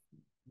have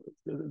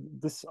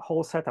this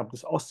whole setup,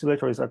 this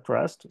oscillator is at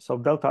rest, so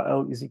delta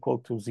L is equal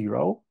to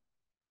 0,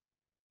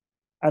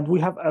 and we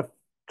have a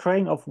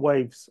train of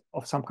waves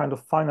of some kind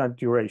of finite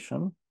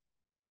duration,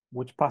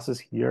 which passes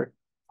here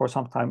for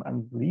some time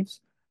and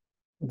leaves,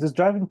 this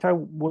driving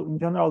term will in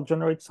general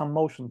generate some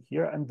motion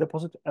here and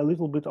deposit a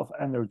little bit of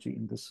energy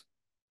in this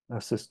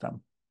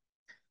system.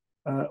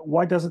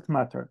 Why does it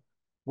matter?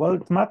 Well,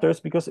 it matters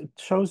because it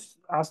shows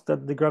us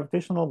that the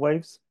gravitational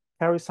waves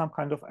carry some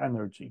kind of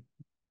energy.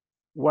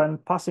 When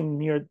passing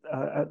near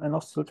an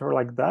oscillator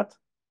like that,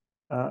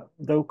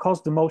 they will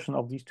cause the motion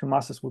of these two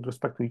masses with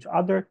respect to each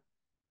other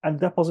and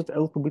deposit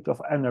a little bit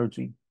of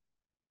energy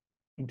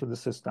into the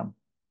system.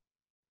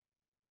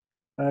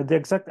 The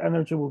exact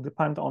energy will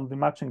depend on the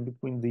matching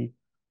between the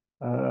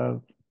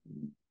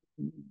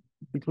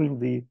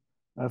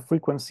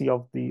frequency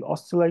of the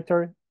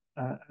oscillator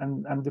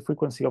and the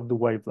frequency of the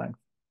wavelength.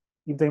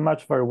 If they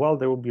match very well,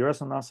 there will be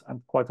resonance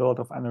and quite a lot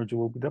of energy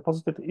will be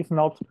deposited. If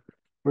not,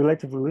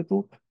 relatively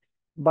little.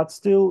 But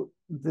still,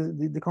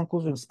 the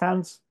conclusion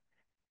stands.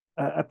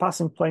 A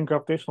passing plane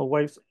gravitational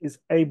waves is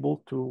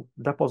able to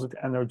deposit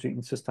energy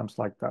in systems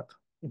like that.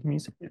 It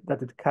means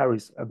that it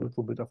carries a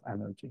little bit of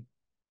energy.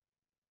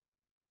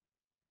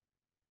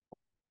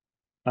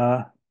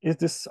 Is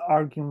this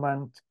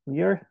argument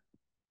clear?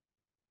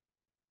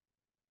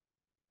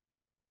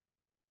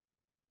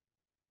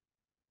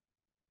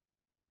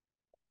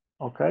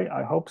 Okay,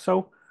 I hope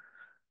so.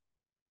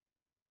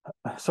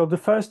 So the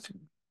first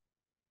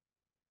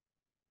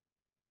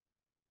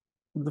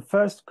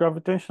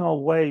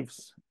gravitational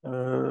waves,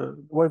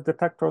 wave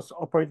detectors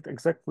operate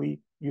exactly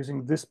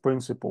using this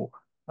principle.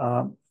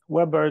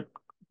 Weber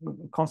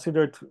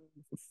considered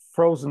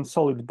frozen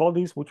solid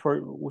bodies which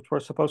were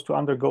supposed to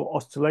undergo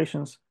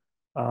oscillations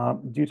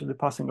due to the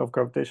passing of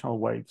gravitational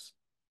waves.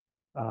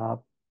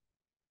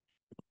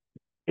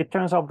 It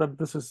turns out that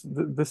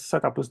this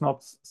setup is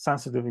not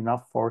sensitive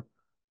enough for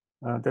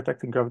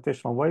detecting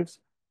gravitational waves,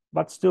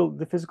 but still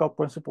the physical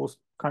principle is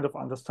kind of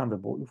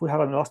understandable. If we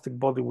have an elastic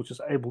body which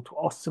is able to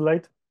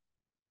oscillate,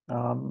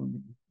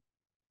 then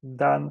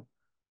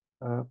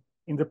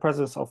in the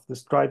presence of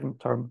this driving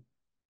term,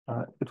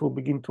 it will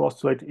begin to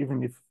oscillate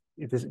even if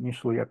it is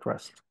initially at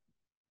rest.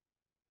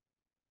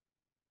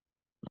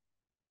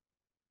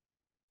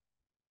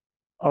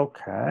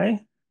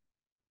 Okay.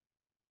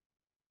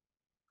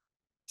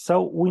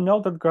 So we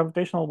know that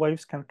gravitational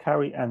waves can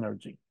carry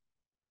energy.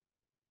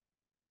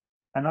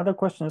 Another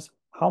question is,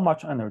 how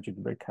much energy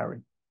do they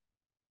carry?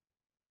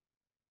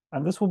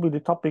 And this will be the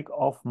topic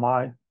of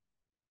my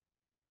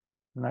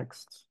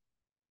next,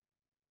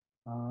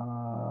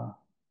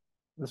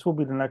 this will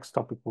be the next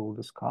topic we will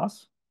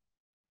discuss.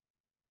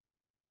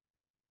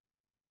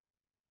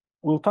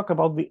 We'll talk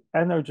about the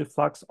energy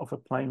flux of a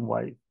plane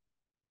wave.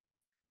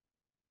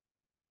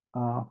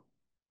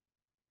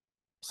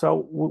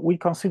 So we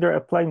consider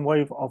a plane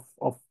wave of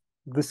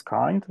this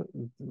kind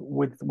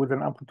with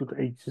an amplitude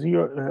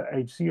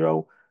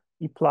h0.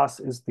 E plus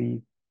is the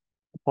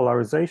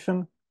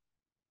polarization,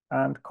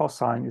 and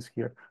cosine is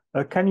here.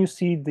 Can you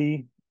see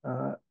the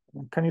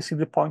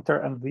pointer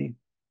and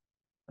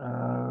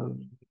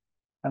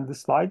the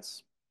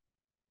slides?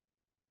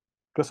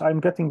 Because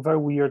I'm getting very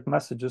weird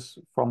messages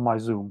from my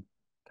Zoom.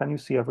 Can you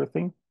see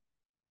everything?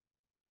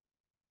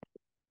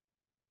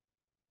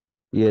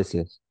 Yes,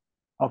 yes.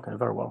 Okay,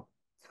 very well.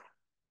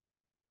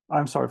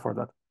 I'm sorry for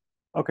that.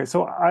 Okay,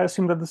 so I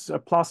assume that this is a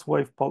plus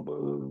wave.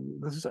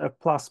 This is a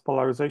plus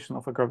polarization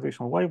of a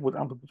gravitational wave with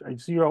amplitude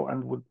h0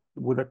 and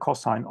with a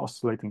cosine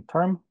oscillating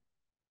term.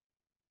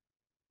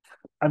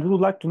 And we would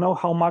like to know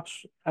how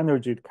much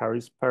energy it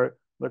carries per,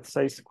 let's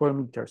say, square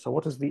meter. So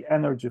what is the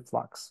energy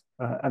flux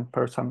and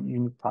per some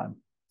unit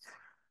time?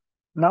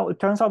 Now, it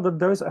turns out that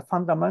there is a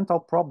fundamental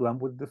problem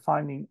with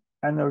defining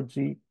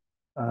energy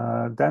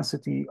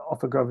density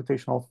of a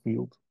gravitational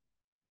field.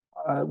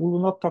 We will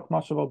not talk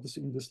much about this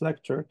in this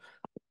lecture,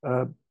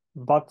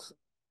 but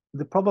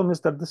the problem is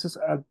that this is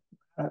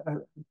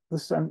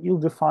an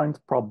ill-defined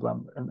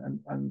problem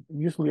and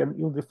usually an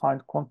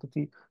ill-defined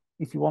quantity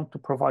if you want to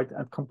provide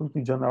a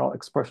completely general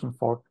expression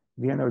for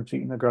the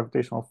energy in a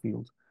gravitational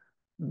field.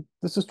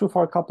 This is true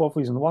for a couple of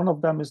reasons. One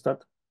of them is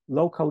that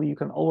locally you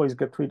can always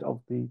get rid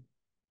of the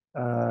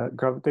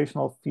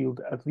gravitational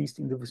field, at least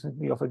in the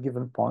vicinity of a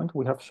given point.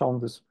 We have shown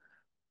this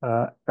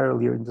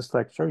earlier in this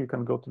lecture. You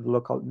can go to the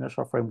local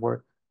inertial frame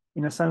where,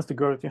 in a sense, the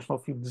gravitational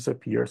field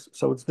disappears.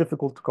 So it's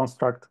difficult to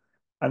construct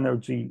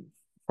energy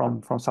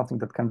from something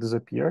that can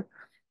disappear.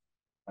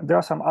 There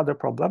are some other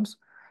problems.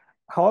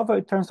 However,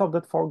 it turns out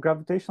that for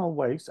gravitational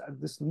waves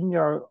at this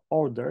linear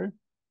order,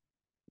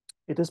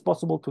 it is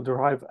possible to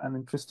derive an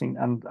interesting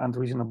and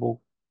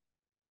reasonable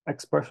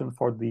expression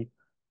for the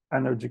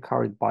energy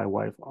carried by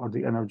wave, or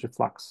the energy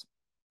flux.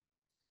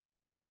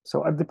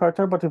 So at the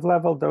perturbative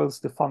level, there's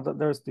the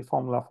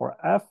formula for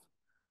F,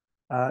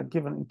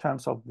 given in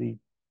terms of the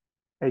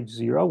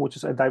H0, which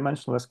is a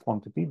dimensionless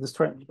quantity. The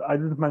strain, I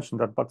didn't mention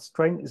that, but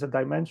strain is a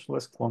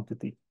dimensionless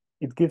quantity.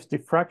 It gives the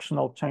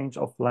fractional change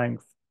of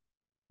length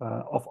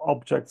of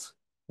objects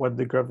when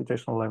the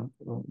gravitational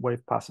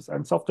wave passes.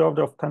 And it's of the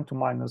order of 10 to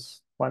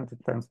minus 20,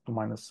 10 to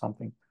minus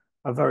something,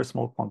 a very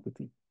small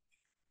quantity.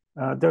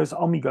 There is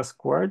omega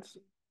squared,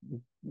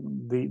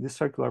 the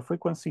circular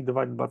frequency,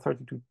 divided by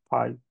 32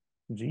 pi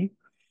g.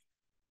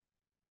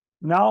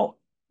 Now,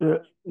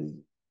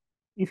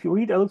 if you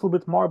read a little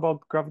bit more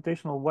about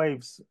gravitational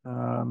waves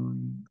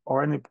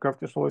or any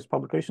gravitational waves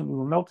publication, you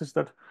will notice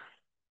that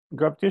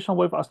gravitational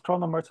wave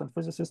astronomers and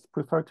physicists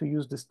prefer to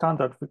use the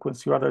standard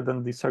frequency rather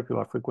than the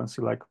circular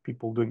frequency like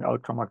people doing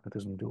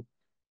electromagnetism do.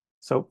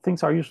 So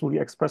things are usually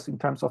expressed in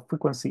terms of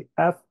frequency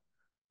F.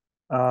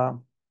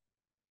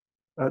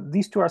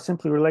 These two are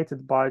simply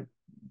related by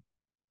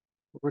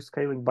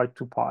rescaling by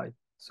 2 pi.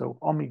 So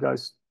omega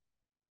is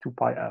 2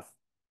 pi F.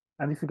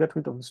 And if you get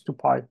rid of this 2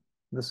 pi,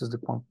 this is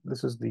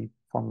the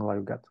formula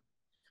you get.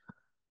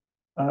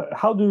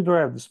 How do you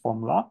derive this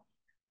formula?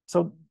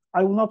 So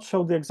I will not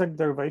show the exact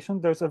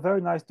derivation. There's a very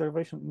nice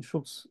derivation in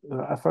Schutz's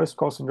a first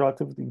course in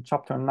relativity in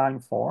chapter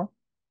 9.4.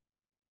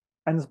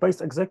 And it's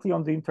based exactly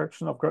on the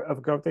interaction of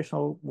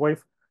gravitational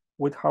wave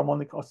with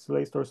harmonic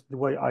oscillators, the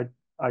way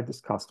I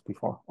discussed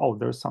before. Oh,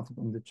 there's something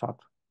in the chat.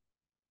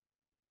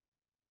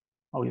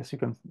 Oh, yes, you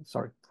can,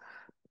 sorry.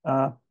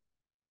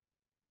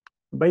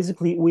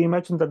 Basically, we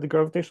imagine that the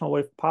gravitational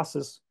wave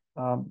passes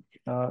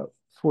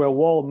through a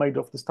wall made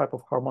of this type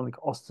of harmonic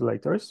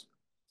oscillators.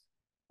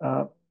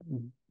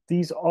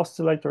 These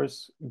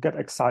oscillators get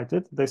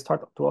excited. They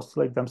start to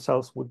oscillate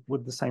themselves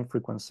with the same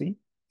frequency.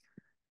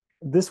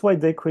 This way,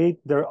 they create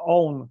their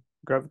own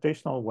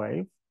gravitational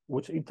wave,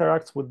 which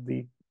interacts with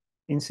the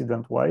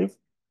incident wave,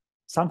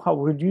 somehow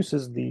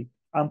reduces the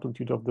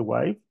amplitude of the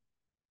wave.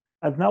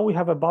 And now we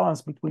have a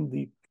balance between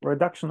the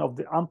reduction of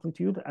the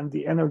amplitude and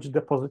the energy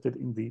deposited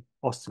in the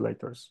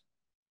oscillators.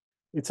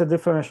 It's a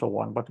differential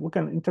one, but we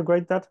can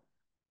integrate that.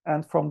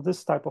 And from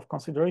this type of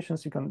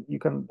considerations, you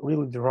can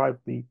really derive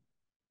the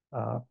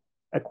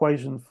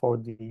equation for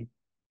the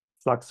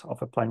flux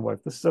of a plane wave.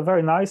 This is a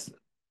very nice,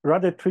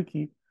 rather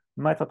tricky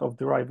method of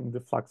deriving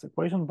the flux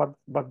equation, but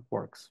it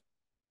works.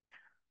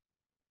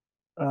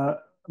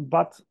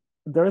 But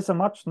there is a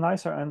much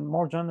nicer and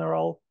more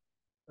general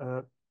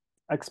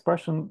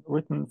expression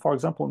written, for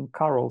example, in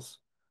Carroll's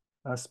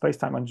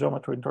Spacetime and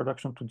Geometry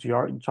Introduction to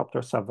GR in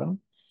chapter 7.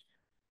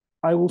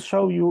 I will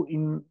show you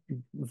in a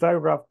very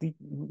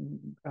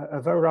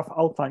rough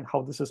outline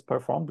how this is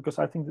performed, because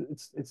I think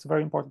it's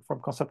very important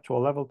from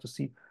conceptual level to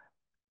see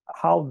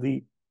how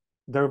the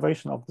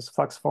derivation of this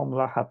flux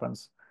formula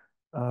happens.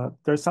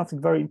 There's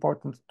something very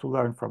important to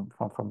learn from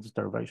this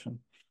derivation.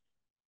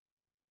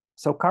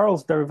 So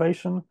Carroll's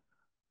derivation,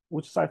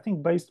 which is, I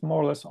think, based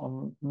more or less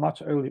on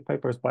much early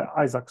papers by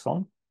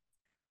Isaacson,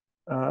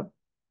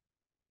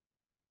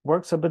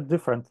 works a bit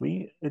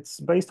differently.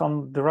 It's based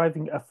on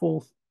deriving a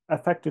full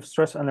effective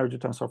stress energy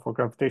tensor for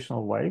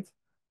gravitational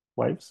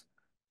waves.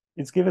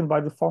 It's given by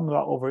the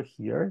formula over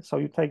here. So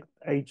you take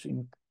H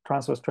in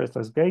transverse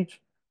traceless gauge,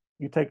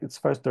 you take its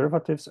first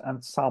derivatives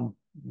and sum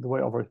the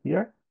way over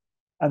here.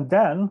 And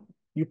then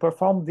you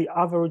perform the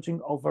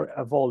averaging over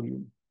a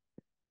volume,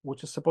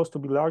 which is supposed to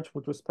be large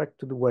with respect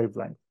to the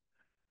wavelength.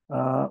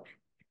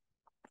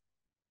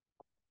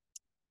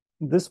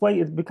 This way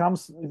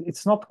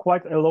it's not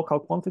quite a local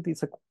quantity,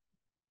 it's a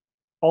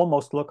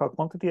almost local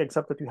quantity,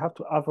 except that you have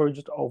to average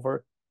it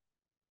over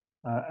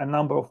a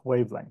number of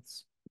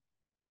wavelengths.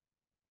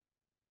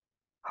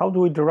 How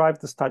do we derive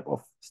this type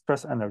of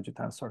stress energy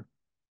tensor?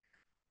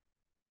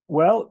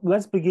 Well,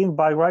 let's begin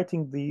by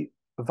writing the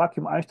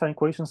vacuum Einstein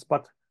equations,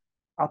 but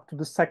up to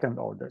the second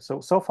order.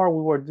 So far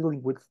we were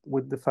dealing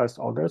with the first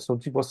order. So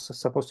G was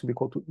supposed to be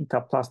equal to eta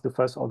plus the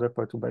first order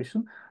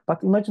perturbation.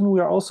 But imagine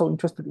we are also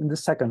interested in the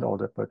second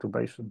order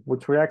perturbation,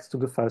 which reacts to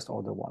the first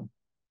order one.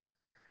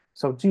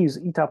 So G is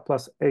eta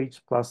plus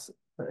H plus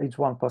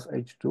H1 plus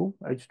H2.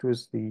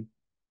 H2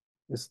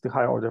 is the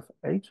higher order of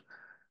H.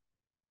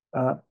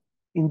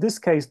 In this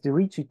case, the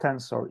Ricci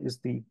tensor is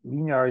the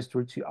linearized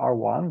Ricci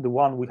R1, the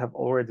one we have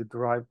already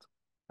derived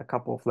a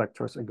couple of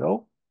lectures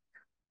ago.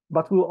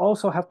 But we'll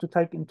also have to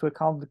take into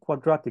account the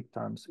quadratic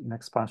terms in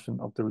expansion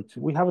of the Ricci.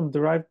 We haven't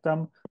derived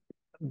them.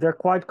 They're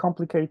quite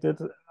complicated.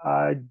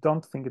 I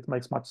don't think it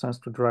makes much sense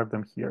to derive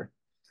them here.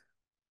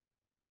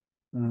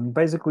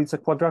 Basically, it's a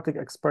quadratic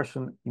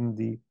expression in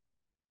the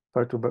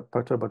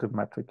perturbative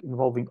metric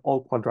involving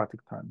all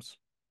quadratic terms.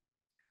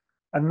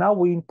 And now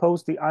we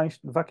impose the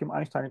vacuum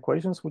Einstein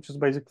equations, which is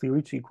basically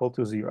Ricci equal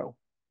to 0.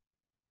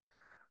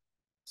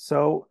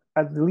 So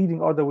at the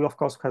leading order, we of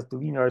course have the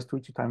linearized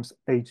Ricci times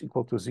h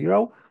equal to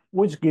 0,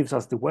 which gives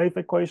us the wave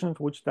equation,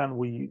 which then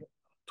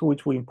to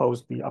which we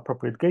impose the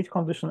appropriate gauge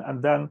condition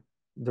and then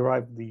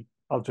derive the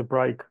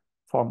algebraic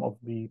form of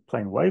the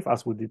plane wave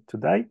as we did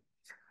today.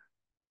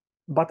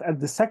 But at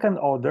the second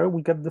order,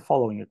 we get the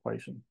following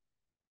equation.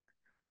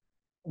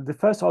 The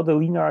first order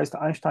linearized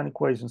Einstein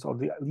equations or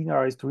the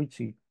linearized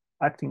Ricci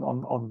acting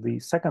on the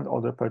second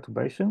order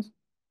perturbations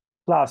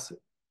plus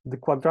the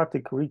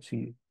quadratic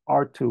Ricci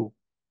R2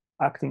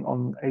 acting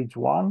on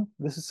H1,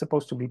 this is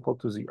supposed to be equal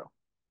to 0.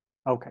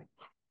 Okay,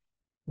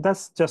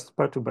 that's just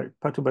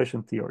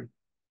perturbation theory.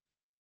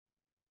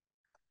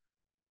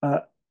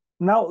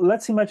 Now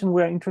let's imagine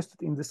we are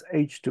interested in this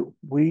H2.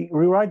 We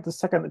rewrite the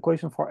second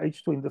equation for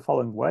H2 in the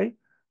following way.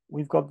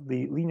 We've got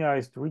the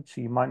linearized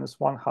Ricci minus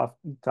 1/2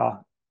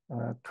 eta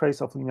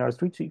trace of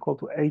linearized Ricci equal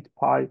to 8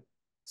 pi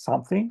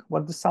something.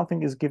 Well, this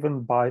something is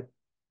given by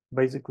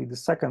basically the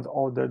second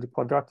order, the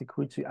quadratic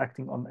Ricci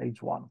acting on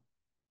H1.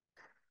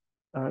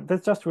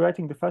 That's just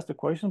rewriting the first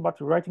equation,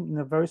 but rewriting in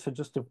a very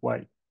suggestive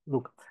way.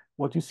 Look,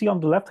 what you see on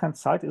the left-hand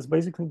side is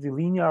basically the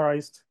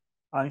linearized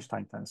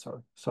Einstein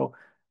tensor. So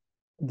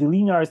the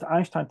linearized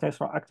Einstein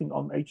tensor acting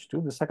on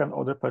H2, the second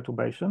order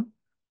perturbation,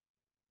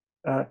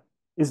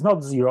 is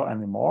not 0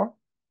 anymore.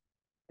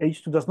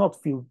 H2 does not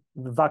feel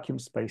the vacuum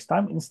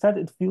spacetime. Instead,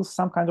 it feels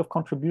some kind of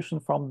contribution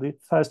from the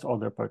first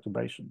order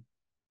perturbation.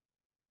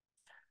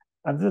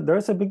 And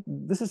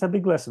this is a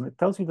big lesson. It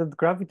tells you that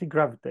gravity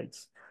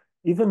gravitates.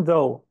 Even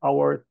though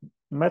our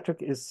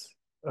metric is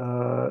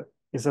a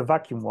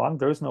vacuum one,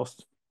 there is no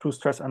true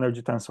stress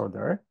energy tensor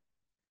there.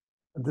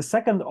 The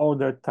second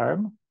order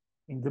term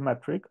in the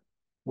metric,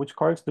 which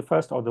corrects the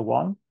first order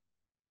one,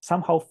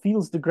 somehow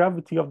feels the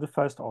gravity of the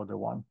first order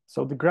one.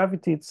 So the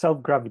gravity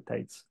itself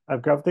gravitates. A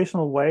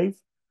gravitational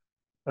wave,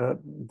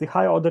 the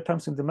higher order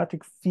terms in the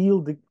metric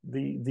feel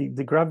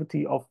the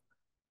gravity of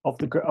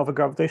a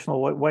gravitational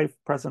wave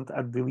present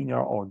at the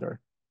linear order.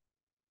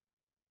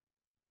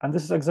 And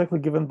this is exactly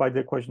given by the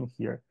equation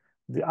here.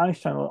 The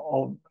Einstein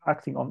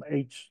acting on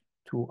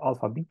H2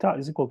 alpha beta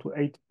is equal to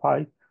 8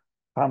 pi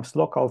times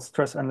local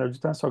stress energy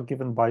tensor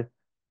given by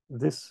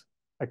this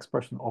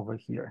expression over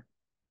here.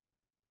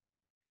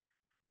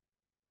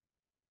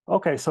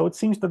 Okay, so it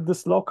seems that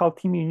this local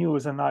T mu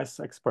is a nice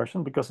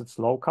expression because it's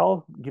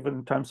local, given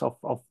in terms of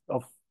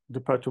the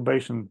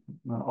perturbation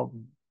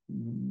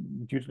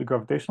due to the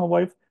gravitational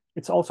wave.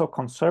 It's also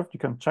conserved, you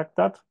can check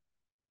that.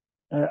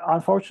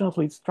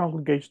 Unfortunately, it's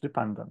strongly gauge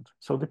dependent.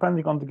 So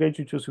depending on the gauge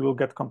you choose, you will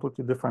get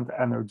completely different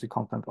energy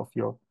content of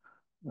your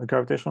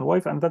gravitational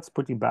wave, and that's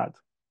pretty bad.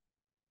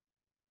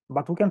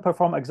 But we can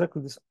perform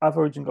exactly this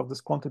averaging of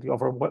this quantity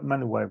over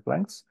many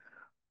wavelengths.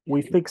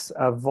 We fix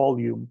a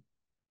volume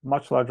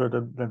much larger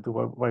than the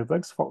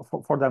wavelengths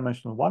for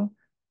dimension 1,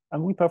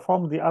 and we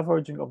perform the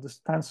averaging of this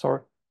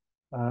tensor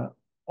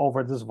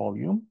over this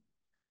volume.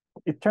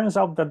 It turns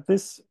out that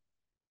this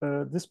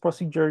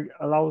procedure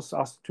allows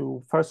us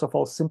to, first of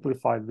all,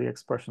 simplify the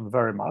expression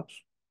very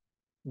much.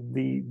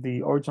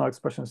 The original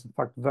expression is, in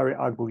fact, very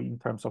ugly in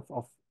terms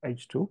of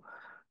H2.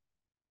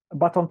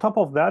 But on top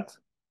of that,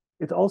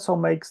 it also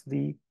makes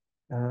the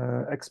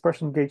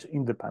expression gauge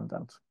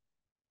independent.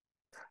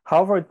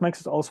 However, it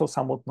makes it also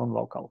somewhat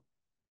non-local.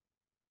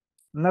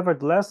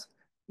 Nevertheless,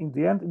 in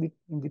the end,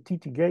 in the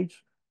TT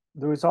gauge,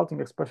 the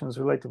resulting expression is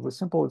relatively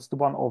simple. It's the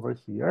one over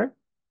here.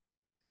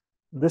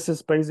 This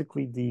is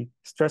basically the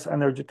stress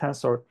energy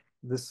tensor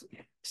this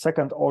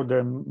second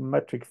order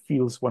metric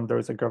feels when there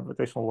is a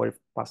gravitational wave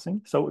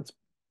passing. So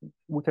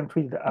we can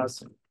treat it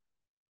as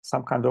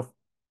some kind of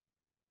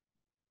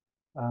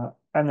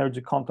energy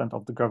content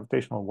of the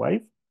gravitational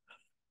wave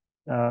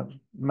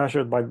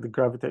measured by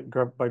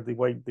the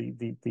way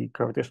the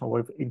gravitational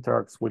wave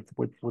interacts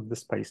with the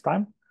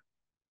space-time.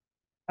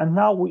 And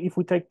now if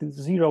we take the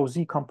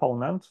 0z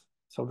component,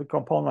 so the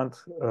component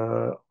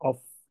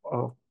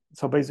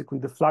so basically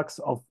the flux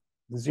of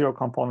the 0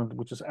 component,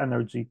 which is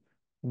energy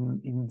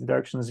in the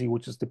direction z,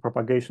 which is the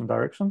propagation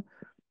direction,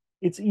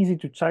 it's easy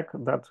to check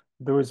that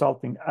the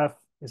resulting F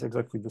is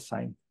exactly the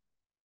same.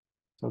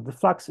 So the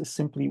flux is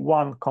simply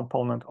one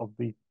component of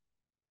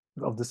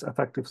this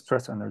effective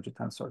stress energy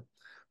tensor.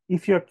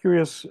 If you're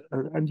curious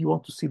and you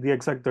want to see the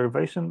exact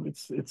derivation,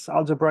 it's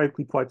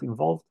algebraically quite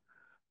involved.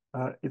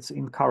 It's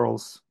in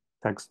Carroll's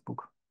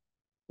textbook.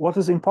 What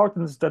is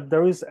important is that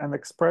there is an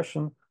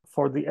expression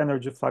for the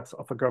energy flux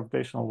of a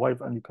gravitational wave,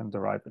 and you can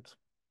derive it.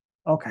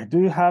 Okay, do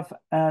you have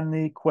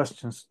any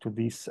questions to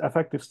this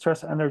effective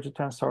stress energy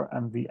tensor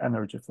and the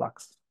energy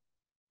flux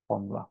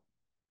formula?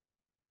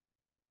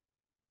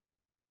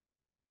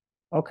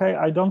 Okay,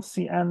 I don't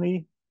see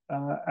any,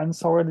 and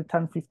it's already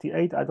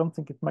 10:58. I don't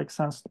think it makes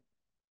sense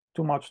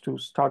too much to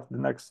start the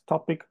next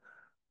topic.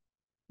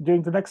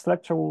 During the next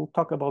lecture, we'll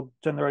talk about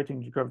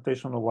generating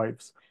gravitational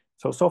waves.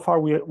 So far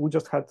we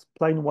just had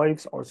plane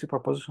waves or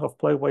superposition of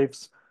plane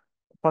waves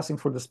passing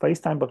through the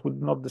space-time, but we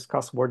did not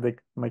discuss where they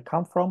may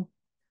come from.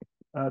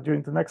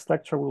 During the next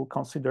lecture, we'll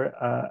consider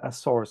a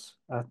source,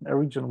 a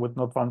region with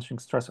not vanishing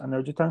stress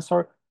energy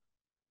tensor,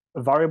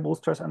 a variable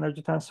stress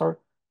energy tensor,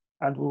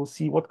 and we'll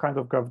see what kind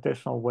of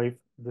gravitational wave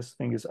this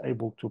thing is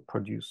able to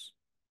produce.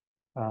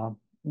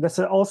 That's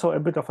also a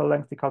bit of a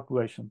lengthy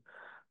calculation.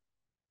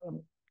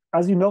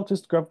 As you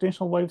noticed,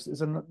 gravitational waves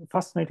is a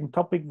fascinating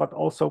topic, but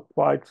also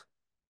quite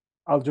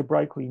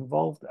algebraically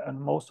involved, and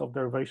most of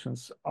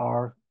derivations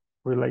are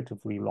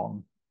relatively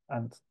long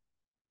and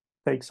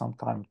take some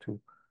time to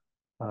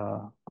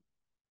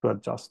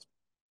adjust.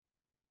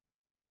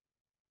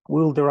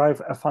 We'll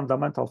derive a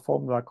fundamental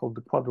formula called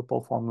the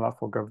quadrupole formula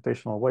for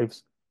gravitational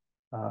waves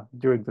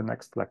during the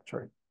next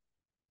lecture.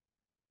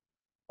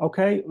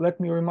 Okay, let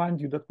me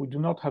remind you that we do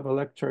not have a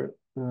lecture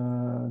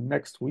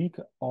next week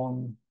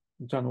on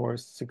January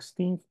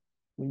 16th.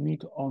 We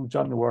meet on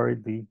January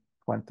the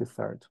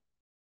 23rd.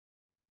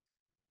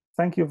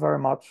 Thank you very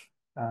much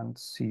and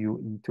see you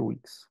in 2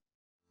 weeks.